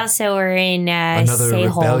 We also are in Another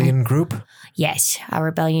Seyholm. rebellion group? Yes, a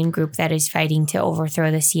rebellion group that is fighting to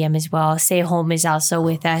overthrow the CM as well. Seyholm is also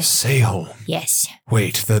with us. Seyholm. Yes.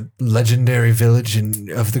 Wait, the legendary village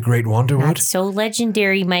of the Great Not Wanderwood? so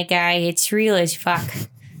legendary, my guy. It's real as fuck.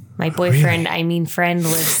 My boyfriend, friend,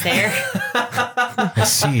 lives there. I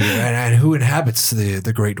see. And who inhabits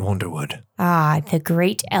the Great Wanderwood? Ah, the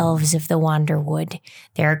great elves of the Wanderwood.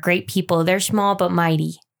 They're great people. They're small but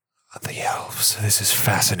mighty. The elves. This is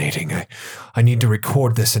fascinating. I need to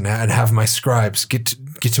record this and have my scribes get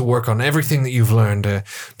to work on everything that you've learned.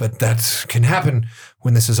 But that can happen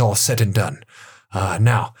when this is all said and done.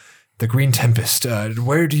 Now, the Green Tempest.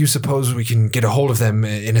 Where do you suppose we can get a hold of them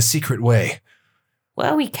in a secret way?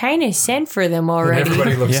 Well, we kind of sent for them And already.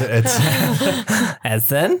 everybody looks at Edson. As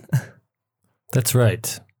then? That's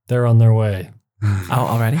right. They're on their way. Oh,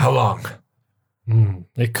 already? How long?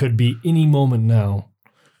 It could be any moment now.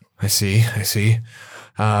 I see.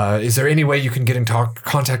 Is there any way you can get in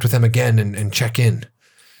contact with them again and check in?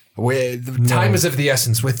 Time is of the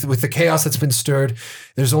essence. With the chaos that's been stirred,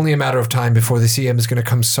 there's only a matter of time before the CM is going to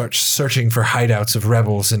come searching for hideouts of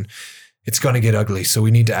rebels, and it's going to get ugly, so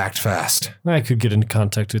we need to act fast. I could get in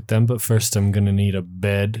contact with them, but first I'm going to need a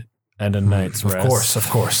bed and a night's rest. Of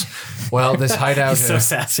course. Well, this hideout So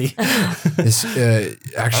sassy. is I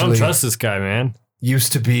actually don't trust this guy, man.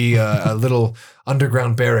 used to be a little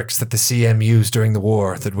underground barracks that the CM used during the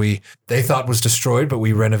war that they thought was destroyed, but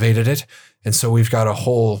we renovated it. And so we've got a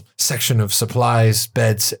whole section of supplies,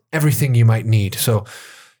 beds, everything you might need. So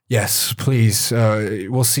yes, please,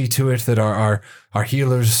 we'll see to it that our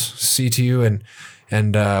healers see to you,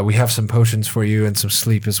 and we have some potions for you and some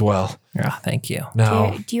sleep as well. Oh, thank you.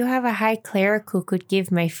 Now, Do you have a high cleric who could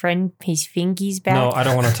give my friend his fingies back? No, I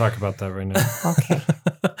don't want to talk about that right now. Okay.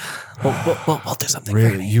 We'll do something.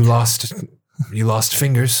 really, you lost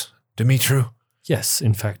fingers, Dimitru? Yes,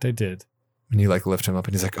 in fact, I did. And you lift him up,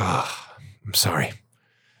 and he's like, I'm sorry.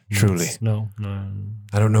 Truly. No.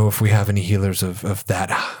 I don't know if we have any healers of that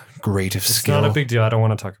great of It's skill. not a big deal. I don't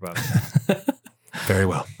want to talk about it. Very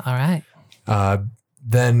well. All right.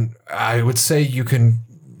 Then I would say you can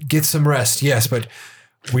get some rest, yes, but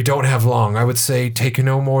we don't have long. I would say take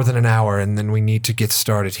no more than an hour, and then we need to get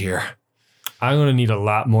started here. I'm going to need a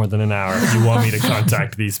lot more than an hour if you want me to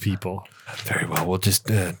contact these people. Very well. We'll just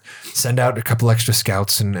send out a couple extra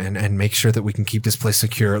scouts and make sure that we can keep this place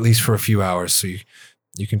secure, at least for a few hours, so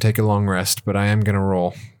you can take a long rest, but I am going to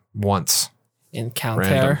roll once. Encounter.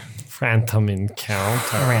 Random. Phantom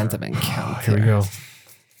encounter. Random encounter. Here we go.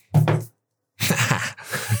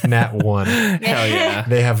 Nat 1. Hell yeah.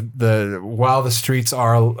 They have while the streets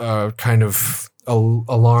are kind of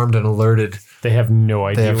alarmed and alerted, They have no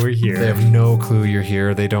they idea have, we're here. they have no clue you're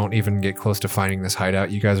here. They don't even get close to finding this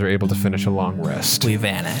hideout. You guys are able to finish a long rest. We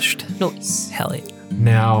vanished. Nice. Hell yeah.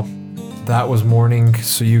 Now, that was morning,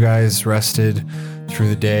 so you guys rested through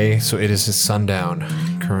the day. So it is sundown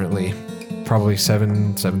currently, probably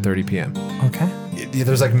 7:30 p.m. Okay.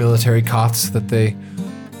 There's military cots that they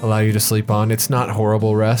allow you to sleep on. It's not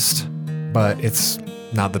horrible rest, but it's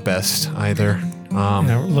not the best either. A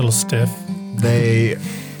little stiff.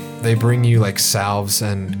 They bring you salves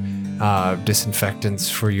and disinfectants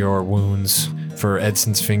for your wounds. For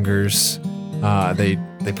Edson's fingers, they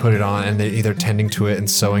put it on, and they're either tending to it and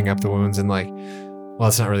sewing up the wounds and well,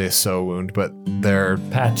 it's not really a sew wound, but they're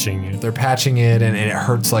patching it. They're patching it, and it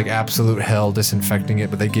hurts like absolute hell disinfecting it,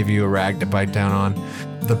 but they give you a rag to bite down on.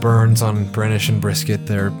 The burns on Brennish and Brisket,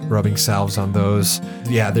 they're rubbing salves on those.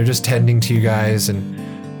 Yeah, they're just tending to you guys and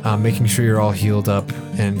making sure you're all healed up,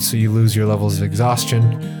 and so you lose your levels of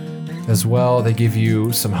exhaustion as well. They give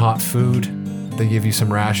you some hot food. They give you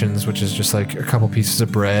some rations, which is just a couple pieces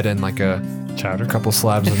of bread and a couple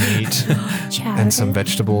slabs of meat and some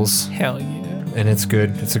vegetables. Hell yeah. And it's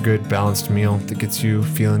good. It's a good balanced meal that gets you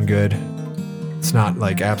feeling good. It's not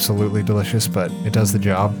absolutely delicious, but it does the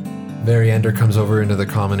job. Variander comes over into the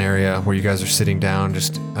common area where you guys are sitting down,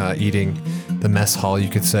 just eating the mess hall, you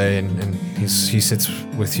could say, and he sits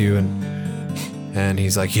with you and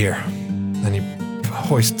he's like, here. And he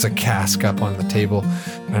hoists a cask up on the table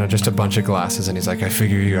and just a bunch of glasses, and he's like, I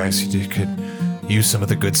figure you guys could use some of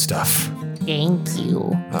the good stuff. Thank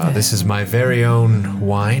you. This is my very own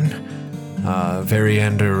wine,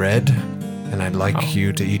 Variander Red, and I'd like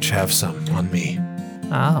you to each have some on me.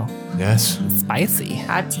 Oh, Yes? spicy.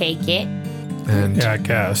 I'll take it. And Yeah, I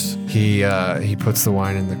guess. he puts the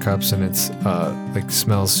wine in the cups, and it's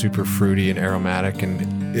smells super fruity and aromatic,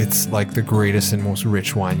 and it's the greatest and most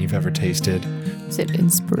rich wine you've ever tasted. Is it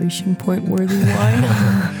inspiration point worthy wine?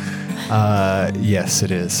 Yes, it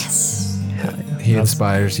is. He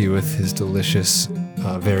inspires you with his delicious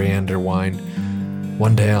Variander wine.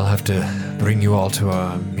 One day I'll have to bring you all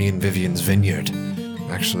to me and Vivian's vineyard.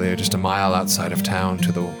 Actually, just a mile outside of town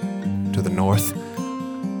to the north.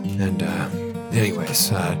 And anyways,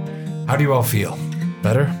 how do you all feel?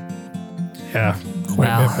 Better? Yeah, quite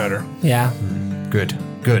a bit better. Yeah.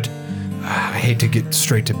 Good. I hate to get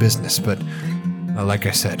straight to business, but like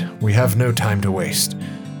I said, we have no time to waste.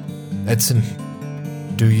 Edson,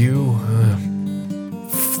 do you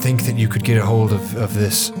think that you could get a hold of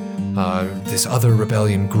this other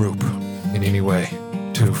rebellion group in any way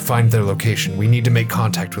to find their location? We need to make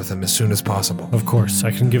contact with them as soon as possible. Of course,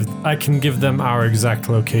 I can give them our exact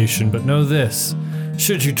location, but know this.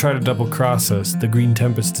 Should you try to double cross us, the Green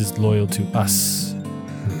Tempest is loyal to us.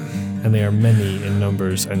 And they are many in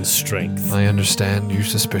numbers and strength. I understand your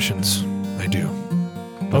suspicions. I do.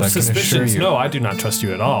 But I can assure Suspicions? you, No, I do not trust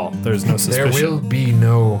you at all. There's no suspicion. there will be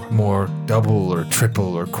no more double or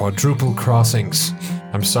triple or quadruple crossings.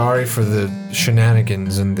 I'm sorry for the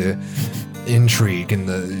shenanigans and the intrigue and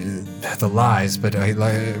the lies, but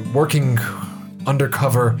working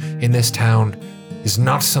undercover in this town is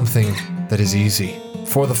not something that is easy.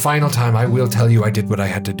 For the final time, I will tell you I did what I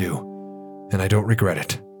had to do, and I don't regret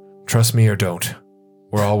it. Trust me or don't.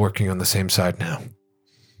 We're all working on the same side now.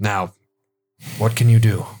 Now, what can you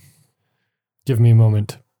do? Give me a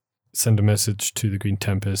moment. Send a message to the Green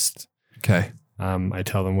Tempest. Okay. I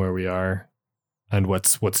tell them where we are and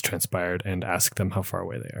what's transpired and ask them how far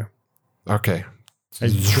away they are. Okay.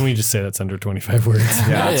 Can we just say that's under 25 words?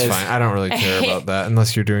 Yeah, that's fine. I don't really care about that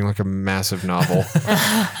unless you're doing like a massive novel.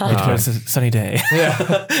 It's a sunny day.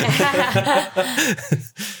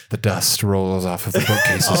 The dust rolls off of the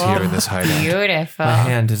bookcases here in this hideout. Beautiful. My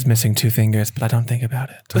hand is missing 2 fingers, but I don't think about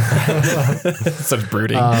it. Such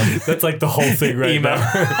brooding. That's like the whole thing right now.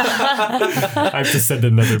 I have to send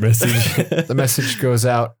another message. The message goes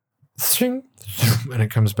out, and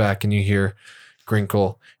it comes back, and you hear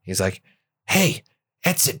Grinkle. He's like, "Hey,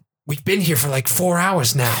 Edson, we've been here for like 4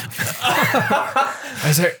 hours now.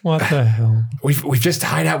 Is there, What the hell? we've just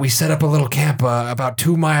hide out. We set up a little camp about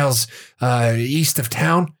 2 miles east of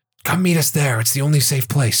town. Come meet us there. It's the only safe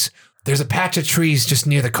place. There's a patch of trees just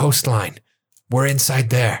near the coastline. We're inside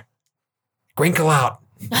there. Grinkle out."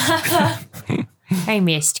 I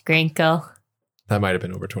missed Grinkle. That might have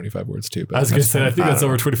been over 25 words too. But I was going to that's say, I fine. think that's don't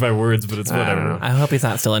over 25 words, but it's I don't whatever. know. I hope he's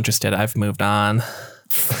not still interested. I've moved on.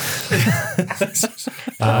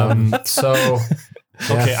 So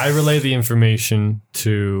Okay, I relay the information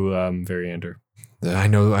to Variander. I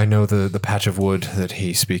know the patch of wood that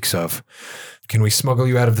he speaks of. Can we smuggle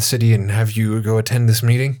you out of the city and have you go attend this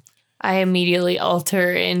meeting? I immediately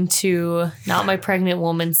alter into not my pregnant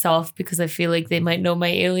woman self because I feel like they might know my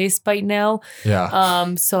alias by now.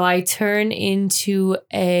 Yeah. So I turn into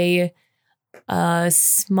a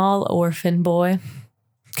small orphan boy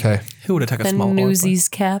Okay. Who would have took a with a small Newsies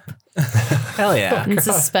cap Hell yeah. and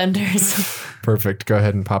suspenders. Perfect. Go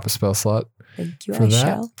ahead and pop a spell slot. Thank you, For I that?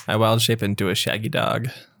 shall. I wild shape into a shaggy dog.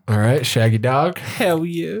 All right, Shaggy Dog. Hell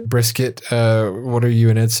yeah. Brisket, what are you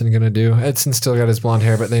and Edson going to do? Edson's still got his blonde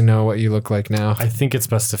hair, but they know what you look like now. I think it's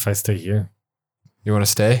best if I stay here. You want to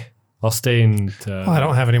stay? I'll stay in. Well, I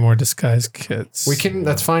don't have any more disguise kits. We can,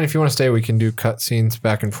 that's fine. If you want to stay, we can do cut scenes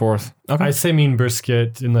back and forth. I say Mean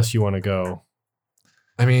Brisket unless you want to go.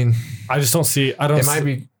 I mean, I just don't see. I don't. it might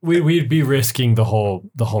be, We'd be risking the whole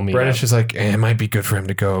meetup. British is like, it might be good for him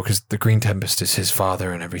to go because the Green Tempest is his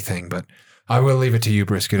father and everything, but I will leave it to you,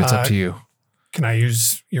 Brisket. It's up to you. Can I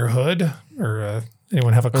use your hood? Or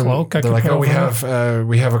anyone have a cloak? I They're could like, put oh, we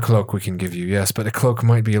over? have a cloak we can give you. Yes, but a cloak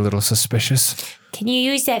might be a little suspicious. Can you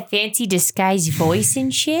use that fancy disguise voice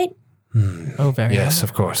and shit? Oh, very Yes,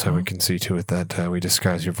 of course. We can see to it that we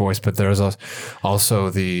disguise your voice, but there's also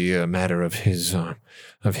the matter of his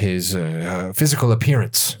physical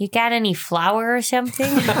appearance. You got any flour or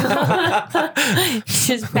something?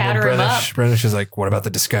 Just batter him up. Brennish is like, what about the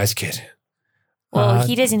disguise kit? Well,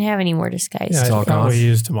 he doesn't have any more disguise. Yeah, all I probably gone.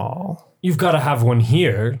 used them all. You've got to have one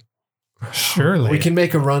here. Surely. We can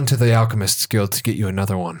make a run to the Alchemist's Guild to get you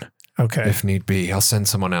another one, Okay. if need be. I'll send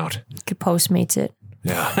someone out. Could Postmates it.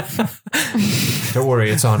 Yeah. Don't worry,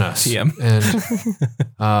 it's on us. TM. And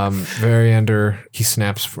Variander, he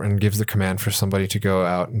snaps and gives the command for somebody to go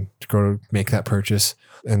out and to go make that purchase.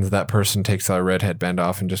 And that person takes our red headband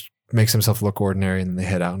off and just makes himself look ordinary, and then they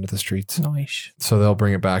head out into the streets. Nice. So they'll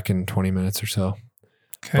bring it back in 20 minutes or so.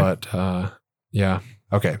 Okay. But yeah.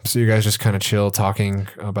 Okay. So you guys just kind of chill talking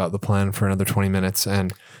about the plan for another 20 minutes.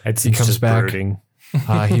 And It's He comes just back. brooding.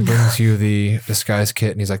 he brings you the disguise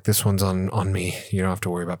kit, and he's like, this one's on me. You don't have to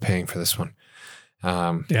worry about paying for this one.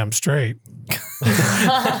 Damn straight.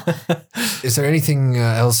 Is there anything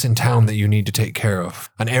else in town that you need to take care of?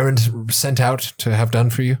 An errand sent out to have done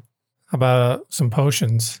for you? How about some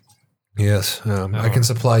potions? Yes. I can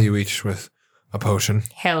supply you each with a potion,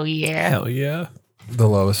 Hell yeah. Hell yeah. the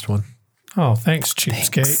lowest one. Oh, thanks,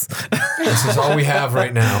 cheapskate. This is all we have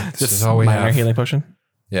right now. This is all we Minor have. healing potion.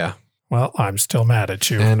 Yeah. Well, I'm still mad at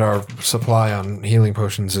you. And our supply on healing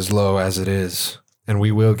potions is low as it is. And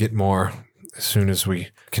we will get more as soon as we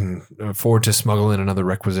can afford to smuggle in another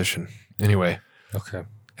requisition. Anyway. Okay.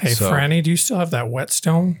 Hey, so- Franny, do you still have that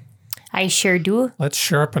whetstone? I sure do. Let's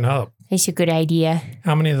sharpen up. It's a good idea.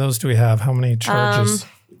 How many of those do we have? How many charges?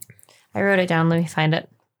 I wrote it down. Let me find it.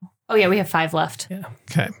 Oh, yeah, we have 5 left.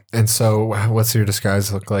 Okay. And so, what's your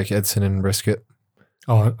disguise look like, Edson and Brisket?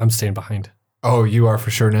 Oh, I'm staying behind. Oh, you are for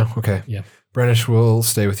sure now? Okay. Yeah. Brennish will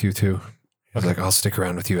stay with you too. I was like, I'll stick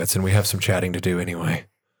around with you, Edson. We have some chatting to do anyway.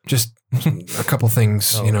 Just a couple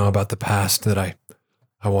things, about the past that I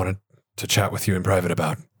wanted to chat with you in private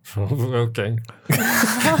about. Okay.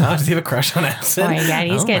 Does he have a crush on Edson? Oh my god,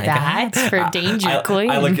 he's got the hats for Danger Queen.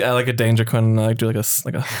 I like a Danger Queen. I do like a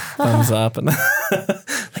thumbs up and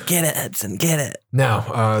get it, Edson, get it.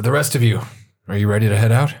 Now, the rest of you, are you ready to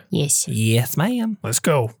head out? Yes. Yes, ma'am. Let's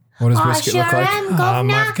go. What does Brisket look like?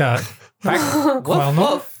 I've got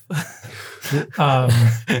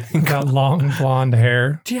got long blonde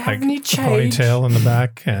hair. Do you have like any a change? ponytail in the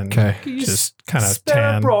back and Okay. just kind of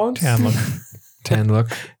spare bronze? tan look. Tan look.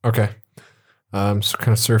 Okay. So kind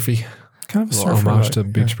of surfy. Kind of a A little surfer homage look.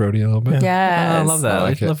 to Beach Brody a little bit. Yes. I love that. I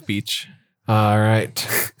like I it. love beach. All right.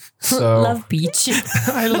 So Love beach.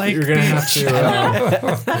 I like you're gonna have beach. to.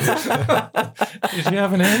 Did you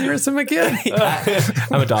have an aneurysm again?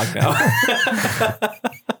 I'm a dog now.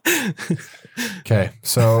 Okay,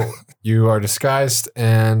 so you are disguised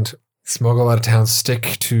and smuggle out of town.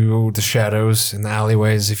 Stick to the shadows in the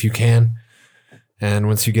alleyways if you can. And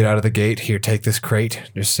once you get out of the gate, here, take this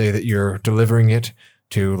crate. Just say that you're delivering it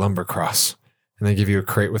to Lumbercross. And they give you a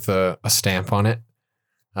crate with a stamp on it.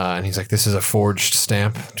 And he's like, this is a forged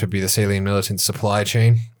stamp to be the Salian militant supply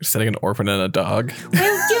chain. Setting an orphan and a dog.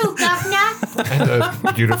 Will do, governor. And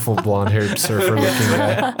a beautiful blonde-haired surfer-looking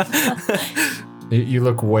guy. You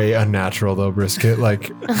look way unnatural, though, Brisket, like,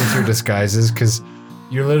 with your disguises, because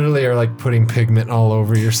you literally are, like, putting pigment all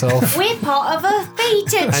over yourself. We're part of a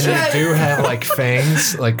beta And you troop. do have, like,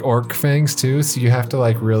 fangs, like orc fangs, too, so you have to,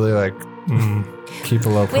 like, really, like, keep a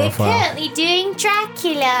low We're profile. currently doing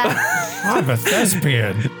Dracula. I'm a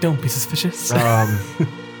thespian. Don't be suspicious. And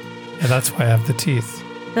that's why I have the teeth.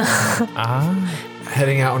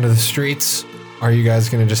 Heading out into the streets, are you guys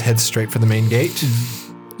going to just head straight for the main gate?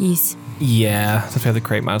 Yes. Yeah, since we have the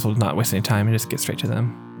crate, might as well not waste any time and just get straight to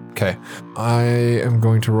them. Okay. I am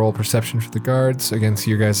going to roll perception for the guards against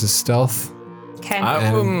your guys' stealth. Okay.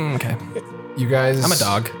 Okay. You guys... I'm a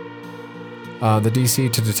dog. The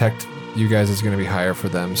DC to detect you guys is going to be higher for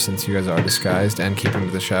them since you guys are disguised and keeping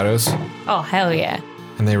to the shadows. Oh, hell yeah.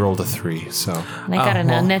 And they rolled a 3, so... And I got an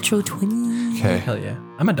well. unnatural 20. Okay. Hell yeah.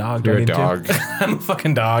 I'm a dog. You're do I a need to? dog. I'm a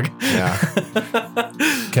fucking dog. Yeah.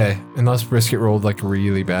 Okay. Unless Brisket rolled, like,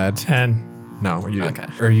 really bad. 10. No, you Okay.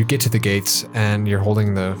 Or you get to the gates and you're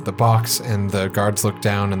holding the box and the guards look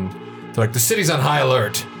down and they're like, the city's on high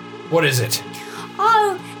alert. What is it?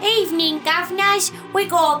 Oh, evening, governors. We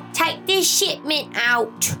gotta take this shipment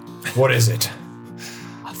out. What is it?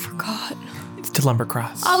 I forgot. It's to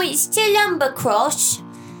Lumbercross. Oh, it's to Lumbercross.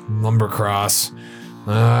 Lumbercross.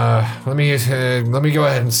 Let me go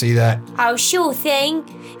ahead and see that. Oh, sure thing.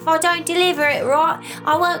 If I don't deliver it right,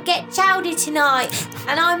 I won't get chowder tonight,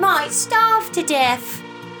 and I might starve to death.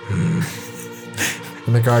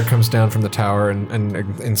 And the guard comes down from the tower and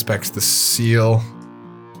inspects the seal.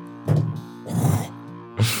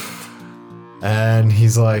 And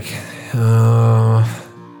he's like,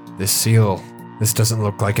 this seal, this doesn't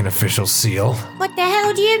look like an official seal. What the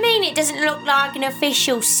hell do you mean it doesn't look like an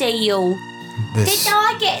official seal? This, Did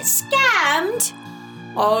I get scammed?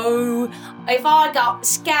 Oh, if I got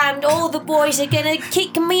scammed, all the boys are gonna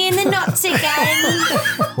kick me in the nuts again.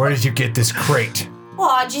 where did you get this crate? Well,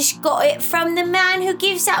 I just got it from the man who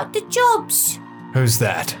gives out the jobs. Who's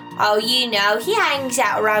that? Oh, you know, he hangs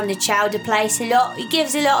out around the chowder place a lot. He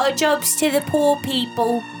gives a lot of jobs to the poor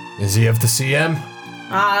people. Is he of the CM?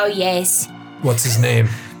 Oh, yes. What's his name?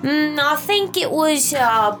 I think it was,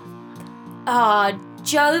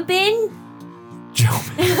 Jobin?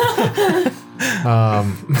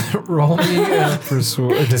 Roll me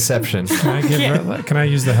a deception. Can I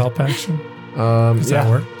use the help action? Does that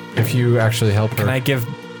work? If you actually help her. Can I give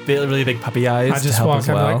really big puppy eyes I to just help walk as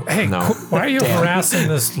up well? like, hey, No. why are you harassing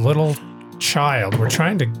this little child? We're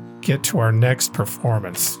trying to get to our next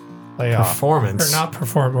performance. Lay off. Performance? Or not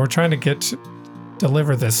perform. We're trying to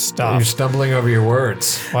deliver this You're stuff. stumbling over your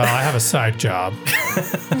words. Well, I have a side job.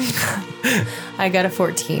 I got a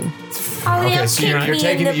 14. Oh, Okay, he'll so kick you're me in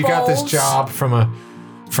taking the you got this balls. job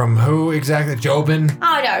from who exactly? Jobin?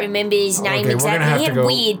 I don't remember his name Okay, we're gonna exactly. have He to had go-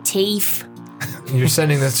 weird teeth. You're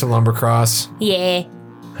sending this to Lumbercross. Yeah.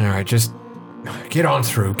 All right, just get on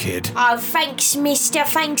through, kid. Oh, thanks, mister.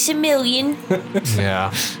 Thanks a million.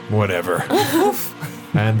 Yeah, whatever.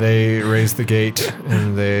 And they raise the gate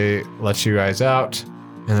and they let you guys out.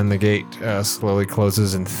 And then the gate slowly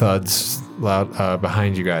closes and thuds loud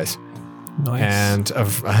behind you guys. Nice. And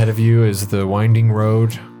ahead of you is the winding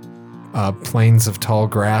road plains of tall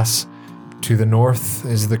grass. To the north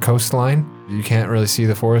is the coastline. You can't really see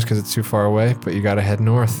the forest because it's too far away, but you got to head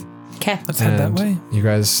north. Okay. Let's head that And way. You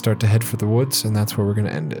guys start to head for the woods, and that's where we're going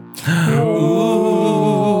to end it.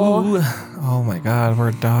 Oh my god,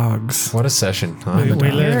 we're dogs. What a session, huh? We You're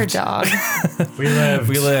a lived. dog. We lived.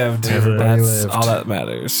 We lived. Everybody That's lived. all that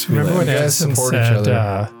matters. We Remember when You guys Edson support each said,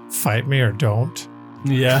 other. fight me or don't?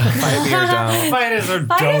 Yeah. Fight me or don't. Fighters are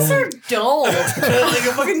Fight us or don't. Like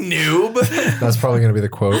a fucking noob. That's probably going to be the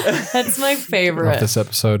quote That's my of favorite. this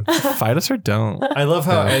episode. Fight us or don't. I love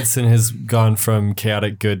how Edson has gone from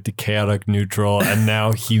chaotic good to chaotic neutral, and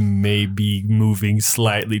now he may be moving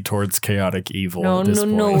slightly towards chaotic evil. No, at this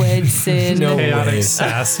no, point. Edson. No Chaotic way.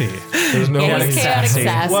 sassy. There's no Yeah, way. he's chaotic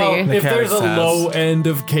sassy. Well, if chaotic there's a sass. low end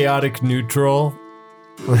of chaotic neutral,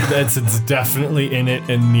 Edson's definitely in it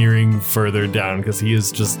and nearing further down because he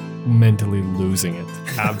is just mentally losing it.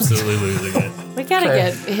 Absolutely losing it. We gotta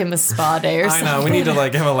get him a spa day or I something. know. We need to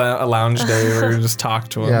like have a lounge day where we just talk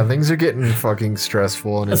to him. Yeah, things are getting fucking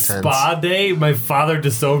stressful and A intense. spa day? My father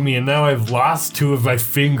disowned me and now I've lost 2 of my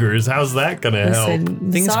fingers. How's that gonna help?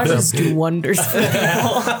 Listen, Things massages better- do wonders for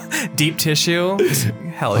people. Deep tissue.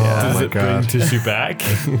 Hell yeah. Does my it bring God. tissue back?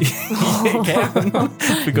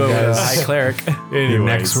 We go You with guys- high cleric. Your Anyways.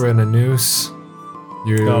 necks were in a noose.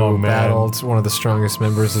 You Oh, man. battled one of the strongest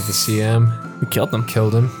members of the CM, We killed them.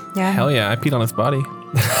 killed him, Yeah. Hell yeah. I peed on his body.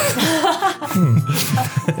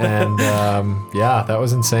 and yeah, that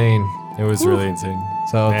was insane. It was really insane.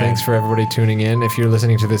 So Man. thanks for everybody tuning in. If you're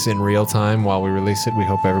listening to this in real time while we release it, we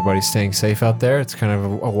hope everybody's staying safe out there. It's kind of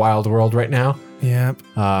a wild world right now. Yep.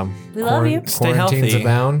 We love you. Stay Quarantines healthy.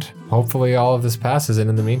 abound. Hopefully, all of this passes, and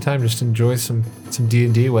in the meantime, just enjoy some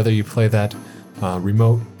D&D, whether you play that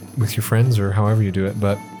remote with your friends or however you do it.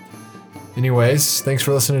 But anyways, thanks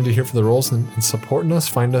for listening to Here for the Rolls and supporting us.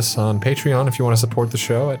 Find us on Patreon if you want to support the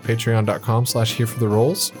show at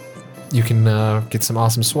patreon.com/HereForTheRolls. You can get some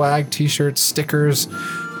awesome swag, t-shirts, stickers.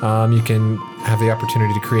 You can have the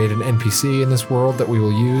opportunity to create an NPC in this world that we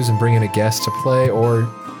will use and bring in a guest to play, or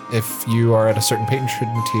if you are at a certain patron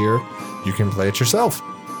tier, you can play it yourself.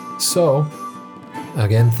 So,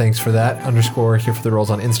 again, thanks for that. _ Here for the Rolls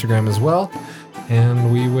on Instagram as well.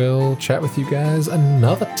 And we will chat with you guys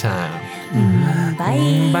another time.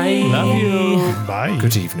 Bye. Bye. Love you. Bye.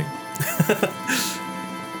 Good evening.